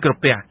ជំងឺក្រ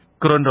ពះ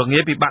គ្រុនរងា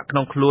ពិបាកក្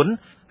នុងខ្លួន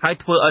ហើយ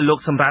ធ្វើឲ្យលោក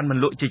សម្រានមិន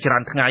លក់ជាច្រើ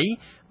នថ្ងៃ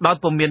ដោយ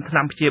ពុំមានថ្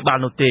នាំព្យាបាល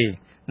នោះទេ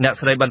អ្នក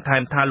ស្រីបន្ថែ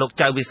មថាលោក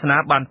ចៅវាសនា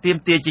បានទាម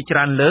ទារជាច្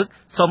រើនលើក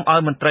សូមឲ្យ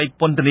មន្ត្រី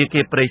ពន្ធនាគា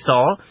រព្រៃស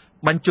រ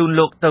បញ្ជូន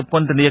លោកទៅព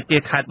ន្ធនាគា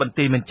រខេត្តបន្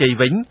ទាយមានជ័យ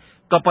វិញ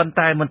ក៏ប៉ុន្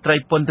តែមន្ត្រី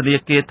ពន្ធនា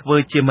គារធ្វើ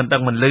ជាមិនដឹ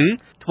ងមិនឮ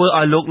ធ្វើ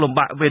ឲ្យលោកលំ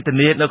បាកវេទ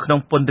នានៅក្នុង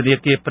ពន្ធនា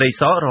គារព្រៃ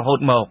សររហូត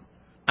មក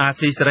អា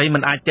ស៊ីសេរីមិ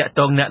នអាចតាក់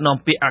ទងអ្នកនាំ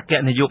ពាក្យអគ្គ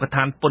នាយកដ្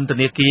ឋានពន្ធ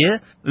នាគារ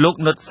លោក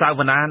នុតសាវ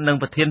ណ្ណានិង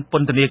ប្រធានព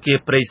ន្ធនាគារ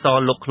ព្រៃសរ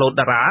លោកក្លូត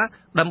តារា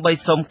ដើម្បី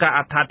សូមការអ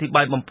ត្ថាធិប្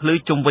បាយបំភ្លឺ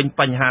ជុំវិញ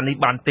បញ្ហានេះ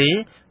បានទេ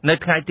នៅ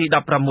ថ្ងៃទី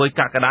16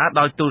កក្កដា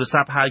ដោយទូរស័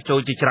ព្ទហៅចូល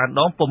ជាច្រើន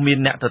ដងពុំមាន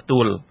អ្នកទ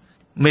ទួល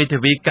មេធា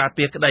វីការ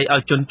ពារក្តីឲ្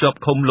យជនជាប់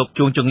ឃុំលោក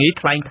ជួងជងី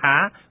ថ្លែងថា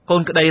កូ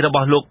នក្តីរប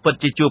ស់លោកពិត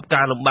ជាជួប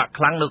ការលំបាក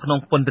ខ្លាំងនៅក្នុង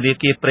ពន្ធនា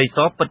គារព្រៃស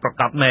រពិតប្រា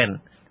កដមែន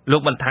លោ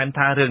កបន្ថែម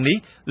ថារឿងនេះ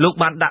លោក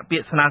បានដាក់ពា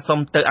ក្យស្នើសុំ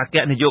ទៅអគ្គ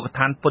នាយកដ្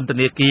ឋានពន្ធ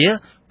នាគារ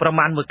ប្រ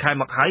មាណ1ខែ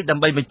មកហើយដើ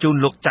ម្បីបញ្ជូន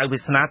លោកចៅវា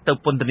សនាទៅ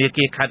ពន្ធនា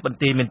គារខេត្តបន្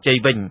ទាយមានជ័យ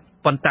វិញ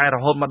ប៉ុន្តែរ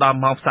ហូតមកដល់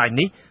ម៉ោងផ្សាយ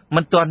នេះ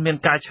មិនទាន់មាន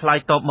ការឆ្លើយ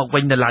តបមកវិ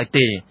ញនៅឡើយ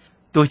ទេ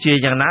ទោះជា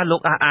យ៉ាងណាលោ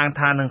កអះអាង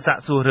ថានឹងសាក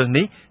សួររឿង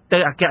នេះទៅ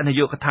អគ្គនា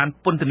យកដ្ឋាន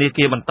ពន្ធនា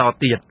គារបន្ត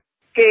ទៀត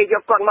គេយ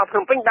កគាត់មកភ្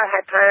នំពេញដោយ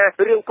ហេតុថា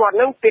រឿងគាត់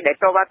នឹងពេលដែល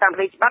តវ៉ាតាមផ្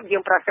លូវច្បាប់យើ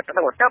ងប្រាស្រ័យទៅ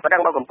ទៅបណ្ដឹ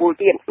ងមកកម្ពុជា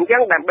ទៀតអញ្ចឹ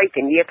ងដើម្បី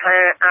ធានាថា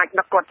អាច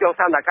ដឹកគាត់ចូល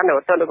សន្តិកម្មនៅ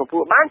ទៅកម្ពុ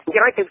ជាបានអញ្ចឹ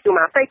ងហើយទៅក្រសួងម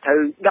ហាផ្ទៃត្រូវ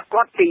ដឹក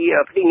គាត់ពី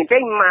ផ្ទៃមានជ័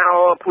យមក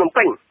ភ្នំ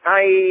ពេញហើ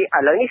យឥ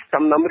ឡូវនេះ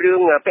សំណុំរឿ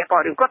ងពាក់ព័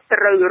ន្ធរឿងគាត់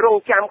ត្រូវរង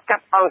ចាំកា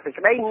ត់អង្គសេច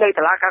ក្តីនៅ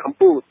តុលាការកំ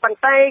ពូលប៉ុន្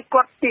តែ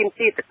គាត់ទាម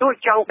ទារទទួល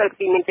ចង់ទៅផ្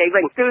ទៃមានជ័យ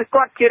វិញគឺ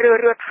គាត់ជា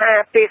រឿថា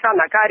ពេលសន្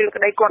តិកម្មរឿង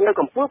ក្តីគាត់នៅ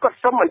កំពូលគាត់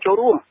សុំមិនចូល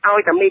រួមឲ្យ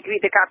តែមេធាវី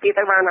ទៅការពារ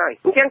ទៅបានហើយ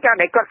អញ្ចឹងការ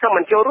ដែលគាត់សុំ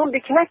មិនចូលរួម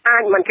ដូច្នេះអា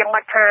ចមិនចាំបា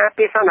ច់ថា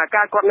ពេលសន្តិក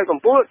ម្មគាត់នៅកំ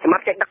ពូលសម្រា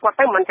ប់ចេញដឹកគាត់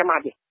ទៅមិនចាំបា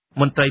ច់ទេ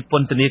មន្ត្រីព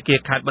ន្ធនាគារ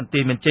ខេត្តបន្ទា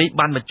យមានជ័យ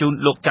បានបញ្ជូន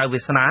លោកចៅវា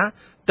សនា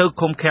ទៅ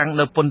ឃុំឃាំង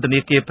នៅពន្ធនា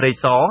គារព្រៃ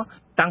សរ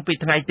តាំងពី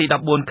ថ្ងៃទី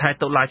14ខែ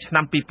តុលាឆ្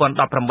នាំ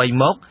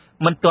2018មក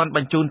មិនទាន់ប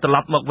ញ្ជូនត្រឡ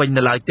ប់មកវិញ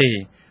នៅឡើយទេ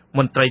ម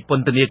ន្ត្រីព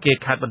ន្ធនាគារ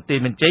ខេត្តបន្ទាយ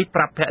មានជ័យប្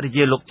រាប់ភរិ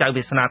យាលោកចៅ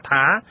វាសនា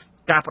ថា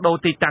ការបដូរ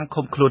ទីតាំង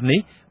ឃុំខ្លួននេះ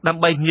ដើ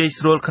ម្បីងាយ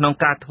ស្រួលក្នុង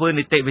ការធ្វើ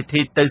នីតិវិ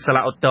ធីទៅសា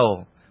លាឧទ្ធរ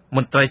ម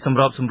ន្ត្រីសម្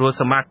របសម្រួល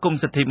សមាគម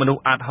សិទ្ធិមនុស្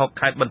សអាត6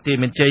ខេត្តបន្ទាយ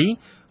មានជ័យ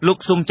លោក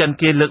ស៊ុំច័ន្ទ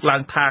គាលើកឡើ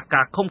ងថា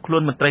ការឃុំខ្លួ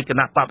នមន្ត្រីគ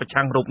ណៈបព្វប្រ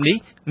ឆាំងរូបនេះ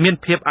មាន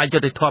ភាពអយុ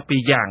ត្តិធម៌ពី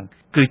រយ៉ាង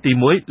គឺទី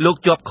1លោក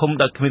ជាប់ឃុំ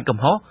ដោយគ្មានកំ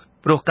ហុស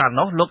ព្រោះកាល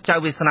នោះលោកចៅ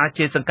វាសនា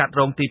ជាសង្កាត់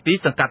រងទី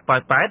2សង្កាត់ប៉ោ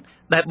យប៉ែត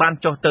ដែលបាន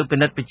ចុះទៅពិ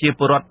និត្យប្រជាព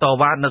លរដ្ឋត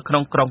វ៉ានៅក្នុ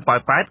ងក្រុងប៉ោយ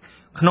ប៉ែត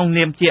ក្នុង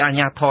នាមជាអាជ្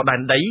ញាធរដែ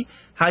នដី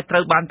ហើយត្រូ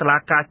វបានតុលា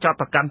ការចោទ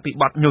ប្រកាន់ពី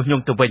បទញុះញ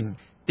ង់ទៅវិញ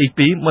ទី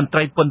2មន្ត្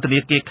រីពន្ធនា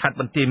គារខេត្ត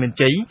បន្ទាយមាន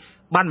ជ័យ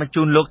បានបញ្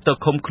ជូនលោកទៅ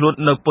ឃុំខ្លួន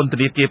នៅពន្ធ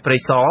នាគារព្រៃ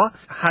សរ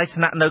ហើយស្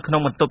នាក់នៅក្នុ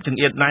ងបន្ទប់ចង្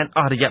អៀតណែនអ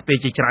ស់រយៈពេល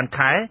ជាច្រើន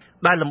ខែ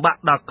ដែលលំបាក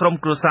ដល់ក្រុម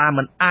គ្រួសារ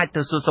មិនអាច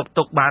ទៅសួរសុខ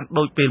ទុក្ខបាន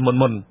ដូចពេល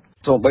មុន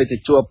សូម្បីតែ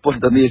ជាប់ព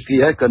ន្ធនាគារ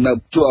ហើយក៏នៅ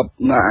ជាប់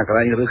នៅអាកន្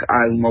លែងរើស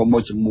អើងម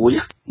កជាមួយ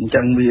អញ្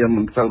ចឹងវា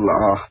មិនសូវល្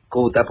អ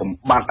គួរតែបំ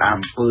បត្តិ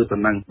អំពើទៅ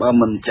នឹងបើ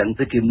មិនអញ្ចឹង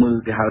ទេគេមើល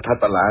គេហៅថា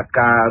តឡា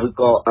ការឬ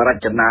ក៏រ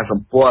ចនាស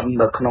ម្ព័ន្ធ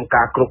នៅក្នុង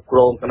ការគ្រប់គ្រ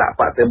ងគណៈ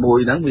បកតែមួយ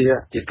ហ្នឹងវា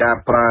ជាការ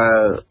ប្រើ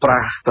ប្រា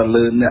ស់ទៅ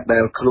លើអ្នកដែ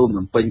លខ្លួន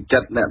មិនពេញចិ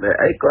ត្តអ្នកដែល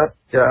អីគាត់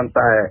ច្រើន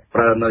តែប្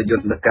រើនៅយ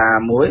ន្តការ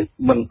មួយ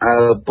មិនអើ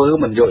ពើ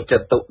មិនយកចិ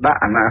ត្តទុកដាក់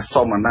អាណាស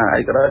មអាណា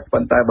អីក៏ដោយ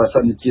ប៉ុន្តែបើ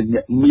សិនជា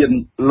មាន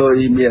លុយ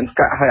មាន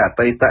កាក់ហើយអ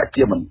តីត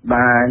ជាបណ្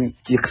ដាញ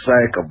ជាខ្សែ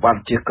ក្រវ៉ា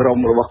ត់ជាក្រុម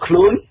របស់ខ្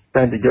លួន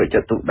តែទៅយកចិ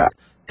ត្តទុកដាក់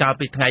កាល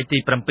ពីថ្ងៃទី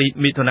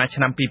7មិថុនាឆ្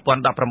នាំ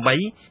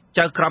2018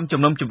ចៅក្រមជំ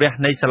នុំជម្រះ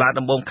នៃសាលា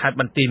ដំបងខេត្ត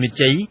បន្ទាយមាន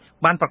ជ័យ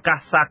បានប្រកាស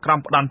សារក្រម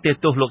ផ្ដន្ទា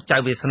ទោសលោកចៅ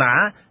វាសនា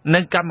និ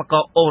ងកម្មក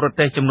រអូរ៉ូ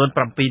តេសចំនួន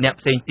7នាក់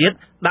ផ្សេងទៀត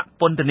ដាក់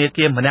ពន្ធនា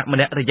គារម្នាក់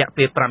រយៈ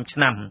ពេល5ឆ្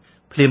នាំ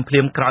ភ្លា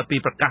មក្រោយពី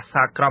ប្រកាស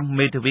សារក្រម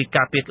មេធាវី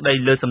ការពារក្តី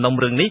លើសំណុំ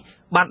រឿងនេះ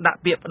បានដាក់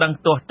ពាក្យប្តឹង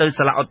ទោសទៅ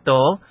សាលាឧទ្ធ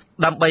រ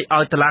ដើម្បី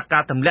ឲ្យតុលាកា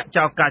រទម្លាក់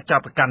ចោលការចោទ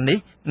ប្រកាន់នេះ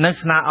និង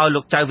ស្នើឲ្យលោ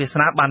កចៅវាស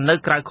នាបាននៅ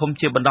ក្រៅឃុំ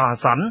ជាបណ្ដោះអា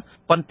សន្ន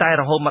ប៉ុន្តែ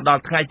រហូតមកដ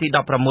ល់ថ្ងៃទី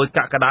16ក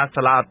ក្កដា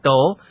សាលាឧទ្ធ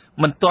រ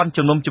មិនទាន់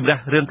ជំនុំជម្រះ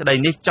រឿងក្តី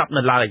នេះចប់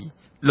នៅឡើយ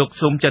លោក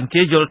ស៊ុំច័ន្ទ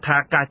គាយល់ថា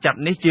ការចាប់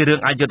នេះជារឿង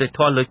អយុត្តិធ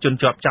ម៌លើជន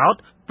ជាប់ចោទ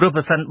ព្រោះ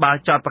ប្រសិនបើ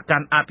ចោទប្រកា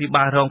ន់អភិ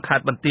បាលរងខេ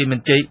ត្តបន្ទាយមា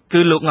នជ័យ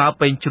គឺលោកង៉ៅ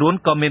ពេញជ្រួន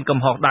ក៏មានកំ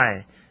ហុសដែរ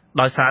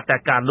ដោយសារតែ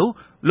ការនោះ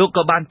លោក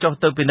ក៏បានចុះ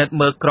ទៅពិនិត្យ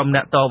មើលក្រុមអ្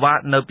នកតវ៉ា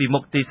នៅពីមុ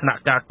ខទីស្នា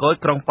ក់ការគយ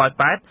ក្រុងប៉ោយ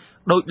ប៉ែត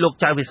ដោយលោក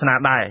ចៅវាសនា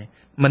ដែរ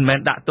មិនមែន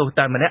ដាក់ទោស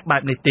តែម្នាក់បែ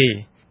បនេះទេ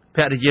ភ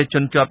រិយាជ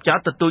នជាប់ចោទ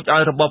ទទូចឲ្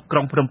យរបបក្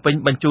រុងភ្នំពេញ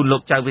បញ្ជូនលោ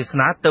កចៅវាស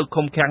នាទៅ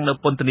ឃុំឃាំងនៅ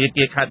ពន្ធនា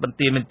គារខេត្តបន្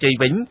ទាយមានជ័យ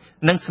វិញ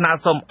និងស្នើ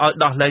សុំឲ្យ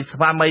ដោះលែងស្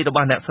វាមីរប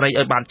ស់អ្នកស្រី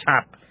ឲ្យបានឆា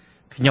ប់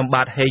ខ្ញុំ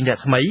បាទហេងរ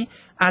ស្មី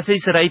អាស៊ី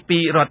សេរីពី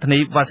រដ្ឋធានី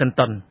វ៉ាស៊ីន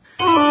តោន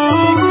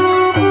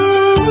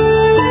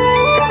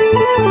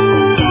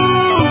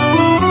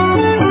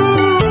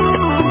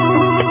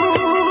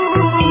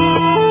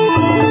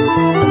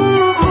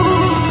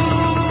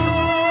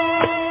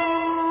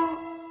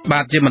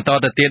បាទជាបន្ត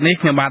ទៅទៀតនេះ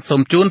ខ្ញុំបាទសូ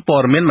មជូនព័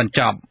ត៌មានបញ្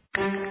ចប់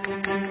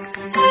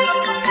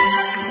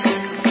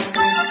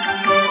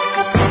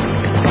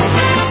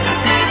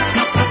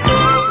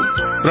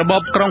រប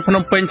បក្រុងភ្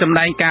នំពេញសម្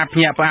ដែងការភ្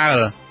ញាក់ផ្អើល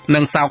និ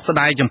ងសោកស្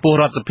ដាយចំពោះ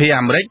រដ្ឋសភា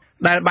អាមេរិក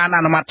ដែលបានអ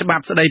នុម័តច្បា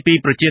ប់ស្ដីពី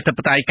ប្រជាធិប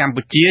តេយ្យកម្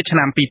ពុជាឆ្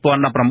នាំ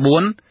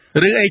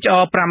2019ឬ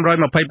HR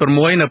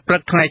 526នៅព្រឹ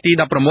កថ្ងៃទី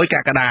16ក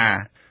ក្កដា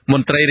ម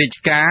ន្ត្រីរាជ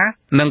ការ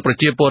និងប្រ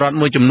ជាពលរដ្ឋ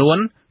មួយចំនួន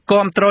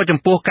គាំទ្រចំ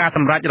ពោះការស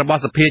ម្រេចរប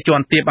ស់សភាជា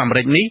ន់ទាបអាមេ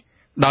រិកនេះ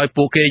ដោយ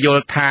ពួកគេយ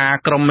ល់ថា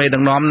ក្រុមមេដឹ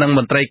កនាំនិងម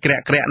ន្ត្រីក្រា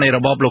ក់នៃរ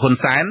បបលោកហ៊ុន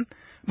សែន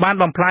បាន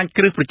បំផ្លាញ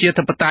គ្រឹះប្រជា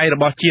ធិបតេយ្យរ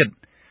បស់ជាតិ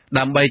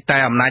ដើម្បីតែ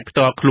អំណាចផ្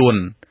ទាល់ខ្លួន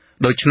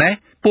ដូច្នេះ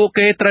ពួក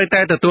គេត្រូវ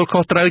តែទទួលខុ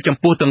សត្រូវចំ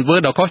ពោះទង្វើ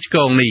ដ៏ខុសឆ្គ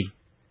ងនេះ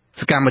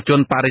សកម្មជន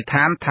បរិស្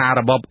ថានថារ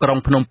បបក្រុង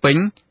ភ្នំពេញ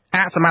អ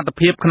សមត្ថ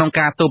ភាពក្នុង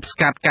ការទប់ស្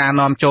កាត់ការ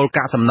នាំចូល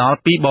កាកសំណល់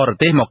ពីបរ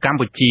ទេសមកកម្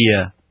ពុជា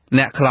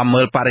អ្នកខ្លំ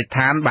មើលបរិស្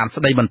ថានបាន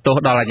ស្ដីបន្ទោស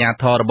ដល់អាជ្ញា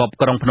ធររបប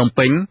ក្រុងភ្នំ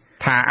ពេញ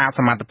ថាអស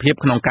មត្ថភាព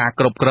ក្នុងការ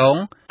គ្រប់គ្រង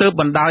ទើប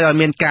បណ្ដោយឲ្យ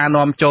មានការ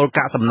នាំចូល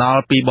កាកសំណល់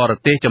ពីបរ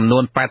ទេសចំនួ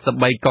ន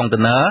83កុងតឺ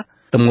ន័រ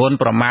ទម្ងន់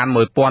ប្រមាណ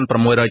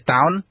 1600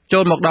 តោនចូ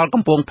លមកដល់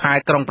កំពង់ផែ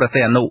ក្រុងព្រះ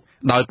សីហនុ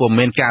ដោយពុំ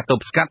មានការទ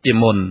ប់ស្កាត់ជា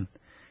មុន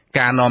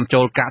ការនាំ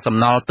ចូលកាកសំ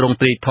ណល់ទ្រង់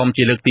ទ្រាយធំ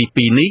ជាលើកទី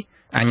2នេះ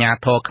អាជ្ញា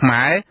ធរខ្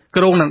មែរ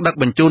គ្រោងនឹងដឹក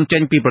បញ្ជូនចេ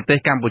ញពីប្រទេស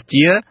កម្ពុ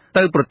ជា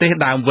ទៅប្រទេស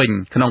ដើមវិញ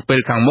ក្នុងពេល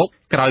ខាងមុខ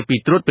ក្រោយពី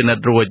ត្រួតពិនិ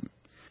ត្យរួច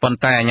ប៉ុន្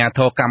តែអាជ្ញាធ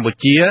រកម្ពុ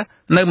ជា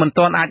នៅមិន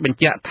ទាន់អាចបញ្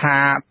ជាក់ថា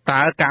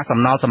តើកាកសំ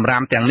ណល់សម្រា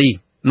មទាំងនេះ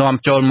នាំ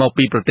ចូលមក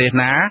ពីប្រទេស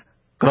ណា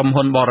ក្រុម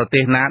ហ៊ុនបរទេ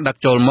សណាដឹក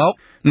ចូលមក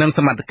និងស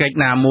មត្ថកិច្ច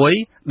ណាមួយ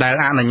ដែល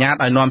អនុញ្ញាត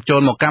ឲ្យនាំចូ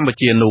លមកកម្ពុ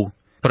ជានោះ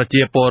ប្រ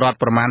ជាពលរដ្ឋ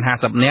ប្រមាណ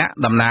50នាក់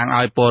តំណាង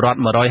ឲ្យពលរដ្ឋ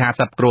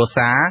150គ្រួ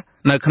សារ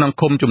នៅក្នុង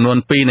ឃុំចំនួន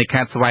2នៃ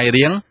ខេត្តស្វាយ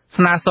រៀង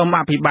ស្នើសុំ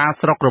អភិបាល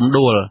ស្រុករំ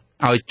ដួល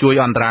ឲ្យជួយ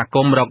អន្តរាគ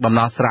មន៍រកដំ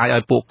ណោះស្រាយ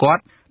ឲ្យពួកគា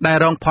ត់ដែល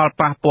រងផល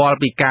ប៉ះពាល់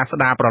ពីការស្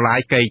ដារប្រឡាយ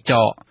កីច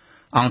ក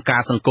អង្គកា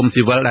រសង្គម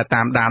ស៊ីវិលដែល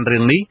តាមដានរឿ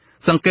ងនេះ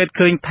សង្កេត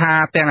ឃើញថា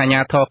ទាំងអាជ្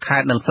ញាធរខេ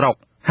ត្តនិងស្រុក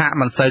ហាក់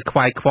មិនសូវខ្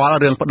វាយខ្វល់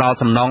រឿងផ្ដាល់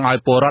សំណងឲ្យ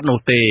ពលរដ្ឋនោះ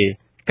ទេ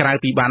ក្រៅ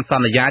ពីបានស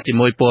ន្យាជា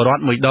មួយពលរដ្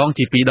ឋមួយដង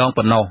ជាពីរដង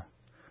ប៉ុណ្ណោះ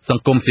ស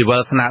ង្គមស៊ីវិ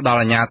លស្នើដល់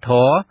អាជ្ញាធ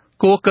រ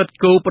គួរគិត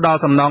គូរផ្ដាល់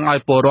សំណងឲ្យ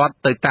ពលរដ្ឋ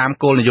ទៅតាម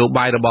គោលនយោ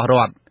បាយរបស់រ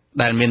ដ្ឋ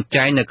ដែលមាន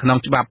ចែងនៅក្នុង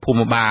ច្បាប់ភូ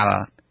មិបាល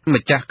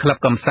ម្ចាស់ក្លឹប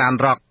កំសាន្ត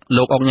រ៉ុក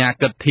លោកអុកញ៉ា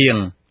គិតធៀង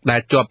ដែ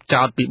លជាប់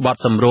ចោទពីបទ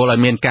សម្រួលឲ្យ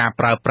មានការ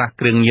ប្រើប្រាស់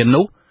គ្រឿងញៀន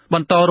នោះប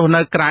ន្តរស់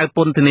នៅក្រៅព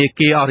ន្ធនា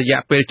គារអស់រយៈ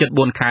ពេល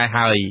74ខែ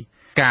ហើយ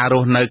ការរ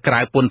ស់នៅក្រៅ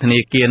ពន្ធនា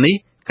គារនេះ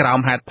ក្រោម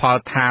ហេតុផល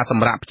ថាស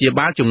ម្រាប់ព្យា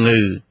បាលជំងឺ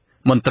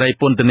មន្ត្រី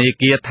ពន្ធនា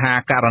គារថា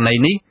ករណី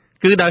នេះ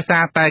គឺដោយសា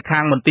រតែខា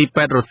ងមន្ទីរ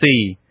ពេទ្យរុស្ស៊ី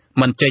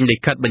មិនចេញលិ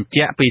ខិតបញ្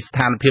ជាក់ពីស្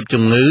ថានភាព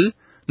ជំងឺ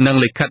និង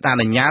លិខិតអ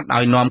នុញ្ញាត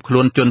ឲ្យនាំខ្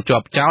លួនជនជា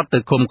ប់ចោទទៅ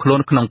ឃុំខ្លួន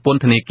ក្នុងព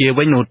ន្ធនាគារ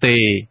វិញនោះទេ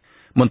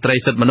មន្ត្រី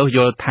សិទ្ធិមនុស្សយ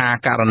ល់ថា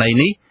ករណី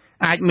នេះ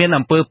អាចមាន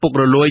អំពើពុក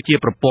រលួយជា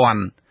ប្រព័ន្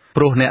ធ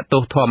ព្រោះអ្នកទោ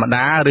សធម្ម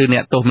តាឬអ្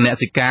នកទោសមន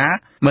សិការ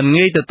មិន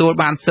ងាយទទួល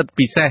បានសិទ្ធិ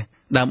ពិសេស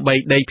ដើម្បី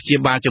ដេកព្យា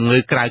បាលជំងឺ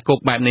ក្រៅគុក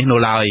បែបនេះនោះ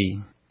ឡើយ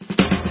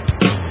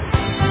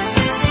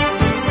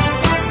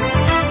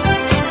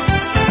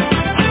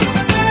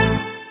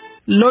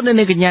លោកអ្នក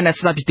នាងកញ្ញាអ្នក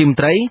ស្ដាប់ជាទីមេ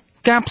ត្រី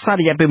ការផ្សាយ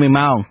រយៈពេល1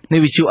ម៉ោងនៃ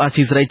វិទ្យុអា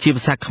ស៊ីសេរីជា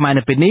ភាសាខ្មែរ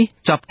នៅពេលនេះ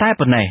ចប់តែ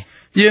ប៉ុណ្ណេះ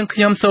យើងខ្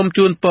ញុំសូម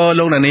ជូនពរ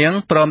លោកអ្នកនាង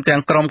ព្រមទាំ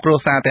ងក្រុមគ្រួ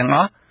សារទាំងអ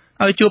ស់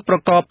ឲ្យជួបប្រ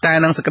កបតែ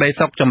នឹងសេចក្តី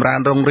សុខចម្រើន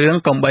រុងរឿង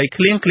កុំបី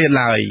ឃ្លៀងឃ្លាត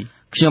ឡើយ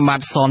ខ្ញុំបា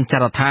ទសនច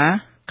រថា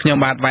ខ្ញុំ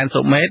បាទវ៉ែន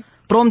សុមេត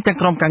ព្រមទាំង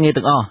ក្រុមការងារ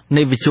ទាំងអស់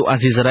នៃវិទ្យុអា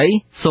ស៊ីសេរី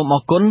សូមអ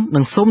រគុណនិ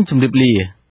ងសូមជម្រាបលា